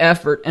much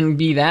effort and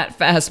be that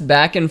fast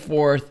back and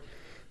forth.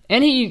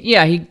 And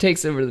he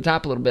takes over the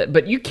top a little bit.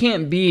 But you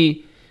can't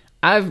be,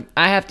 I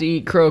have to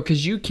eat crow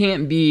because you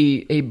can't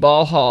be a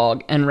ball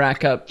hog and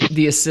rack up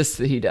the assists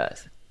that he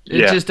does.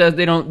 It just does.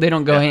 They don't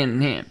go hand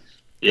in hand.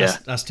 Yeah,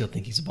 I still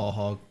think he's a ball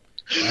hog.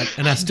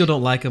 And I still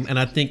don't like him, and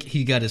I think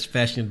he got his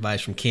fashion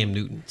advice from Cam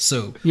Newton.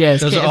 So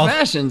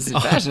fashion's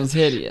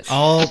hideous.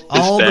 All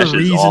the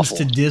reasons awful.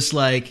 to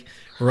dislike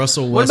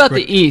Russell Westbrook. What about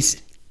the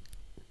East?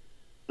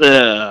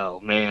 Oh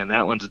man,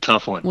 that one's a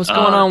tough one. What's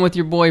going on with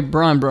your boy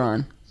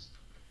Bron?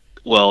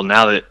 Well,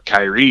 now that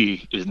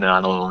Kyrie is no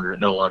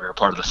longer a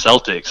part of the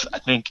Celtics,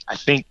 I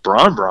think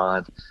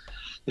Bron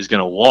is going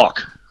to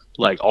walk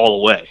like all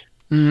the way.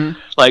 Mm-hmm.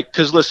 Like,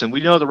 because listen,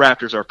 we know the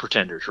Raptors are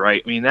pretenders,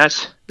 right? I mean, that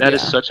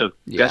is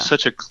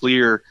such a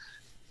clear.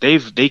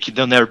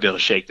 They'll never be able to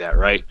shake that,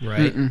 right?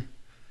 Right. Mm-mm.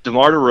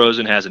 DeMar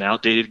DeRozan has an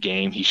outdated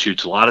game. He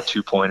shoots a lot of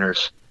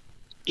 2-pointers.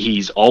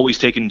 He's always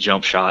taking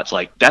jump shots.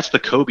 Like, that's the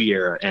Kobe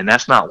era, and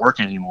that's not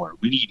working anymore.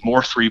 We need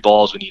more 3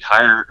 balls. We need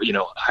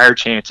higher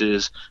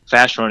chances,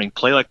 fast running,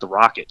 play like the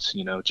Rockets.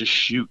 Just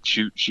shoot.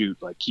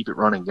 Like, keep it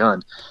running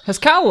gun. Has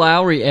Kyle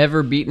Lowry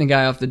ever beaten a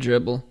guy off the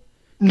dribble?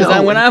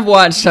 No. When I've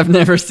watched, I've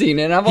never seen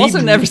it. I've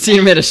also never seen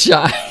him hit a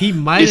shot. He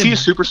might. Is he a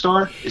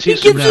superstar? He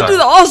gets into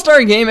the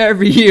All-Star game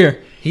every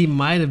year. He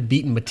might have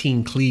beaten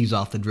Mateen Cleaves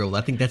off the dribble.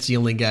 I think that's the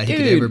only guy he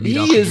could ever beat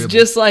off the dribble. He is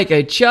just like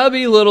a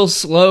chubby little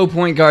slow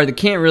point guard that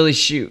can't really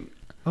shoot.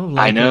 Oh,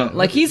 like I know.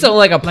 Like he's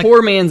like a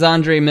poor man's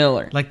Andre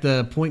Miller. Like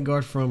the point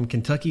guard from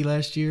Kentucky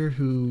last year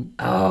who...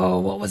 Oh,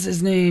 what was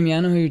his name? Yeah, I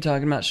know who you're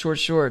talking about. Short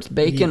shorts.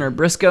 Bacon or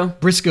Briscoe?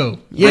 Briscoe.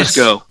 Yes.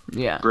 Briscoe.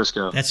 Yeah.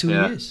 Briscoe. That's who he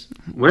is.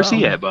 Where's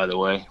he at, by the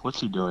way?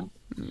 What's he doing?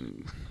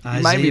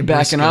 Might be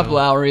backing up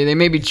Lowry. They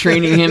may be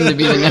training him to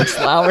be the next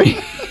Lowry.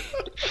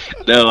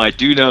 No, I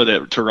do know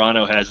that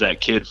Toronto has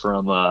that kid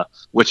from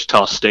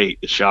Wichita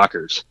State, the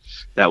Shockers,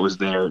 that was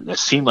there. That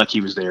seemed like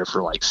he was there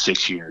for like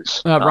 6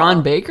 years.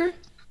 Ron Baker?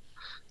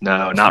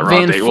 No, not Van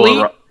Ron Baker. Fleet?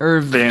 Well, Or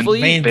Van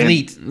Fleet?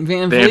 Vliet.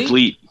 Van Van Fleet?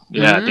 Fleet.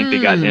 Yeah, I think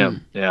they got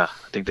him. Yeah,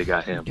 I think they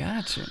got him.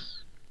 Gotcha.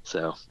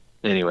 So,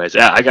 anyways,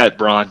 yeah, I got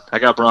Bron. I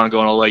got Bron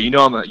going all the way.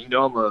 I'm a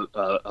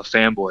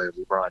fanboy of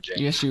LeBron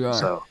James. Yes, you are.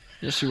 So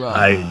Yes, you are.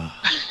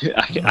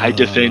 I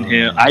defend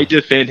him. I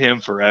defend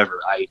him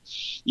forever.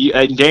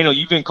 And Daniel,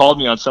 you've been called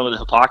me on some of the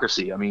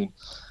hypocrisy. I mean,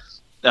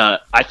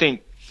 I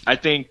think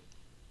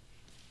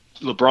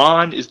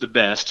LeBron is the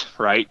best,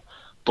 right?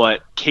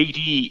 But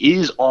KD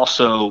is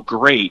also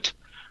great.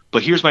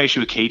 But here's my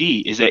issue with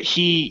KD is that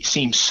he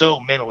seems so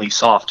mentally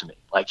soft to me.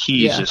 Like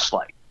he's just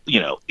like,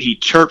 he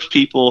chirps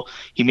people.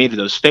 He made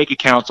those fake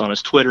accounts on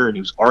his Twitter and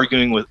he was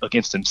arguing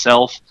against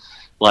himself,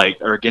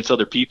 or against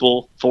other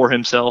people for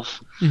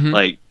himself. Mm-hmm.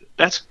 Like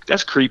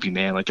that's creepy,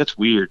 man. Like that's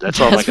weird. That's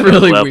on like another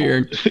really level.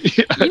 Weird.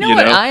 You know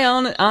what I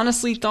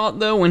honestly thought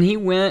though when he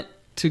went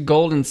to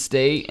Golden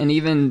State and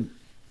even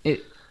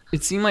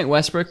it seemed like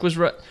Westbrook was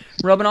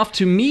rubbing off.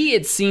 To me,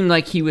 it seemed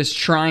like he was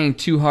trying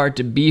too hard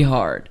to be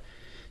hard.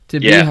 To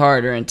be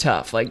harder and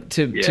tough, like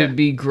to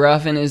be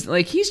gruff and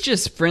he's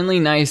just friendly,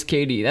 nice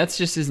KD. That's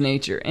just his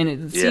nature. And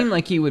it seemed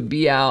like he would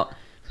be out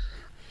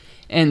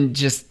and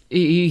just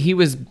he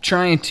was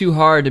trying too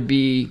hard to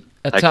be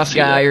a tough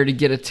guy or to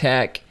get a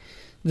tech.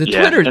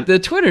 The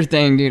Twitter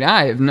thing, dude.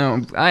 I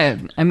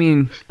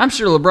mean, I'm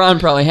sure LeBron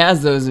probably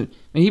has those. I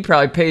mean, he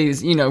probably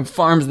pays,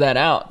 farms that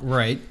out.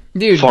 Right.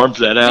 Dude, farms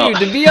that out.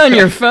 Dude, to be on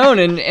your phone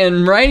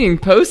and writing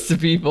posts to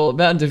people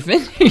about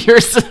defending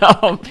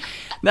yourself.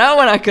 That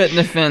one I couldn't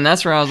defend.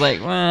 That's where I was like,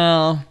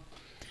 well,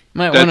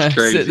 might want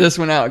to sit this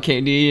one out,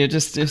 KD.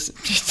 Just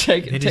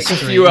take a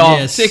few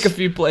off, take a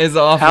few plays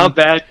off. How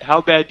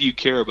bad do you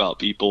care about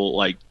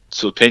people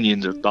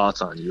opinions or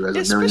thoughts on you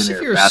as a millionaire especially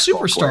if you're a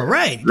superstar player.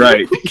 Right?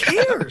 Right. Who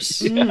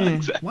cares?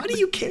 Exactly. Why do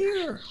you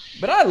care?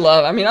 But I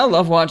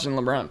love watching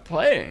LeBron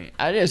play.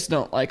 I just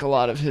don't like a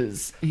lot of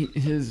his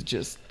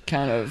just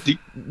kind of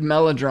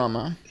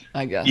melodrama,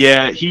 I guess.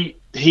 Yeah,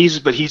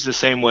 he's the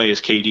same way as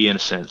KD in a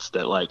sense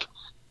that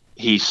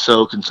he's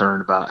so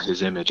concerned about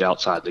his image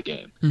outside the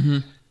game. Mm-hmm.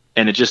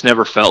 And it just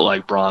never felt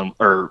like Bron,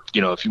 or,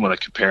 if you want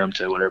to compare him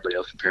to what everybody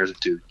else compares him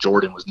to,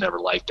 Jordan was never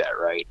like that,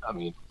 right? I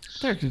mean,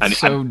 they're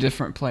so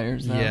different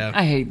players, though. Yeah.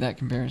 I hate that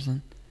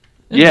comparison.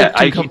 I hate that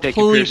comparison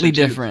completely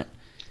different.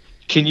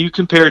 Can you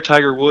compare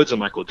Tiger Woods and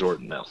Michael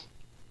Jordan, though?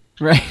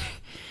 Right.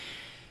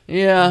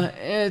 Yeah,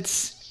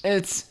 it's I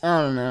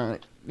don't know.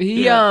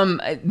 The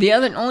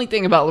only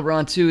thing about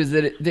LeBron too is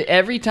that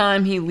every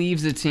time he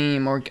leaves a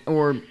team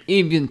or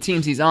even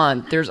teams he's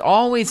on, there's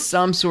always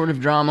some sort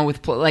of drama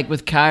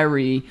with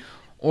Kyrie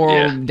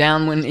or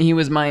down when he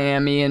was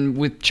Miami and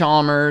with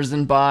Chalmers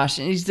and Bosch.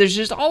 And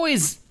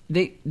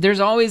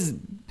there's always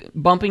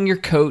bumping your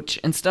coach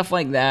and stuff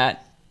like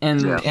that,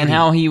 and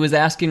how he was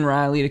asking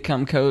Riley to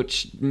come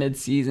coach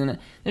mid-season.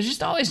 There's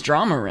just always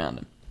drama around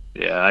him.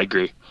 Yeah, I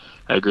agree.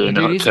 Dude,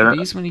 he's a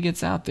beast when he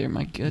gets out there.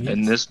 My goodness.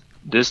 And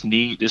this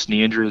knee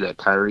injury that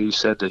Kyrie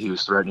said that he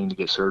was threatening to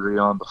get surgery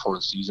on before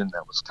the season,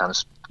 that was kind of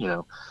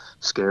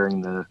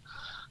scaring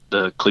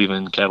the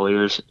Cleveland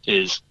Cavaliers,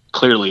 is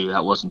clearly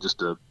that wasn't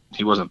just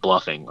he wasn't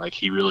bluffing.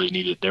 He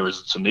really there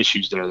was some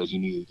issues there that he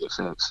needed to get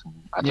fixed. And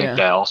I think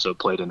that also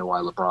played into why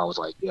LeBron was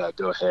like, yeah,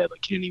 go ahead.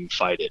 He didn't even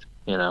fight it,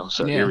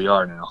 So here we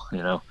are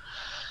now,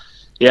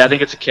 Yeah, I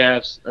think it's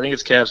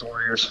Cavs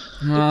Warriors.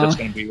 I think that's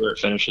going to be where it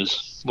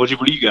finishes. What do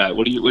you got?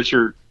 You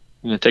going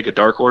to take a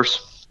dark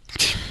horse?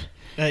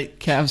 Hey,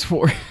 Cavs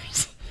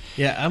Warriors.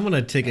 Yeah, I'm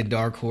gonna take a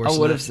dark horse. I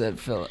would have said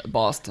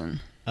Boston.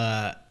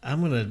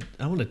 I'm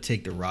gonna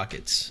take the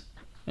Rockets.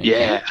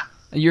 Yeah.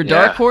 Your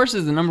dark horse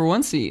is the number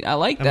 1 seed. I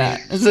like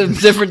that. It's a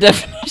different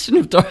definition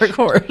of dark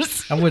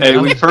horse.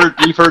 We've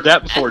heard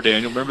that before,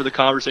 Daniel. Remember the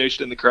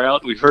conversation in the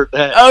crowd? We've heard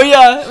that. Oh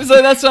yeah,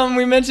 so that's something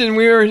we mentioned.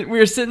 We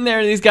were sitting there,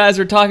 and these guys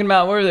were talking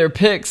about what were their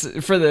picks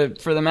for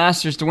the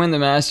Masters to win the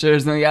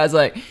Masters, and the guy's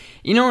like,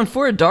 and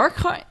for a dark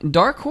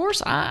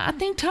horse, I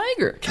think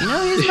Tiger.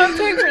 He's my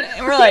favorite.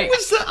 And we're like,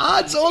 what's the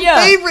odds-on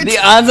favorites? The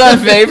odds-on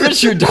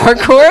favorites, your dark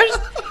horse.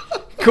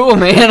 Cool,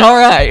 man. All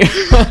right.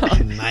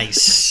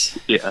 Nice.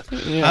 Yeah.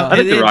 I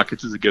think the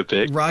Rockets is a good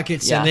pick.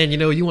 Rockets, and then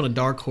you want a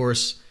dark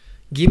horse.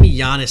 Give me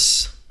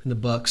Giannis and the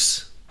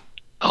Bucks.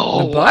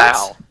 Oh, the Bucks?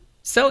 wow.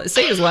 So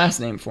say his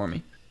last name for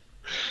me.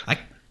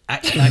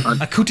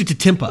 Akuta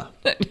Tatimpa.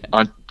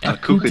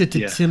 Akuta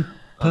Tatimpa.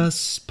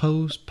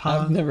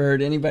 I've never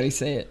heard anybody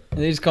say it.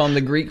 They just call him the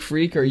Greek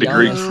Freak or the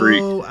Giannis. Greek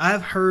Freak. Oh,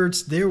 I've heard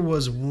there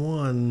was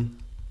one.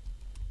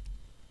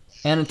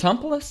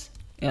 Anatompoulos?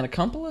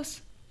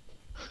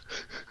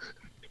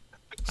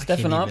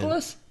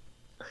 Stephanopoulos?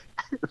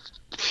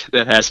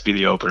 That has to be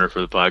the opener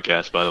for the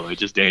podcast, by the way.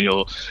 Just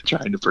Daniel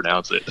trying to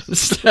pronounce it.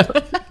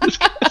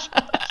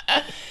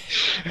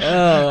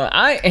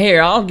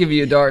 I'll give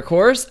you a dark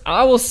horse.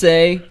 I will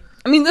say,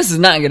 I mean, this is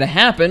not going to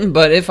happen,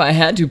 but if I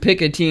had to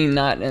pick a team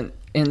not in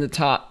the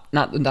top,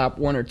 not the top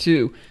 1 or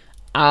 2,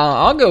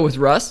 I'll go with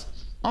Russ.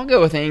 I'll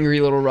go with angry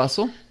little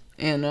Russell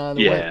and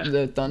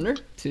the Thunder.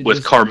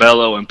 With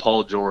Carmelo and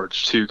Paul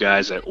George, 2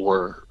 guys that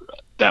were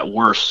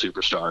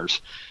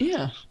superstars.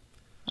 Yeah.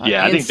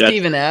 Yeah, I think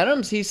Steven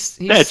Adams, he's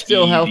still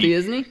easy. healthy,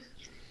 isn't he?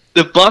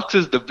 The Bucks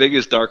is the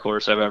biggest dark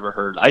horse I've ever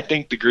heard. I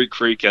think the Greek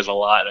Freak has a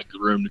lot of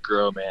room to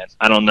grow, man.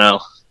 I don't know.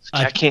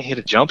 I can't hit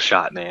a jump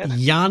shot, man.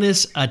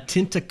 Giannis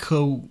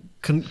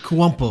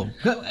Antetokounmpo.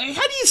 How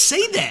do you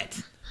say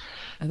that?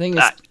 I think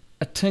it's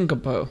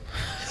Atunkapo.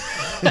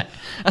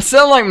 I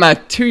sound like my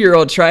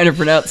 2-year-old trying to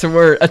pronounce a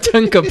word.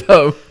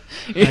 Atunkapo.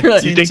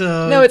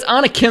 No, it's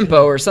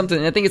Anakimpo or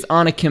something. I think it's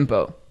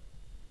Anakimpo.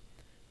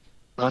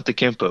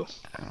 Antetokounmpo.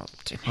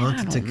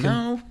 I don't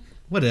know.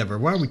 Whatever.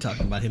 Why are we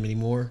talking about him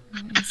anymore?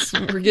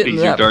 We're getting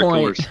to that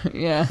point.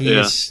 Yeah.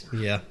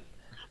 Yeah.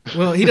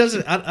 Well, he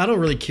doesn't. I don't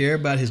really care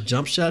about his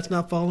jump shots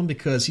not falling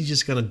because he's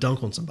just going to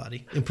dunk on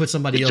somebody and put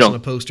somebody else on a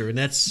poster, and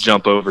that's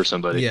jump over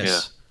somebody. Yes.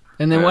 Yeah.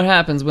 And then what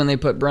happens when they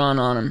put Braun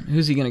on him?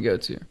 Who's he going to go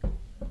to?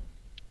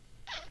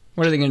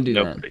 What are they going to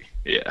do Nobody.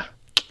 Yeah.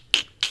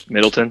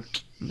 Middleton.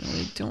 No,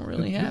 they don't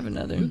really have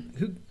another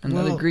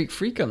well, Greek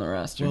Freak on the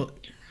roster. Well,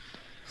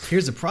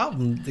 here's the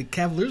problem: the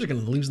Cavaliers are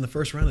going to lose in the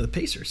first round of the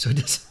Pacers, so it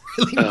doesn't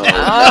really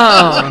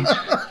matter.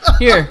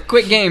 Here,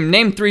 quick game.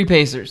 Name 3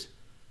 Pacers.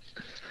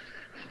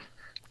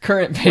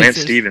 Current Pacers. Lance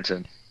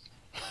Stevenson.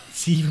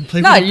 Does he even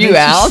play? Not you,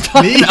 Al.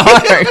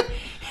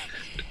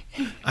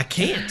 I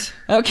can't.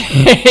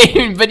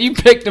 Okay, but you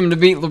picked him to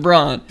beat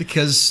LeBron.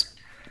 Because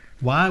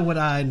why would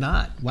I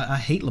not? I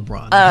hate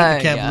LeBron. I hate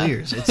the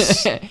Cavaliers. Yeah.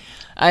 It's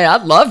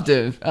I'd love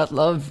to. I'd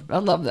love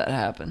that to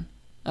happen.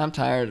 I'm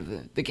tired of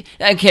it.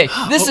 Okay,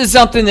 this is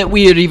something that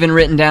we had even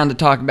written down to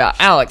talk about.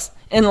 Alex,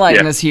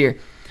 enlighten us here.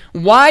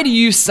 Why do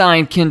you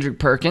sign Kendrick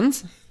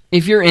Perkins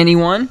if you're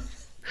anyone,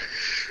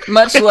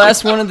 much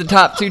less one of the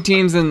top 2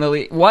 teams in the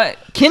league? What?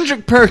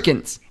 Kendrick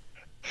Perkins.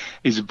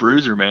 He's a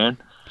bruiser, man.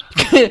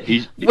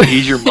 He's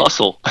your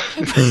muscle.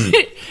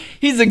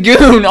 He's a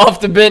goon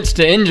off the bench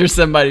to injure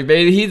somebody,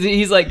 baby.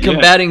 He's like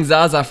combating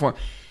Zaza for him.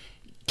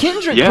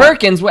 Kendrick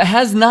Perkins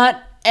has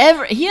not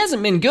ever. He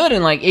hasn't been good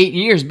in like 8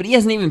 years, but he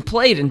hasn't even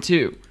played in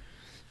 2.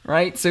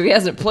 Right? So he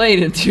hasn't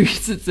played in 2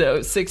 since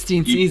the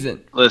 16th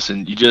season.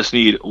 Listen, you just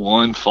need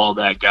one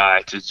fallback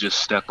guy to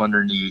just step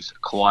underneath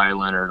Kawhi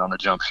Leonard on a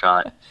jump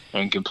shot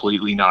and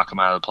completely knock him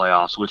out of the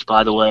playoffs, which,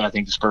 by the way, I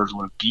think the Spurs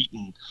would have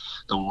beaten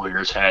the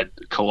Warriors had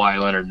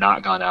Kawhi Leonard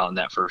not gone out in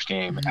that first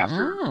game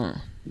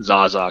after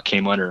Zaza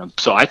came under him.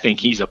 So I think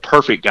he's a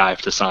perfect guy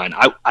to sign.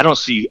 I don't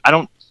see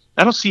how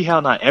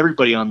not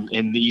everybody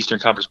in the Eastern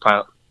Conference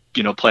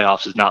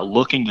playoffs is not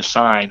looking to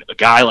sign a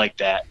guy like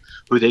that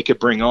who they could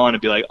bring on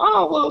and be like,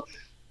 oh, well,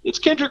 it's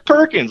Kendrick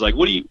Perkins. Like,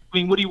 what do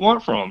you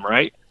want from him,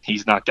 right?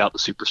 He's knocked out the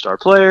superstar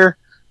player.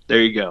 There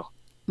you go.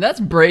 That's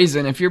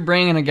brazen if you're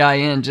bringing a guy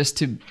in just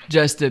to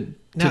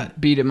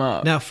beat him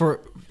up. Now, for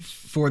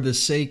the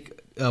sake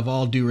of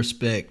all due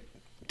respect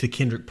to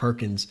Kendrick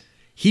Perkins,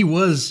 he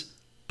was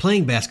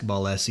playing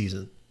basketball last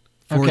season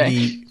for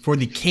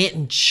the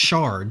Canton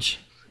Charge.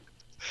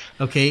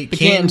 Okay, the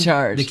Canton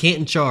Charge. The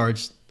Canton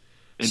Charge.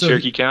 In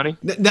Cherokee County?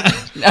 Not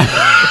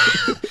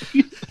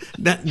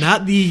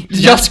the... Did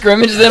y'all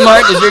scrimmage them,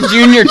 Art? Did your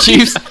junior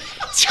Chiefs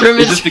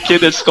scrimmage? Is this the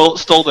kid that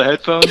stole the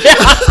headphones?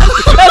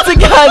 That's a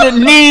guy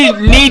that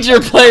needs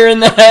your player in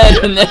the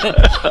head and then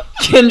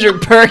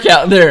Kendrick Perk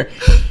out there.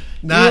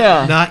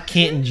 Not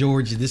Canton,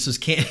 Georgia. This was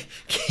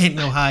Canton,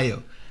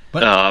 Ohio.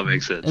 But, that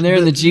makes sense. And they're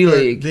in the G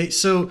League.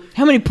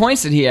 How many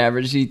points did he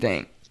average, do you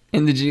think,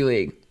 in the G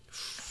League?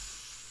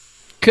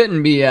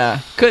 Couldn't be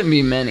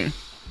many.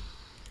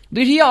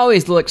 Dude, he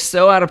always looked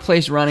so out of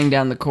place running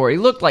down the court. He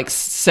looked like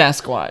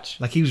Sasquatch.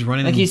 Like he was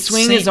running. Like he'd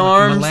swing his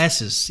arms.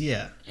 Molasses,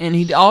 yeah. And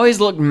he'd always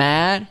look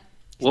mad.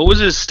 What was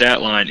his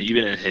stat line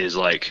even in his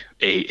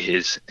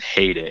his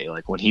heyday?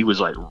 Like when he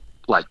was like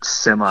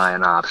semi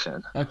an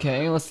option.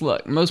 Okay, let's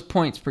look. Most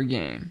points per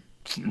game.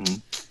 Mm-hmm.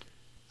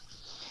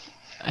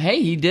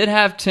 Hey, he did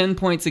have 10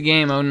 points a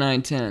game,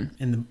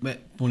 09-10.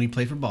 When he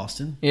played for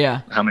Boston.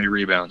 Yeah. How many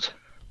rebounds?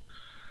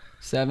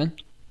 7.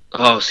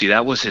 Oh, see,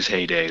 that was his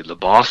heyday, the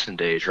Boston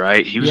days,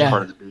 right? He was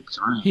part of the Big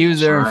 3. He was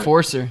their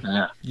enforcer.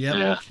 Yeah. Yep.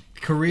 Yeah.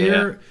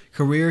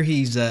 Career,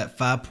 he's at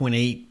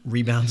 5.8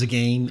 rebounds a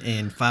game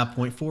and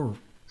 5.4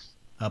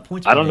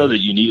 points. I don't know that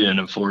you need an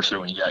enforcer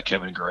when you got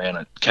Kevin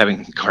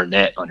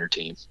Garnett on your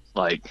team.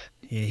 Like,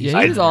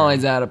 he's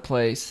always out of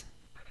place.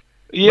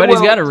 Yeah, but he's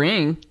got a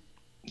ring.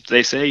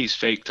 They say he's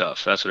fake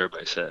tough. That's what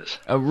everybody says.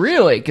 Oh,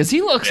 really? Because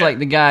he looks like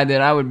the guy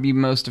that I would be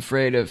most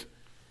afraid of.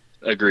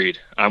 Agreed.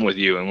 I'm with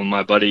you. And when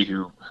my buddy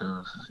who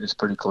is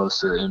pretty close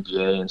to the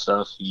NBA and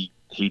stuff,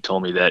 he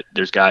told me that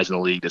there's guys in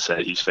the league that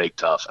said he's fake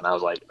tough, and I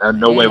was like,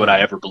 no way would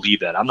I ever believe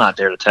that. I'm not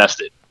there to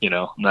test it.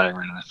 I'm not even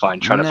going to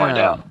try to find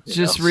out.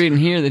 Just reading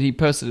here that he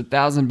posted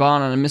 1,000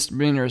 bond on a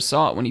misdemeanor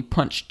assault when he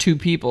punched 2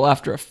 people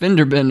after a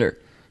fender bender.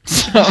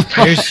 So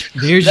there's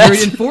your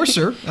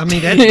enforcer. I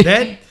mean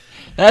that.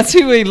 That's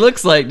who he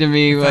looks like to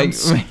me.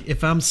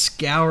 If I'm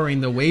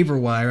scouring the waiver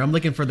wire, I'm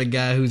looking for the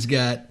guy who's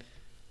got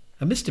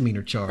a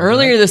misdemeanor charge.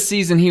 Earlier this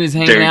season, he was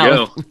hanging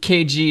out with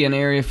KG in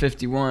Area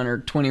 51 or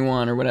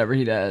 21 or whatever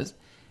he does,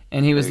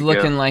 and he was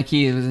looking like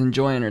he was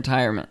enjoying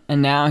retirement.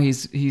 And now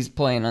he's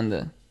playing on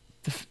the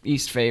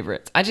East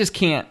favorites. I just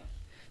can't.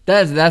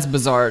 That's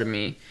bizarre to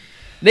me.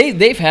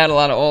 They've had a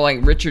lot of like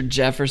Richard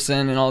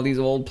Jefferson and all these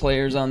old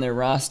players on their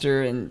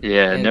roster, and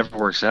it never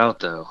works out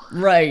though.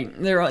 Right?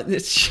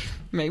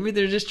 Maybe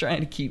they're just trying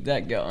to keep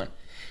that going.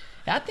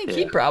 I think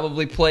he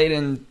probably played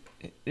in.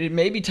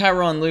 Maybe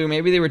Tyronn Lue.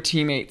 Maybe they were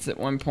teammates at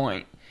one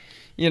point.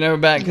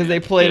 Back because they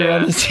played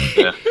around the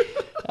team. Yeah.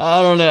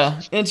 I don't know.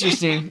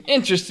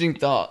 Interesting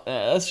thought.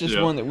 That's just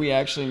one that we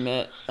actually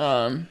met.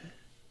 That's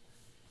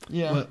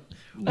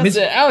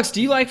it. Alex,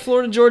 do you like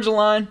Florida Georgia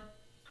Line?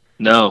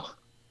 No.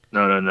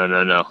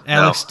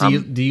 Alex,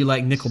 do you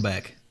like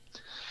Nickleback?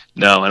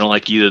 No, I don't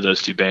like either of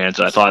those 2 bands.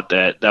 I thought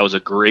that was a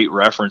great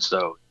reference,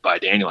 though, by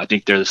Daniel. I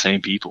think they're the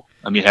same people.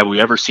 I mean, have we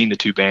ever seen the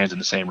 2 bands in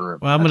the same room?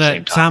 Well, I'm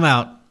going to time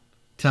out.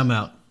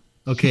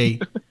 Okay,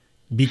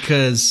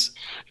 because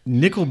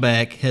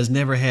Nickleback has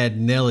never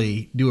had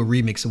Nelly do a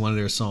remix of one of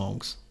their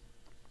songs.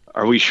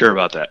 Are we sure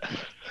about that?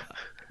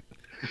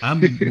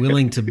 I'm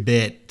willing to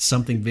bet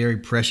something very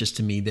precious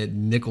to me that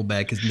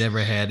Nickleback has never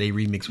had a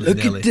remix with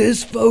Nelly. Look at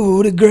this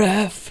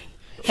photograph.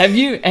 Have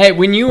you? Hey,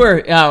 when you were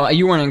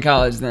you weren't in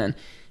college then.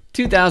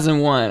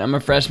 2001. I'm a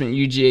freshman at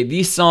UGA.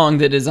 The song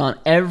that is on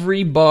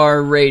every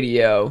bar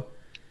radio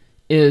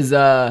is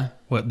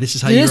what? This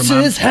is how you remind me?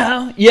 This is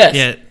how. Yes.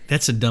 Yeah,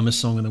 that's the dumbest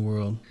song in the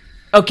world.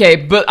 Okay,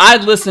 but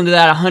I'd listen to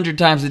that 100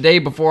 times a day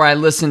before I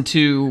listened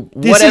to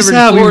this whatever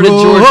in Florida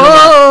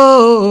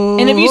Georgia.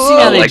 And have you seen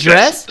how they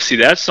dress? See,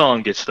 that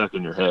song gets stuck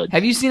in your head.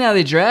 Have you seen how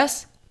they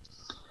dress?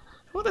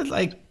 Well, they're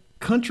like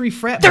country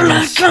frat. They're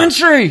not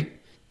country.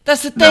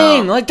 That's the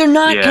thing. Like they're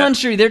not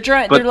country. They're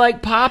they're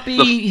like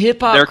poppy hip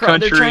hop. They're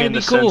country they're trying in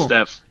to the be cool. sense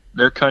that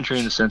they're country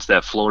in the sense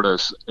that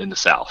Florida's in the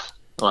South.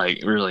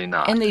 Like really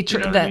not. And they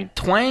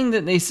twang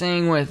that they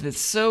sing with, it's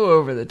so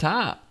over the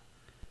top.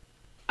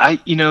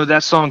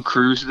 That song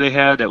Cruise they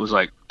had that was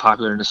like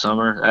popular in the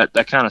summer,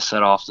 that kind of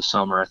set off the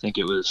summer. I think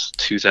it was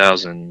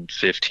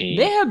 2015.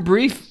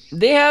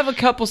 They have a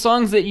couple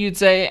songs that you'd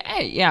say,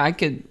 hey, yeah,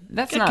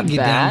 that's not get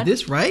bad. Down with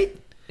this, right?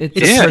 It's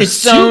the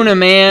persona,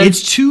 man.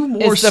 It's 2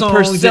 more it's songs.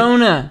 The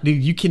persona.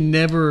 Dude, you can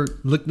never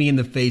look me in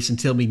the face and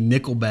tell me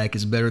Nickleback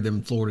is better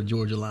than Florida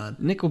Georgia Line.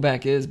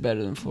 Nickleback is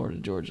better than Florida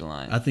Georgia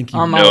Line. I think you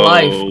on my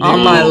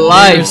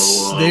life.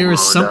 There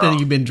is something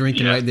you've been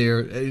drinking right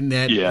there in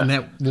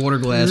that water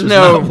glass. Was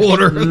not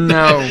water.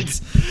 No.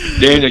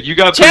 Daniel, you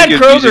got Chad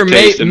pretty good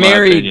music taste,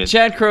 Kroger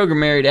Chad Kroger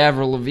married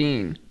Avril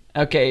Lavigne.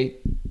 Okay.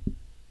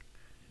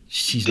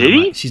 She's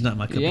not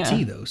my cup of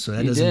tea though, so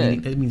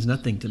that means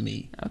nothing to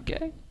me.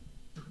 Okay.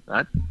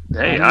 I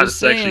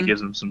just actually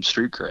gives him some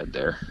street cred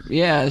there.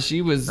 Yeah,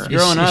 she was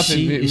growing up.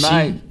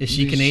 Is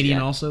she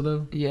Canadian also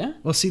though? Yeah.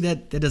 Well, see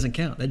that doesn't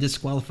count. That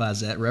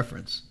disqualifies that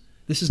reference.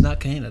 This is not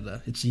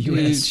Canada. It's the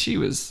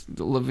U.S.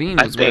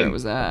 Lavigne was where it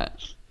was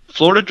at.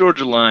 Florida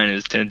Georgia Line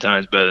is 10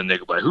 times better than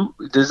Nickleback. Who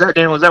does that?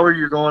 Daniel, is that where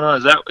you're going on?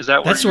 Is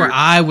that That's where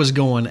I was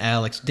going,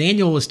 Alex.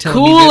 Daniel was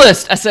telling me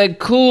I said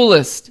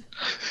coolest.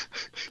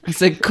 I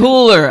said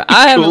cooler.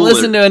 I haven't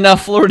listened to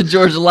enough Florida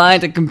Georgia Line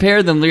to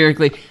compare them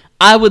lyrically.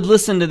 I would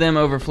listen to them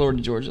over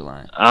Florida Georgia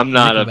Line. I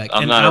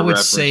would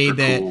say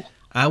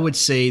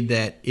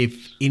that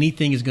if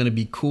anything is going to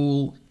be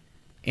cool,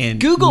 and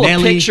Google a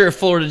picture of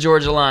Florida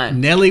Georgia Line.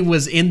 Nelly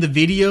was in the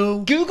video.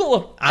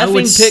 Google a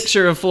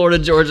picture of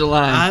Florida Georgia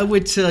Line. I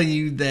would tell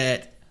you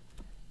that.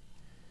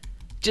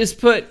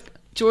 Just put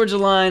Georgia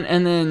Line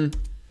and then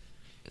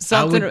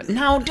something.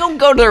 No, don't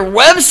go to their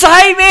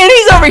website, man.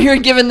 He's over here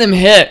giving them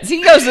hits.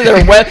 He goes to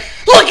their web.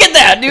 Look at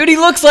that, dude. He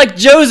looks like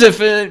Joseph,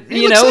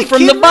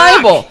 from the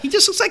Bible. He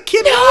just looks like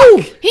Kid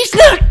Rock. He's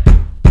not.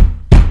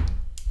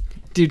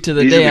 Dude, to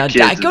the day I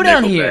die. Go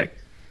down here.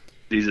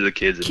 These are the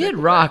kids. Kid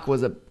Rock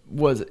was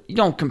you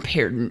don't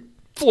compare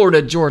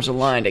Florida Georgia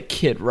Line to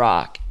Kid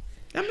Rock.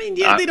 I mean,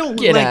 they don't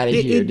look like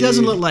it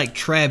doesn't look like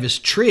Travis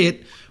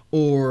Tritt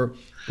or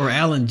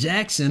Alan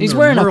Jackson. He's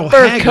wearing Merle a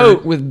fur Haggard.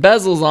 coat with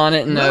bezels on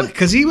it, and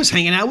because he was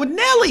hanging out with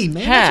Nelly,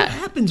 man. Hat. That's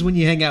what happens when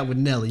you hang out with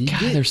Nelly.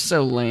 They're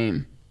so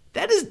lame.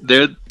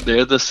 They're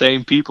the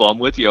same people. I'm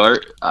with you,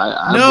 Art.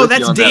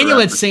 That's Daniel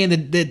that's saying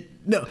that.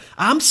 No,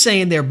 I'm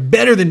saying they're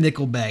better than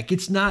Nickleback.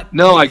 It's not.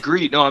 No, I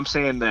agree. No, I'm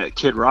saying that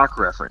Kid Rock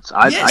reference.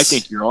 I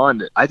think you're on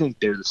it. I think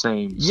they're the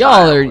same.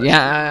 Y'all are.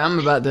 Yeah, I'm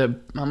about to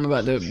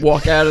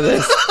walk out of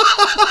this.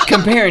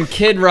 Comparing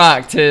Kid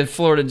Rock to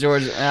Florida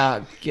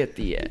Georgia. Get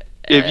the.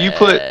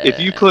 If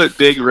you put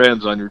big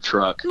rims on your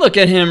truck, look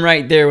at him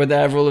right there with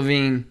Avril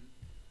Lavigne.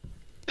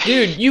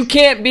 Dude, you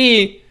can't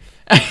be.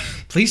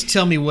 Please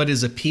tell me what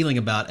is appealing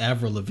about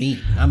Avril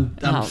Lavigne.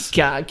 Oh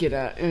God, get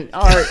out!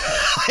 All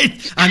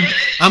right,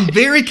 I'm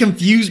very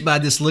confused by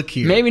this look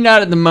here. maybe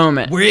not at the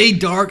moment. Way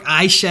dark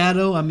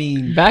eyeshadow. I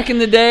mean, Back in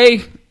the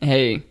day,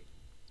 hey,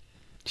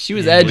 she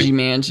was edgy,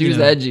 man. She was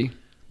edgy.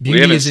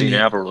 We haven't seen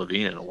Avril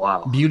Lavigne in a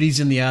while.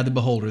 Beauty's in the eye of the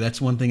beholder. That's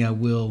one thing I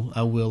will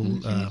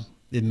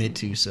admit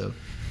to. So,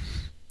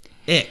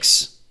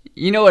 X.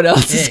 You know what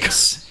else is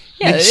X.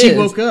 Yeah, she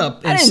woke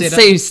up and said,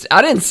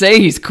 I didn't say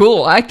he's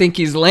cool. I think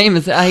he's lame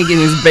as I think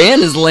his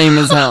band is lame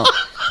as hell.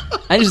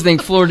 I just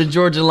think Florida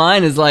Georgia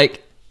Line is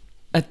like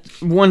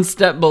one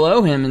step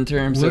below him in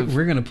terms of.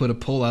 We're gonna put a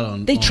poll out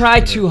on. They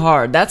tried too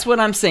hard. That's what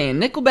I'm saying.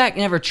 Nickelback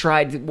never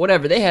tried.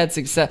 Whatever, they had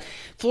success.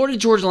 Florida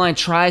Georgia Line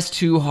tries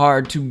too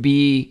hard to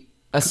be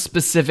a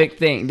specific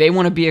thing. They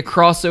want to be a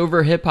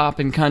crossover hip hop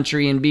and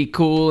country and be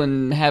cool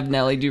and have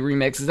Nelly do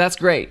remixes. That's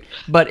great,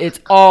 but it's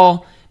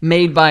all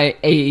made by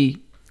a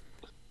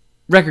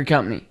record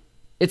company.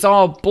 It's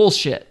all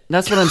bullshit.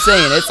 That's what I'm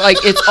saying. It's like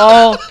it's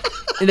all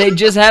they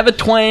just have a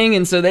twang,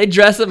 and so they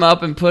dress him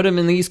up and put him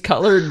in these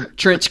colored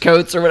trench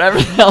coats or whatever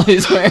the hell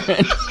he's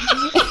wearing.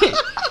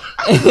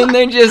 And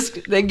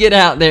they get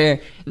out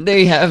there.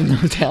 They have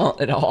no talent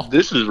at all.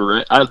 This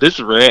rant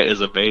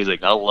is amazing.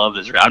 I love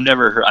this rant. I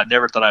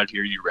never thought I'd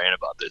hear you rant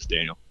about this,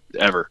 Daniel.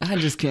 Ever. I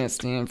just can't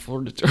stand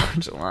Florida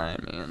Georgia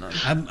Line, man.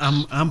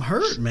 I'm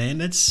hurt, man.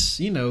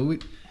 That's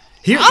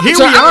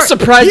I'm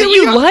surprised that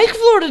you like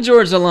Florida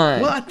Georgia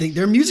Line. Well, I think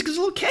their music is a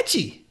little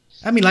catchy.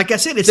 I mean, like I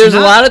said, there's a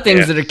lot of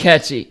things that are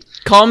catchy.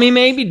 Call Me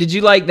Maybe. Did you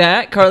like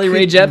that? Carly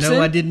Rae Jepsen?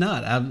 No, I did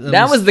not.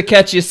 That was the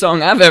catchiest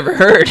song I've ever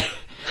heard.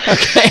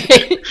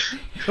 Okay.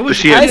 I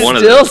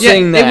still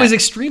sing that. It was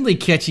extremely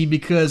catchy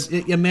because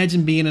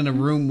imagine being in a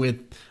room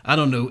with, I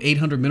don't know,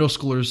 800 middle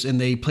schoolers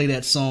and they play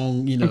that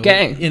song,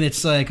 Okay. And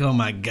it's like, oh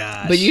my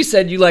gosh. But you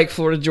said you like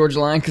Florida Georgia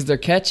Line because they're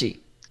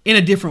catchy. In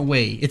a different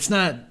way. It's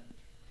not.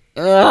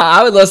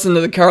 I would listen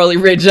to the Carly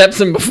Rae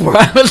Jepsen before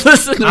I would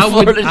listen to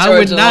Florida Georgia Line. I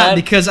would not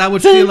because I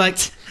would feel like.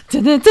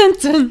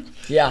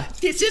 Yeah.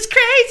 This is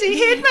crazy.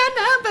 Hit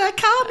my number.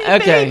 Call me.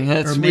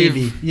 Okay. Or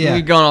maybe.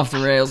 We've gone off the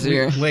rails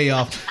here. Way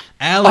off.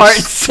 Alex Art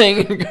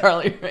singing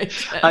Carly Rae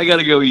Jepsen. I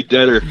gotta go eat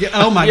dinner.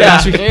 Oh my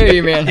gosh! I hear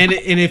you,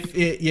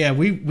 man.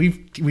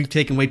 We've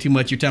taken way too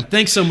much of your time.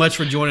 Thanks so much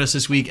for joining us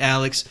this week,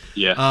 Alex.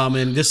 Yeah.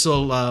 And this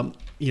will,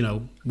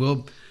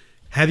 we'll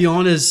have you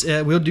on as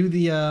we'll do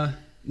the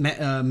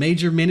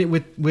major minute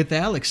with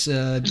Alex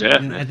at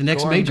the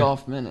next major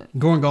Golf Minute.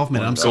 Goran Golf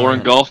Minute. I'm sorry.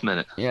 Goran Golf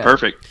Minute. Yeah.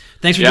 Perfect.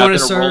 Thanks for joining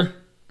us, sir.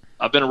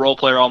 I've been a role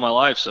player all my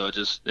life, so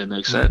it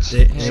makes sense.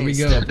 There we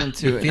go. Step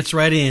into it. Fits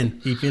right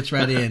in. He fits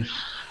right in.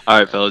 All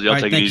right, fellas. Y'all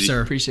take it easy.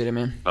 Sir. Appreciate it,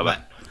 man. Bye-bye.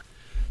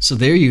 So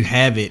there you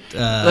have it.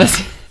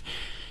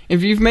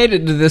 If you've made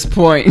it to this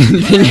point,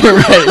 then you're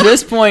right. At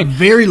this point,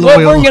 very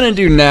loyal. What we're going to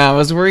do now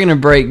is we're going to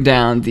break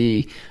down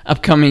the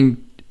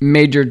upcoming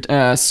major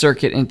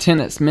circuit in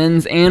tennis,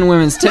 men's and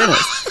women's tennis.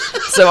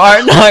 So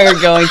Art and I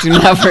are going to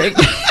now break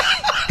down.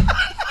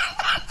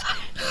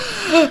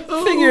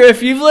 Figure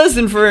if you've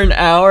listened for an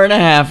hour and a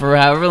half or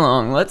however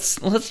long, let's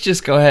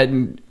just go ahead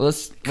and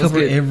let's cover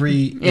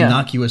every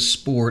innocuous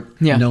sport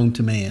known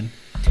to man.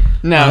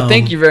 No,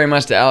 thank you very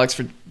much to Alex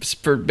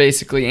for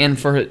basically and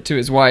to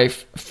his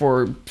wife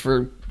for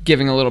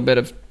giving a little bit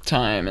of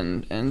time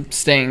and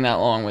staying that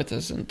long with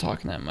us and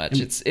talking that much.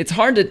 It's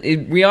hard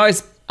to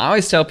I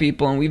always tell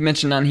people, and we've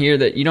mentioned on here,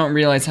 that you don't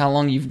realize how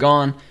long you've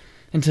gone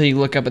until you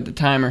look up at the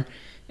timer.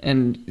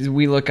 And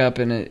we look up,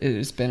 and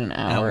it's been an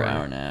hour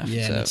and a half.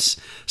 Yeah.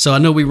 So I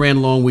know we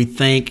ran long.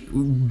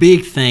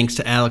 Big thanks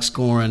to Alex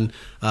Goran,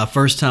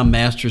 first-time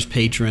Masters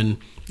patron,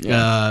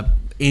 golf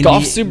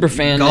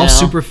superfan,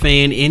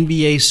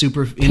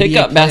 NBA pick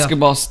up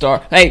basketball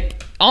star. Hey,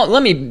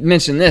 let me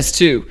mention this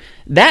too.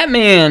 That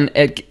man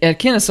at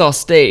Kennesaw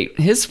State,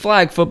 his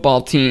flag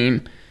football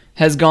team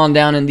has gone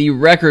down in the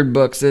record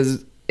books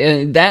as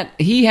that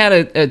he had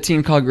a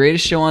team called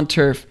Greatest Show on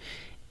Turf,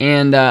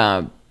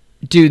 and.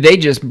 Dude, they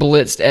just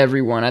blitzed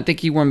everyone. I think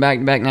he won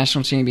back-to-back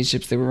national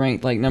championships. They were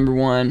ranked like number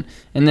one.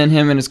 And then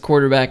him and his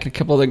quarterback and a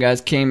couple other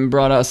guys came and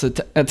brought us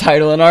a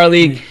title in our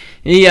league.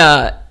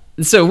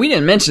 So we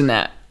didn't mention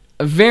that.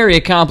 A very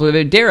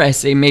accomplished, dare I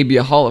say, maybe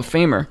a Hall of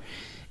Famer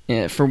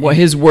for what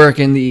his work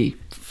in the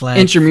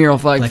intramural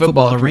flag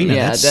football arena.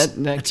 Yeah,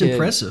 that's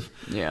impressive.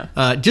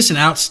 Yeah, just an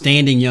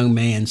outstanding young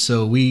man.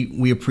 So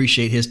we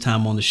appreciate his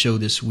time on the show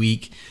this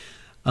week.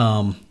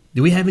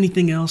 Do we have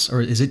anything else,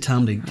 or is it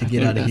time to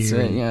get out of here?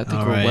 That's it. Yeah, I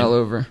think we're well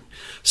over.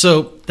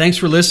 So thanks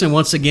for listening.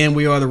 Once again,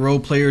 we are the Role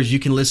Players. You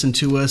can listen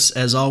to us,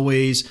 as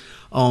always,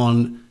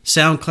 on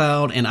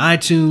SoundCloud and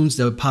iTunes.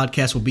 The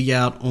podcast will be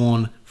out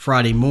on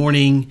Friday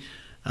morning.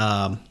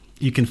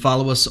 You can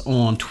follow us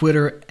on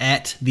Twitter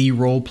at The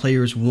Role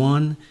Players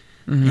 1.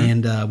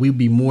 And we'd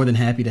be more than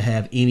happy to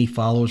have any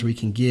followers we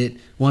can get.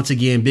 Once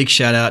again, big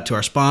shout out to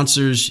our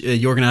sponsors,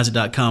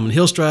 YourganizeIt.com and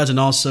Hillstrides, and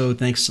also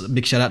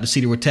big shout out to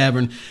Cedarwood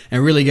Tavern.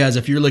 And really, guys,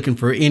 if you're looking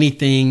for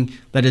anything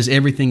that is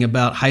everything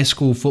about high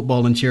school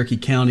football in Cherokee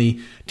County,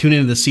 tune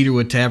into the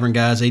Cedarwood Tavern,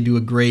 guys. They do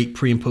a great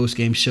pre- and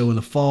post-game show in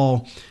the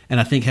fall, and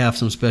I think have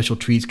some special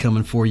treats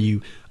coming for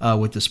you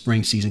with the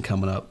spring season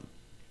coming up.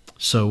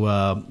 So,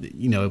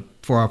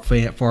 for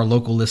our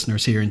local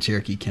listeners here in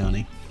Cherokee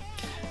County.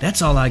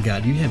 That's all I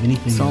got. Do you have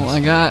anything else? That's all I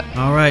got.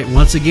 All right.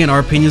 Once again, our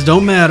opinions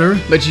don't matter.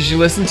 But you should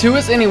listen to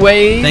us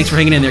anyway. Thanks for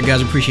hanging in there,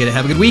 guys. Appreciate it.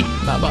 Have a good week.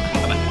 Bye-bye.